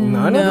before.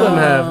 none of them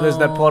have.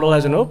 That portal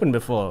hasn't opened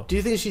before. Do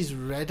you think she's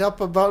read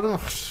up about them?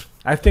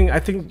 I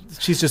think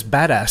she's just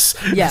badass.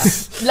 Yeah,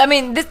 I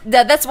mean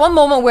that's one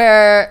moment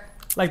where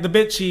Like the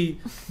bit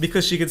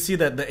because she can see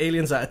that the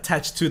aliens are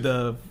attached to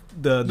the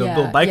Yeah,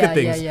 little biker yeah,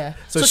 things. yeah.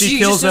 So, So she she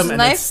kills just them uses a and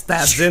then knife,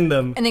 stabs in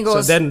them. and then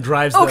goes, so then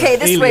drives okay,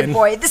 the this way, alien.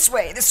 boy, this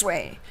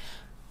way.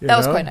 You That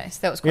was know? quite nice.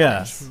 That was quite Yeah.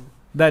 nice.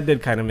 That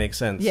did kind of make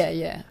sense.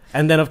 Yeah.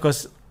 And then of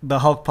course the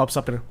Hulk pops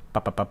up and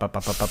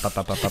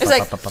It's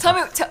like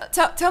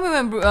tell me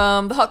when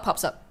the Hulk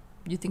pops up.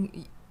 You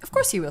think Of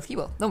course he will. He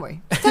will. Don't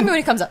worry. Tell me when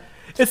he comes up.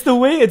 It's the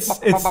way it's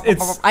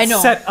I know.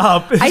 set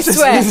up. It's I just-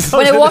 swear. it's so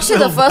When I watched it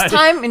the little first vibe.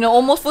 time in the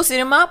almost full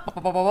cinema.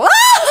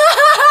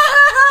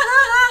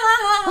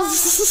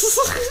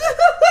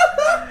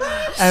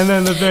 And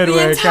then the bit The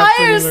where entire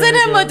Captain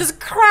cinema America- just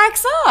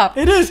cracks up.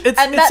 It is. It's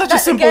And such a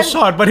simple again-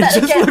 shot, but it that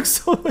just again- looks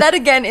so. That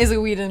again is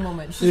a Whedon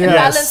moment. He can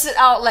Yes. balance it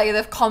out like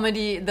the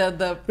comedy,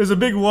 the There's a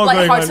big war going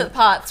on, light-hearted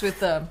parts with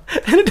the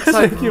and it does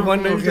like, make you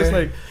wonder. It's just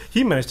okay. like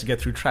he managed to get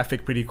through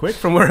traffic pretty quick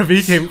from wherever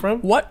he came from.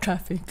 what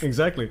traffic.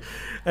 Exactly,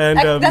 and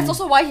That's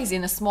also why he's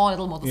in a small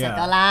little motorcycle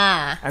yeah.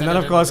 lah. and then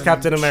of course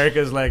Captain America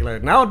is like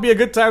now would be a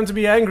good time to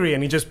be angry,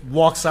 and he just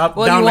walks up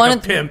Well, down you like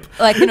wanted a pimp.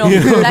 like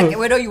like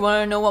whether you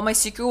want to know what my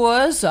secret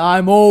was,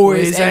 I'm always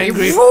Always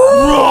angry. angry.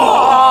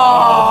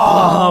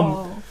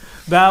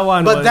 That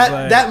one, But was that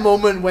like, that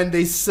moment when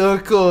they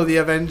circle the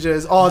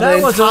Avengers, the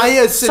That was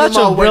entire such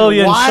cinema a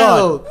brilliant went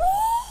wild.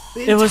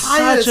 The It was entire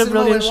such a cinema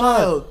brilliant went shot.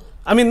 wild.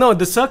 I mean, no,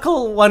 the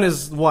circle one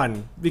is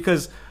one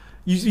because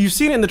you've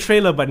seen it in the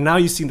trailer, but now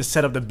you've seen the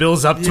setup that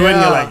builds up to it,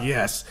 and you're Yeah. like,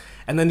 yes.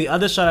 And then the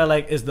other shot I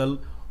like is the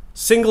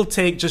single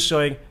take, just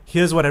showing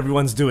here's what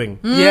everyone's doing.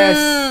 Yes.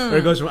 Where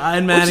it goes from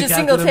Iron Man Which to is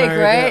Captain single take,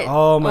 America. right?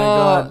 Oh my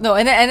god! No,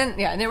 and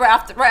then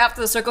right after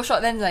the circle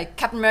shot, then like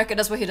Captain America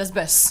does what he does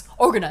best: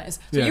 organize.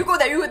 So Yeah. you go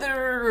there, you go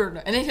there,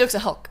 and then he looks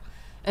at Hulk,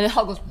 and then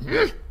Hulk goes,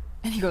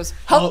 and he goes,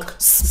 Hulk,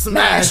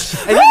 Smash.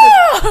 And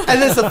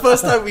then it's the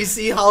first time we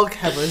see Hulk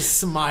have a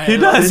smile. He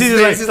on does, his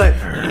he's face. He's like,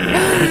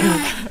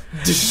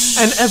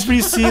 And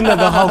every scene that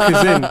the Hulk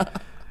is in,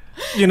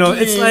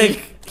 it's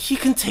like he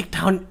can take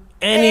down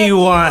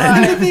anyone.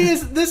 and the thing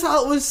is, this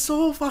Hulk was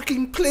so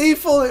fucking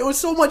playful. It was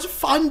so much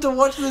fun to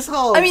watch this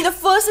Hulk. I mean, the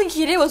first thing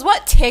he did was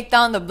what? Take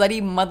down the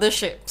bloody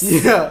motherships.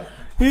 yeah.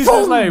 He's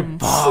just like Boom,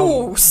 bomb,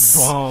 force.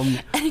 bomb,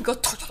 And he goes,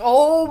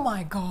 oh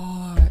my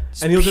god.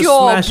 and he'll just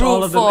Pure smash all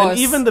brute of them. And force.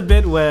 even the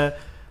bit where,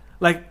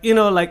 like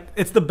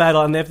it's the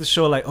battle, and they have to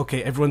show like,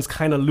 okay, everyone's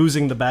kind of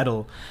losing the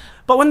battle.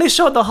 But when they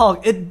showed the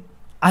Hulk,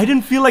 I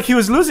didn't feel like he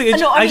was losing.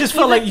 No, I I mean, just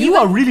felt like you even-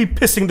 are really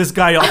pissing this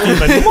guy off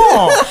even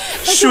more,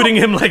 shooting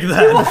him like we were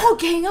that. all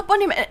ganging up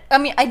on him. And, I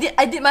mean, I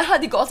did. My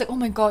heart did go. I was like, oh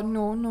my god,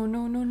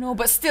 no.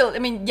 But still, I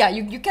mean, yeah,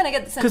 you kind of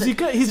get the sense Because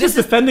that he's this just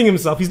defending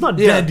himself. He's not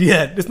Yeah. dead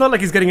yet. It's not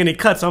like he's getting any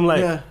cuts. I'm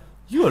like, Yeah.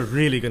 you are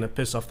really gonna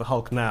piss off the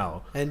Hulk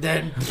now. And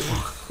then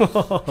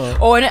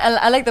Oh, and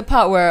I like the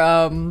part where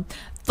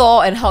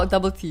Thor and Hulk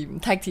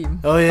tag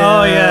team. oh yeah.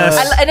 Oh,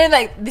 yes. And then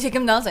like they take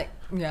him down. It's like,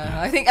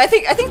 yeah, I think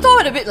Thor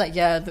went a bit like,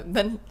 yeah.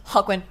 Then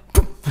Hulk went.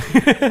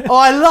 Oh,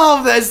 I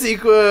love that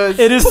sequence.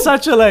 It is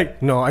such a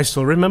no, I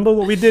still remember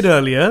what we did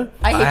earlier.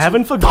 I hate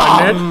haven't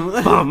forgotten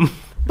it. Bum.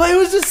 But it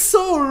was just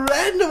so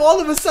random. All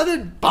of a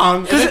sudden, bang!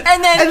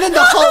 And then the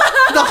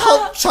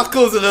Hulk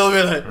chuckles a little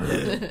bit like.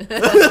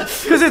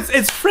 Because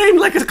it's framed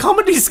like a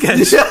comedy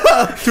sketch.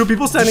 Yeah. Two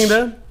people standing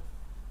there.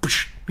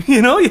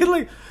 You're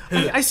like,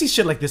 I see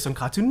shit like this on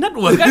Cartoon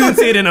Network. I don't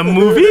see it in a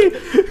movie.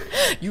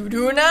 you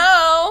do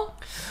now.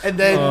 And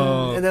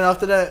then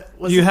after that,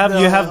 what's You it,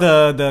 have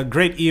the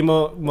great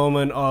emo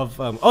moment of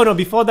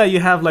before that you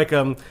have like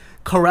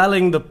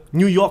corralling the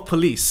New York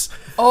police.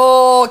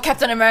 Oh,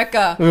 Captain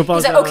America. We'll He's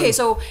pause like, that okay, one.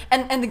 so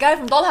and the guy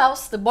from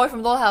Dollhouse, the boy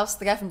from Dollhouse,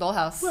 the guy from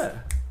Dollhouse,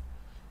 Where?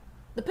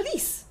 the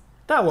police,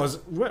 That was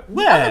the other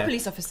where?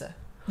 police officer,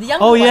 the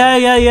younger Oh one.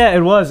 yeah.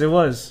 It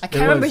was. I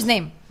can't remember his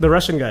name. The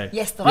Russian guy.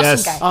 Yes, the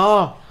Russian guy.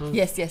 Oh,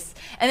 Yes.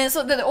 And then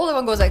so the older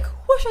one goes like,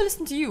 why should I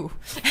listen to you?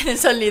 And then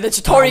suddenly the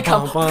Chitauri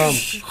comes. Bum.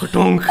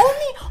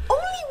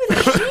 Only with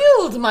a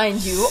shield,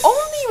 mind you.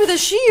 Only with a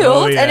shield.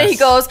 Oh, And then he yes.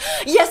 goes,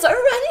 yes,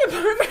 already a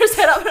perimeter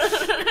set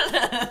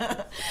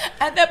up.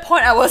 At that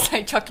point, I was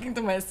like chuckling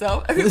to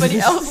myself. Everybody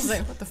else was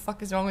like, what the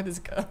fuck is wrong with this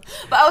girl?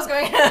 But I was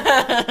going,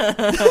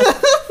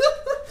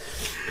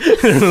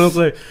 And I was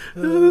like,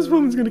 this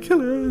woman's gonna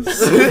kill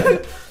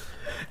us.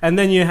 And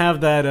then you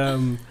have that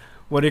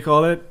what do you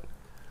call it?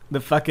 The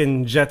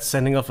fucking jet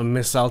sending off a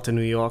missile to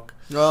New York.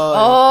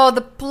 oh, the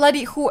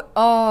bloody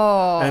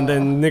And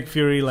then Nick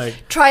Fury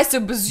tries to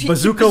Bazooka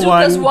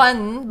bazookas one,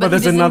 one, but but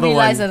there's he doesn't another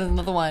realize one. there's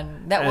another one.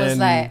 That was and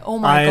like, oh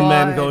my Iron god.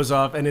 Man goes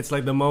off, and it's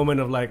like the moment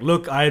of like,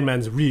 look, Iron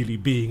Man's really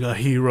being a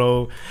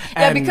hero.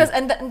 Yeah, And because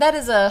and that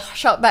is a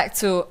shout back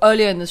to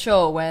earlier in the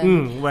show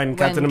when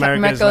Captain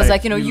America was is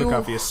like, you you look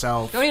out for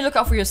yourself. You only look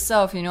out for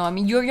yourself, I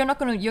mean, you're not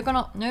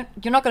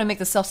gonna make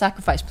the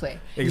self-sacrifice play.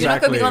 You're not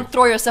gonna be Exactly. gonna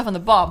throw yourself on the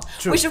bomb,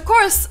 True. which of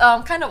course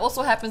kind of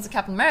also happens to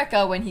Captain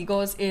America when he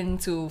goes in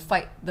to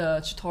fight the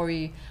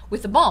Chitauri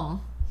with the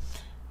bomb,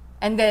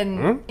 and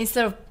then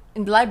instead of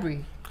in the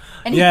library,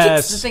 and he kicks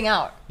Yes. the thing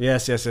out.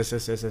 Yes.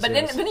 But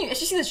then yes. when you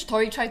actually see the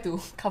Chitauri try to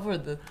cover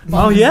the Oh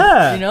bomb,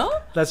 yeah, you know,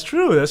 that's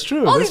true. all that's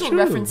these true.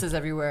 references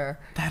everywhere.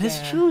 That is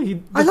Yeah.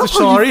 true. I love how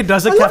Story you-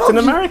 does a I love Captain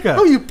how you- America.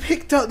 How you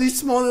picked out these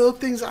small little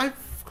things. I've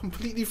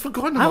completely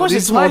forgotten about I was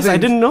these small surprised. I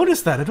things. didn't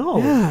notice that at all.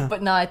 Yeah.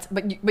 But now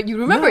but you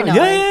remember it now.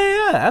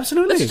 Yeah, The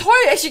absolutely.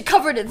 Chitauri actually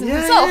covered it Yeah,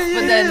 himself, yeah,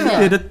 but then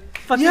yeah. Yeah, the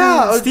fucking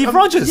Yeah, Steve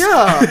Rogers.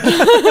 Yeah.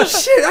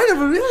 Shit, I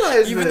never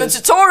realized even the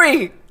this.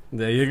 Chitauri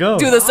There you go.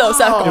 do the it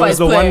self-sacrifice was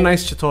the play. one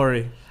nice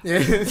Chitauri. Yeah.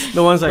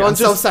 The ones like One I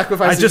just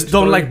self-sacrificing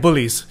don't Chitauri. like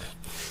bullies.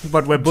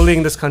 but we're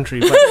bullying this country.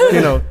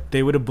 But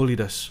they would have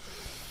bullied us.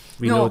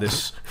 We know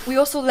this. We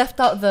also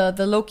left out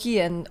the Loki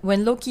and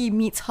when Loki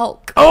meets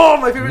Hulk. Oh,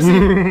 my favorite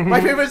scene.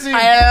 My favorite scene.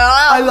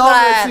 I love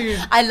that scene.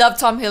 I love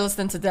Tom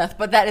Hiddleston to death,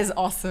 but that is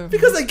awesome.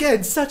 Because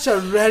again, such a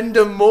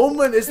random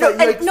moment. It's like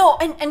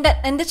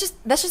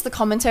that's just the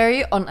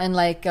commentary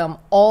on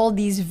all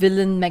these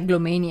villain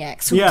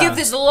megalomaniacs who give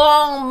this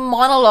long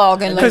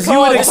monologue and because you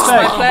would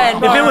expect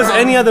if it was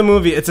any other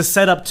movie, it's a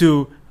setup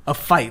to a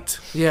fight.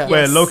 Yeah.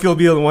 Where Loki will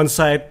be on one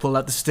side, pull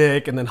out the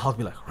stick, and then Hulk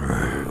will be like.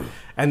 Rrr.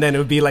 And then it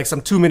would be like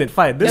some 2-minute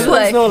fight. This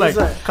one's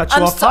cut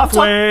you off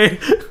halfway.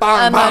 You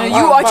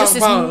are just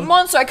this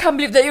monster. I can't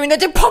believe that you're in that.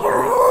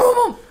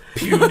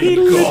 Puny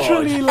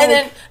literally and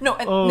then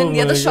then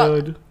the other shot.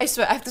 God. I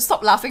swear I have to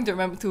stop laughing to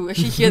remember to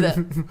actually hear that.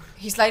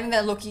 He's sliding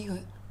that Loki.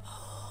 Going,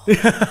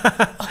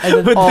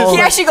 and then he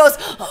actually goes.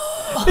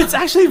 It's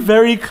actually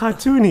very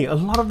cartoony. A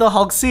lot of the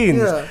Hulk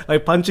scenes,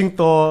 like punching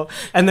Thor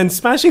and then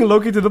smashing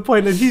Loki to the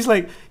point that he's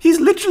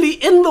literally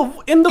in the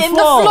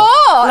floor,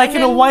 like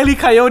in a Wile E.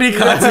 Coyote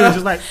cartoon,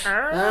 just like.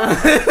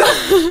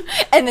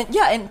 And then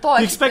and Thor.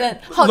 You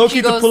expect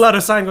Loki to pull out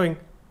a sign going,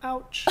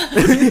 "Ouch."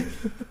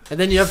 And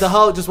then you have the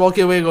Hulk just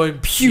walking away going,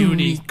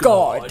 "Puny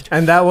God."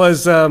 And that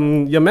was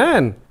your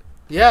man.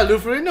 Yeah, Lou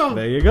Ferrigno.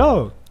 There you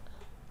go.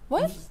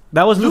 What?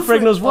 That was Lou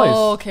Ferrigno's voice.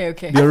 Oh, okay.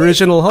 The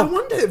original Hulk. I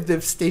wonder if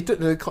they've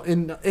stated in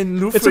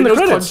Lou Ferrigno's... It's in the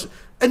credits.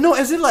 No,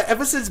 as in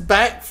ever since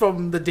back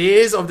from the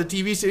days of the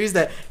TV series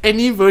that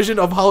any version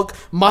of Hulk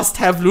must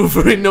have Lou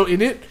Ferrigno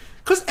in it.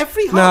 Because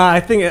every Hulk... Nah,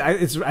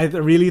 I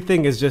really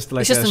think it's just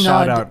like a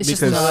shout out. It's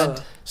because just a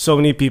nod. So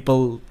many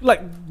people...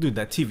 dude,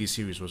 that TV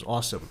series was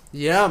awesome.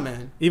 Yeah,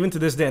 man. Even to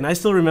this day. And I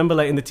still remember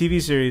in the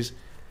TV series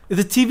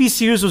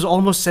was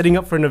almost setting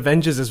up for an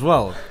Avengers as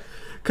well.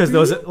 Because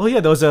there was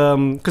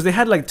because they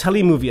had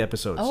telemovie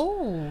episodes.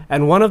 Oh.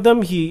 And one of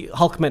them,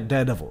 Hulk met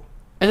Daredevil.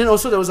 And then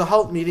also there was a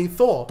Hulk meeting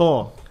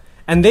Thor.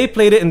 And they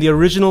played it in the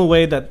original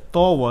way that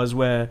Thor was,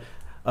 where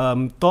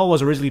Thor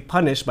was originally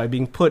punished by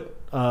being put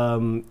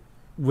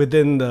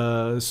within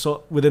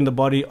the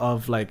body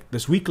of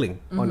this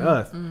weakling on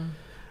Earth,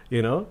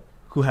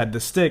 who had the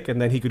stick,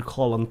 and then he could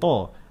call on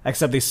Thor.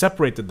 Except they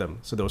separated them,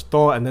 so there was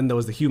Thor, and then there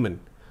was the human.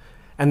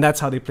 And that's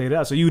how they played it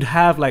out. So you'd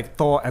have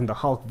Thor and the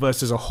Hulk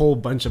versus a whole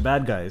bunch of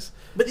bad guys.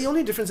 But the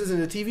only difference is in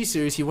the TV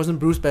series, he wasn't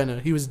Bruce Banner.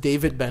 He was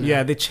David Banner.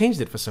 Yeah, they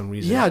changed it for some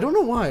reason. Yeah, I don't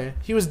know why.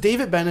 He was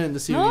David Banner in the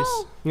series.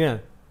 No. Yeah.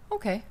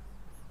 Okay.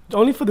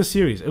 Only for the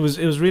series. It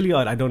was really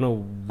odd. I don't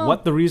know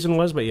what the reason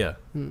was, but yeah.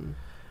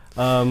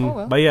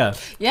 Well. But yeah.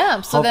 Yeah,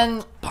 so Hulk,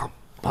 then...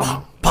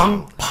 Bum,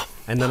 bum.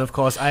 And then, of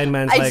course, Iron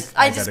Man's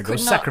I gotta go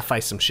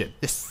sacrifice some shit.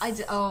 Yes.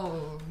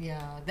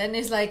 Then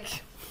it's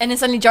and then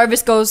suddenly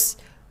Jarvis goes...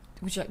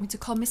 Would you like me to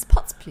call Miss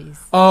Potts, please?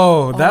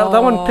 Oh, that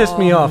one pissed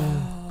me off.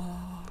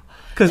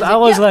 Because I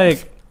was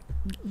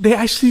they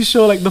actually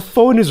show the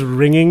phone is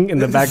ringing in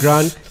the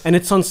background and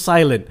it's on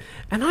silent.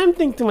 And I'm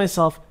thinking to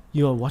myself,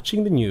 you are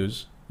watching the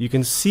news. You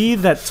can see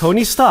that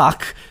Tony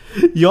Stark,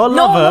 your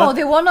lover. No,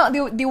 they were not.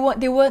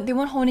 They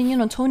weren't honing in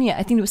on Tony.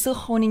 I think they were still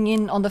honing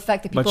in on the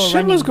fact that people but are shit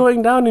running. was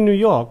going down in New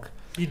York.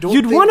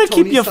 You'd want to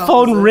keep your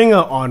phone ringer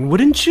on,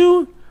 wouldn't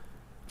you?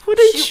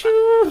 Wouldn't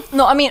you?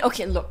 No, I mean,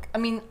 okay, look. I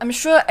mean, I'm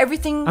sure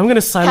everything. I'm gonna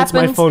silence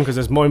my phone because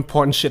there's more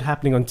important shit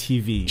happening on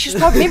TV.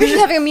 Maybe she's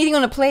having a meeting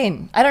on a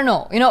plane. I don't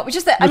know. It's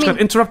just that Which got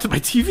interrupted by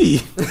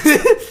TV.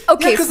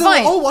 Okay, because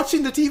fine. they were all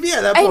watching the TV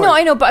at that point.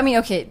 I know, but I mean,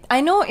 okay.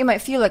 I know it might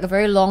feel like a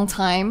very long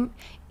time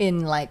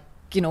in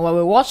while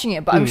we're watching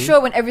it, but I'm sure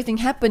when everything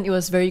happened, it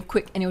was very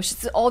quick, and it was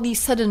just all these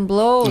sudden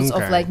blows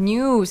of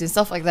news and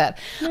stuff like that.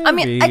 Maybe. I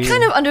mean, I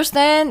kind of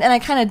understand, and I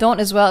kind of don't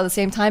as well at the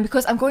same time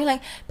because I'm going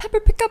Pepper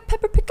pick up,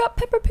 Pepper pick up,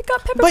 Pepper pick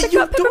up, Pepper pick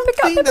up, Pepper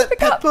pick up, Pepper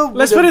pick up.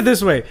 Let's put it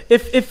this way: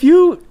 if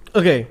you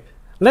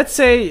let's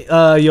say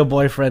your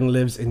boyfriend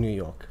lives in New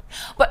York.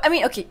 But I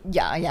mean, okay,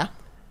 yeah.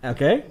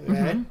 Okay.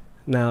 Mm-hmm.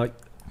 Now,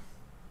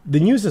 the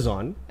news is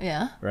on.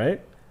 Yeah.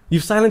 Right.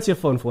 You've silenced your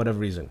phone for whatever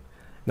reason.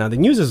 Now the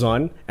news is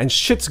on and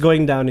shit's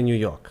going down in New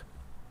York.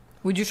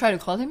 Would you try to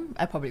call him?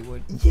 I probably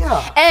would.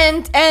 Yeah.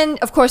 And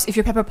of course, if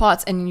you're Pepper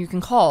Potts and you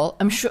can call,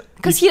 I'm sure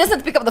because he doesn't have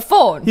to pick up the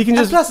phone. He can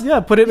just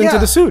put it into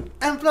the suit.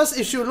 And plus,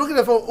 if she would look at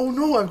the phone, oh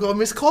no, I've got a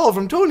missed call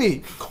from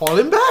Tony. Call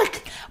him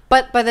back.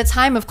 But by the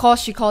time, of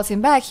course, she calls him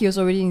back, he was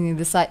already in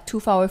the side, too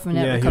far away from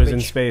network coverage. He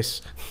was in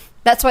space.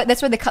 That's why they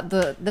cut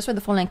that's why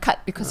the phone line cut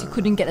because he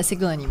couldn't get a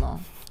signal anymore.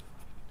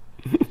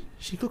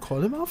 She could call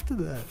him after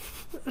that.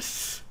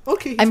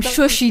 Okay. I'm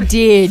sure she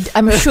did.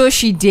 I'm just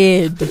trying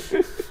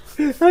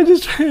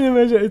to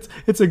imagine.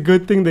 It's a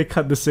good thing they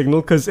cut the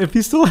signal because if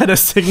he still had a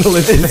signal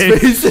in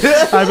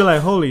space, I'd be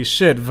like, holy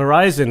shit,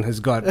 Verizon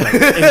has got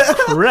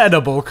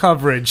incredible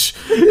coverage.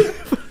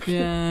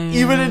 Yeah.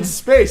 Even in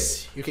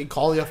space, you can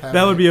call your family.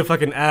 That would be a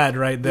fucking ad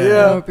right there.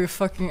 Yeah. That would be a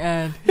fucking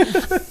ad.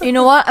 You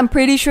know what? I'm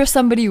pretty sure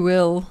somebody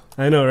will.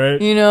 I know,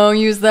 right?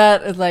 Use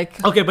that as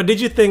Okay, but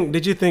did you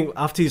think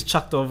after he's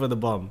chucked over the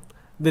bomb,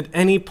 did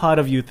any part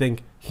of you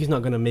think he's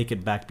not going to make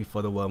it back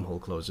before the wormhole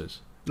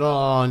closes?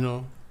 Oh,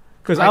 no.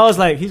 Because I was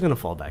like, he's going to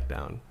fall back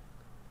down.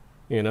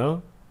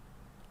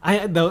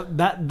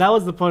 That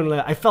was the point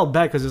where I felt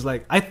bad because it's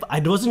like I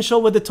wasn't sure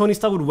whether Tony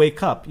Stark would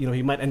wake up. You know,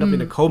 he might end up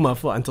in a coma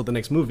until the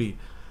next movie,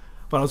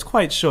 but I was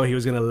quite sure he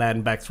was gonna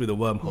land back through the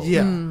wormhole.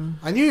 Yeah,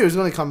 I knew he was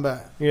gonna come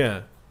back.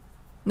 Yeah,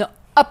 No,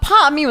 a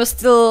part of me was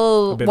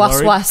still A bit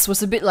worried?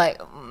 was a bit like.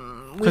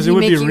 because it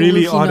would be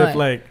really odd if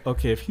like,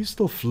 okay, if he's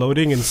still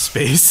floating in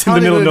space in How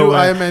the are they middle of gonna do nowhere.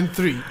 Iron Man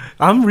 3?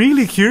 I'm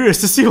really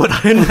curious to see what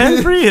Iron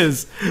Man 3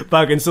 is.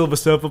 Fucking Silver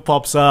Surfer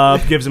pops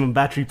up, gives him a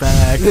battery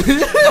pack.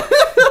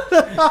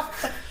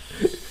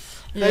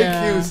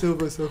 Thank you,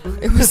 Silver Surfer.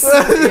 It was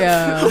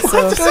yeah.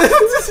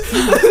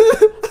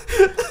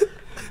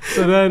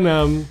 So then,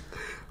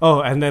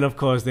 and then of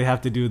course they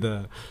have to do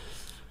the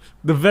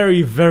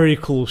very, very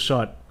cool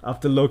shot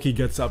after Loki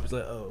gets up. He's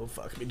like, oh,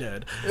 fuck me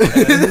dead.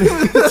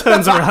 And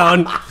turns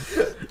around.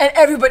 And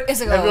everybody is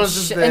like, oh Everyone's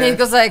just shit. And he there.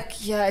 goes like,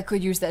 yeah, I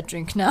could use that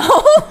drink now.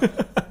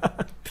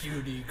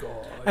 Beauty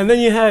God. And then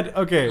you had,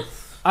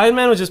 Iron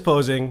Man was just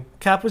posing.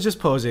 Cap was just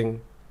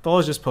posing. Thor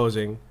was just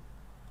posing.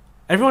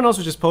 Everyone else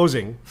was just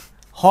posing.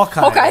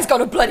 Hawkeye's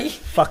got a bloody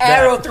Fuck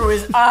arrow that. through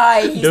his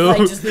eye. He's No, like,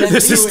 just let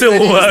this me is do still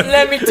it. work. Just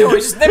let me do it.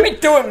 Just let me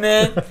do it,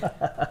 man.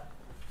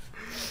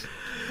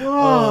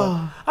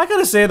 I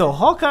gotta say though,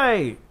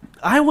 Hawkeye,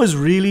 I was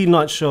really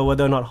not sure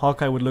whether or not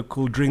Hawkeye would look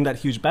cool during that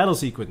huge battle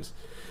sequence.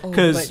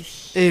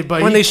 Because Hey,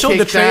 but when he they showed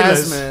the kicked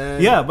ass, trailers,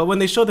 man. but when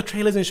they showed the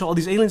trailers and show all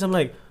these aliens, I'm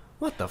like,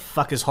 what the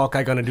fuck is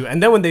Hawkeye gonna do?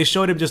 And then when they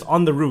showed him just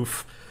on the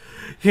roof,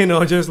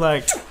 just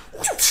like,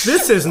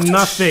 this is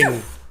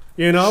nothing.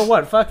 You know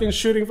what? Fucking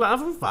shooting.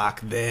 Fuck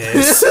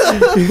this.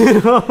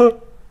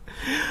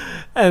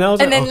 And I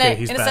was And like, then okay, like,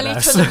 he's and then suddenly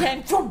badass. turns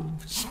again. Boom.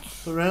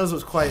 But Reynolds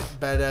was quite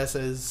badass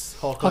as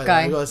Hawkeye.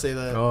 Hawkeye. I gotta say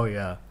that. Oh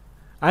yeah.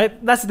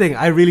 That's the thing.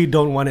 I really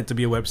don't want it to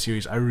be a web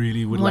series. I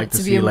really would Want like to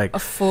to see be a like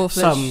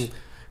full-fledged. some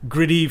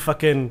gritty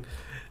fucking.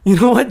 You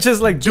know what?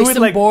 Just like do it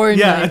Jason like Bourne,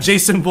 yeah, like- a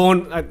Jason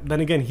Bourne. Then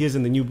again, he is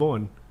in the new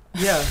Bourne.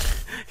 Yeah.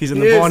 He's in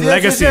He the is, Bourne yes,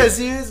 Legacy, Yes,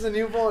 he is the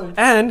newborn.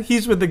 and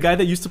he's with the guy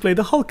that used to play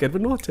the Hulk,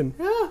 Edward Norton.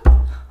 Yeah.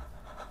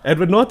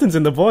 Edward Norton's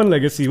in the Bourne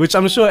Legacy, which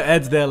I'm sure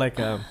Ed's there. Like,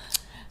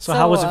 so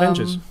how was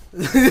Avengers?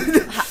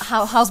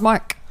 How's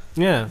Mark?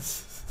 Yeah.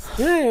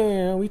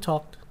 Yeah, we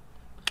talked.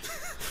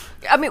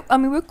 I mean,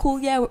 we're cool.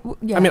 Yeah,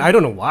 yeah. I mean, I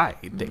don't know why.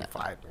 They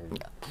fight.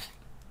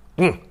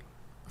 and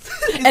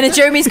then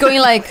Jeremy's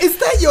going like, Is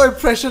that your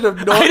impression of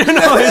I Norton? don't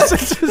know.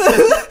 It's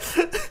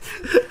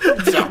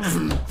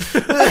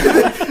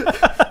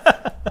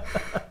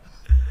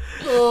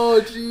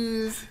Oh,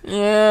 jeez.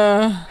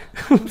 yeah.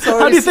 Sorry.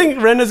 How do you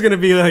think Renner's gonna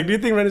be like? Do you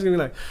think Renner's gonna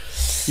be like,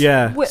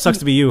 yeah, Wait, sucks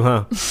to be you,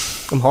 huh?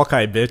 I'm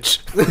Hawkeye, bitch.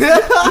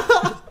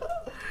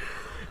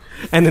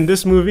 And in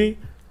this movie,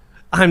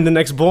 I'm the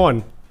next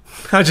Bourne.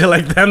 How'd you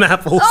like them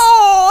apples?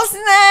 Oh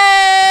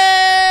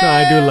snap! No,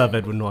 I do love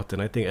Edward Norton.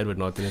 I think Edward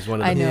Norton is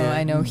one of the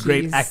I know.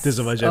 great he's- actors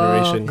of our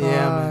generation. Oh,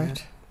 Yeah, God. man.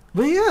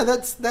 But yeah,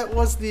 that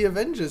was the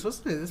Avengers,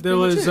 wasn't it? That's There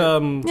pretty was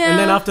much it. Yeah. and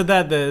then after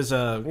that there's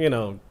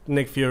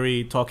Nick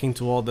Fury talking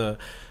to all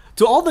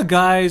the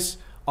guys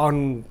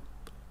on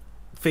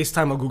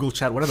FaceTime or Google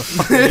Chat, whatever the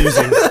fuck they're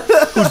using,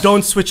 who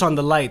don't switch on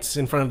the lights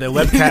in front of their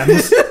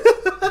webcams.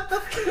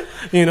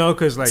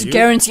 Because like To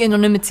guarantee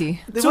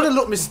anonymity. They So- want to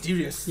look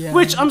mysterious. Yeah.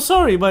 which I'm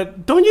sorry,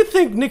 but don't you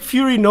think Nick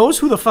Fury knows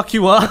who the fuck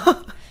you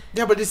are?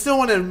 Yeah, but they still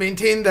want to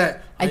maintain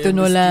that. I am don't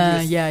know lah.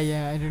 mysterious.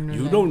 Yeah, I don't know.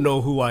 You lah. don't know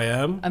who I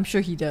am. I'm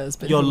sure he does,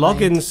 but Your never mind.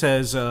 login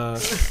says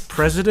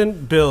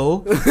President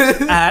Bill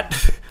at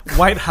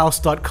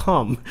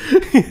whitehouse.com.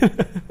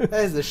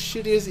 That is the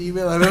shittiest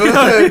email I've ever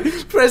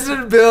heard.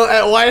 President Bill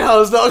at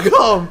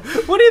whitehouse.com.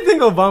 What do you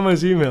think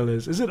Obama's email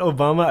is? Is it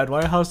Obama at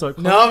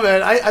whitehouse.com? No,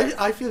 man.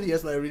 I feel he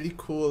has like a really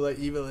cool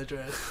email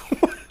address.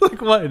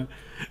 Like what?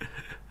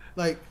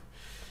 Like,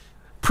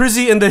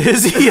 Prizzy in the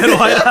hizzy at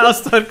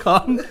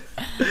whitehouse.com.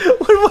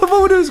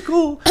 What would it was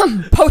cool?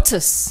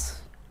 POTUS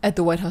at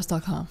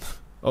thewhitehouse.com.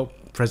 Oh,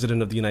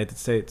 President of the United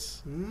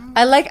States.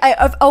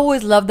 I've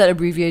always loved that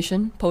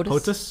abbreviation. POTUS.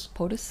 POTUS?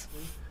 POTUS.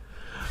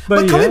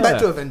 but coming back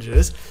to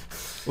Avengers.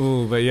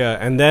 Ooh, but yeah.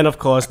 And then, of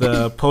course,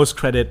 the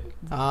post-credit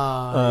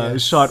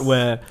Yes. shot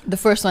where, The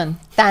first one,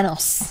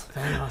 Thanos.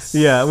 Thanos.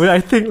 yeah, where I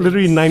think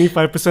literally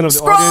 95% of the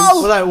Scroll!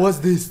 audience... Well, like, what's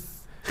this?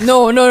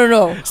 No.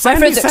 My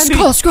friend's like,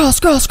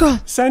 scroll.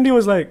 Sandy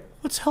was like,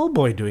 what's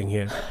Hellboy doing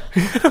here?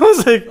 I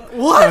was like,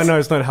 What? No,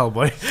 it's not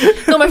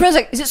Hellboy. No, my friend's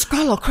like, is it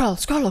Skrull or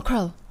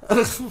Krull?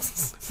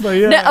 But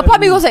yeah. Now, a part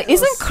of me was like,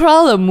 isn't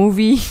Krull a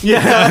movie?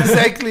 Yeah,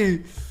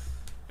 exactly.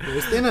 It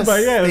was Thanos.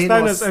 But yeah, it's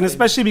Thanos, and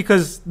especially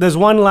because there's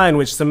one line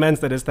which cements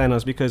that it's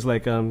Thanos, because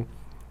like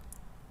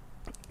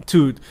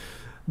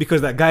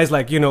because that guy's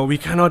like, we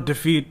cannot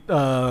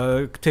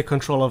take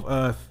control of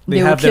Earth.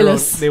 They will kill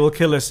us. They will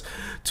kill us.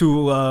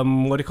 To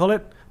what do you call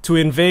it? To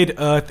invade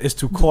Earth is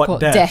to court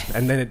death.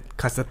 And then it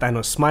cuts to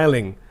Thanos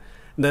smiling.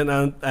 Then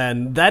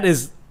and that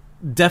is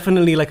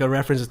definitely like a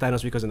reference to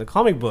Thanos, because in the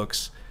comic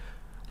books,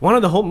 one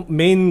of the whole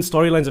main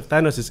storylines of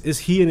Thanos is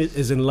he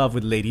is in love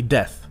with Lady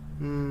Death.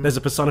 There's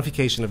a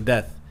personification of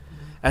death,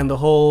 and the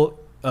whole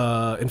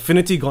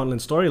Infinity Gauntlet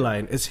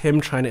storyline is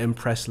him trying to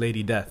impress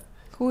Lady Death.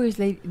 Who is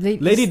Lady?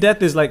 Lady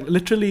Death is like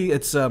literally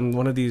it's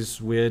one of these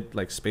weird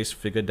like space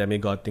figure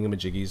demigod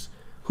thingamajiggies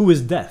who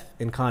is death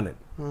incarnate.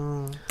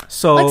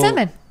 So Like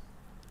Sandman.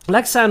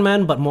 Like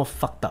Sandman, but more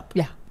fucked up.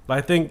 Yeah. But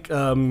I think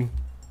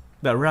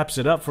that wraps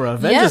it up for our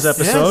Avengers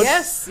episode.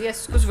 Yes,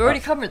 because we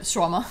already covered the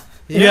trauma.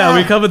 Yeah,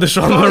 we covered the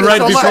trauma Covered the right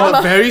trauma before.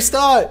 at the very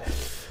start.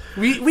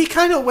 We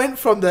kind of went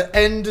from the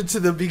end to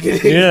the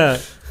beginning. Yeah.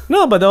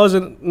 No, but that was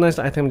a nice.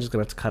 I think I'm just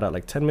gonna cut out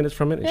like 10 minutes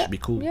from it. It should be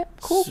cool. Yeah,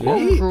 cool.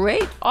 Sweet.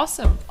 Great.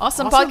 Awesome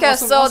Awesome, podcast.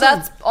 awesome, So awesome.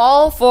 that's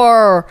all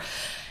for.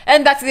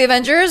 And back to the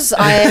Avengers.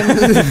 I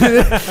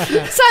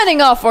am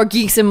signing off for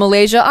Geeks in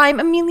Malaysia.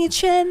 I'm Amelia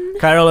Chen.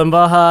 Kyril and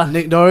Baha.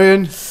 Nick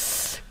Dorian,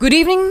 Good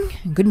evening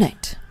and good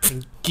night.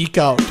 geek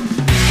out.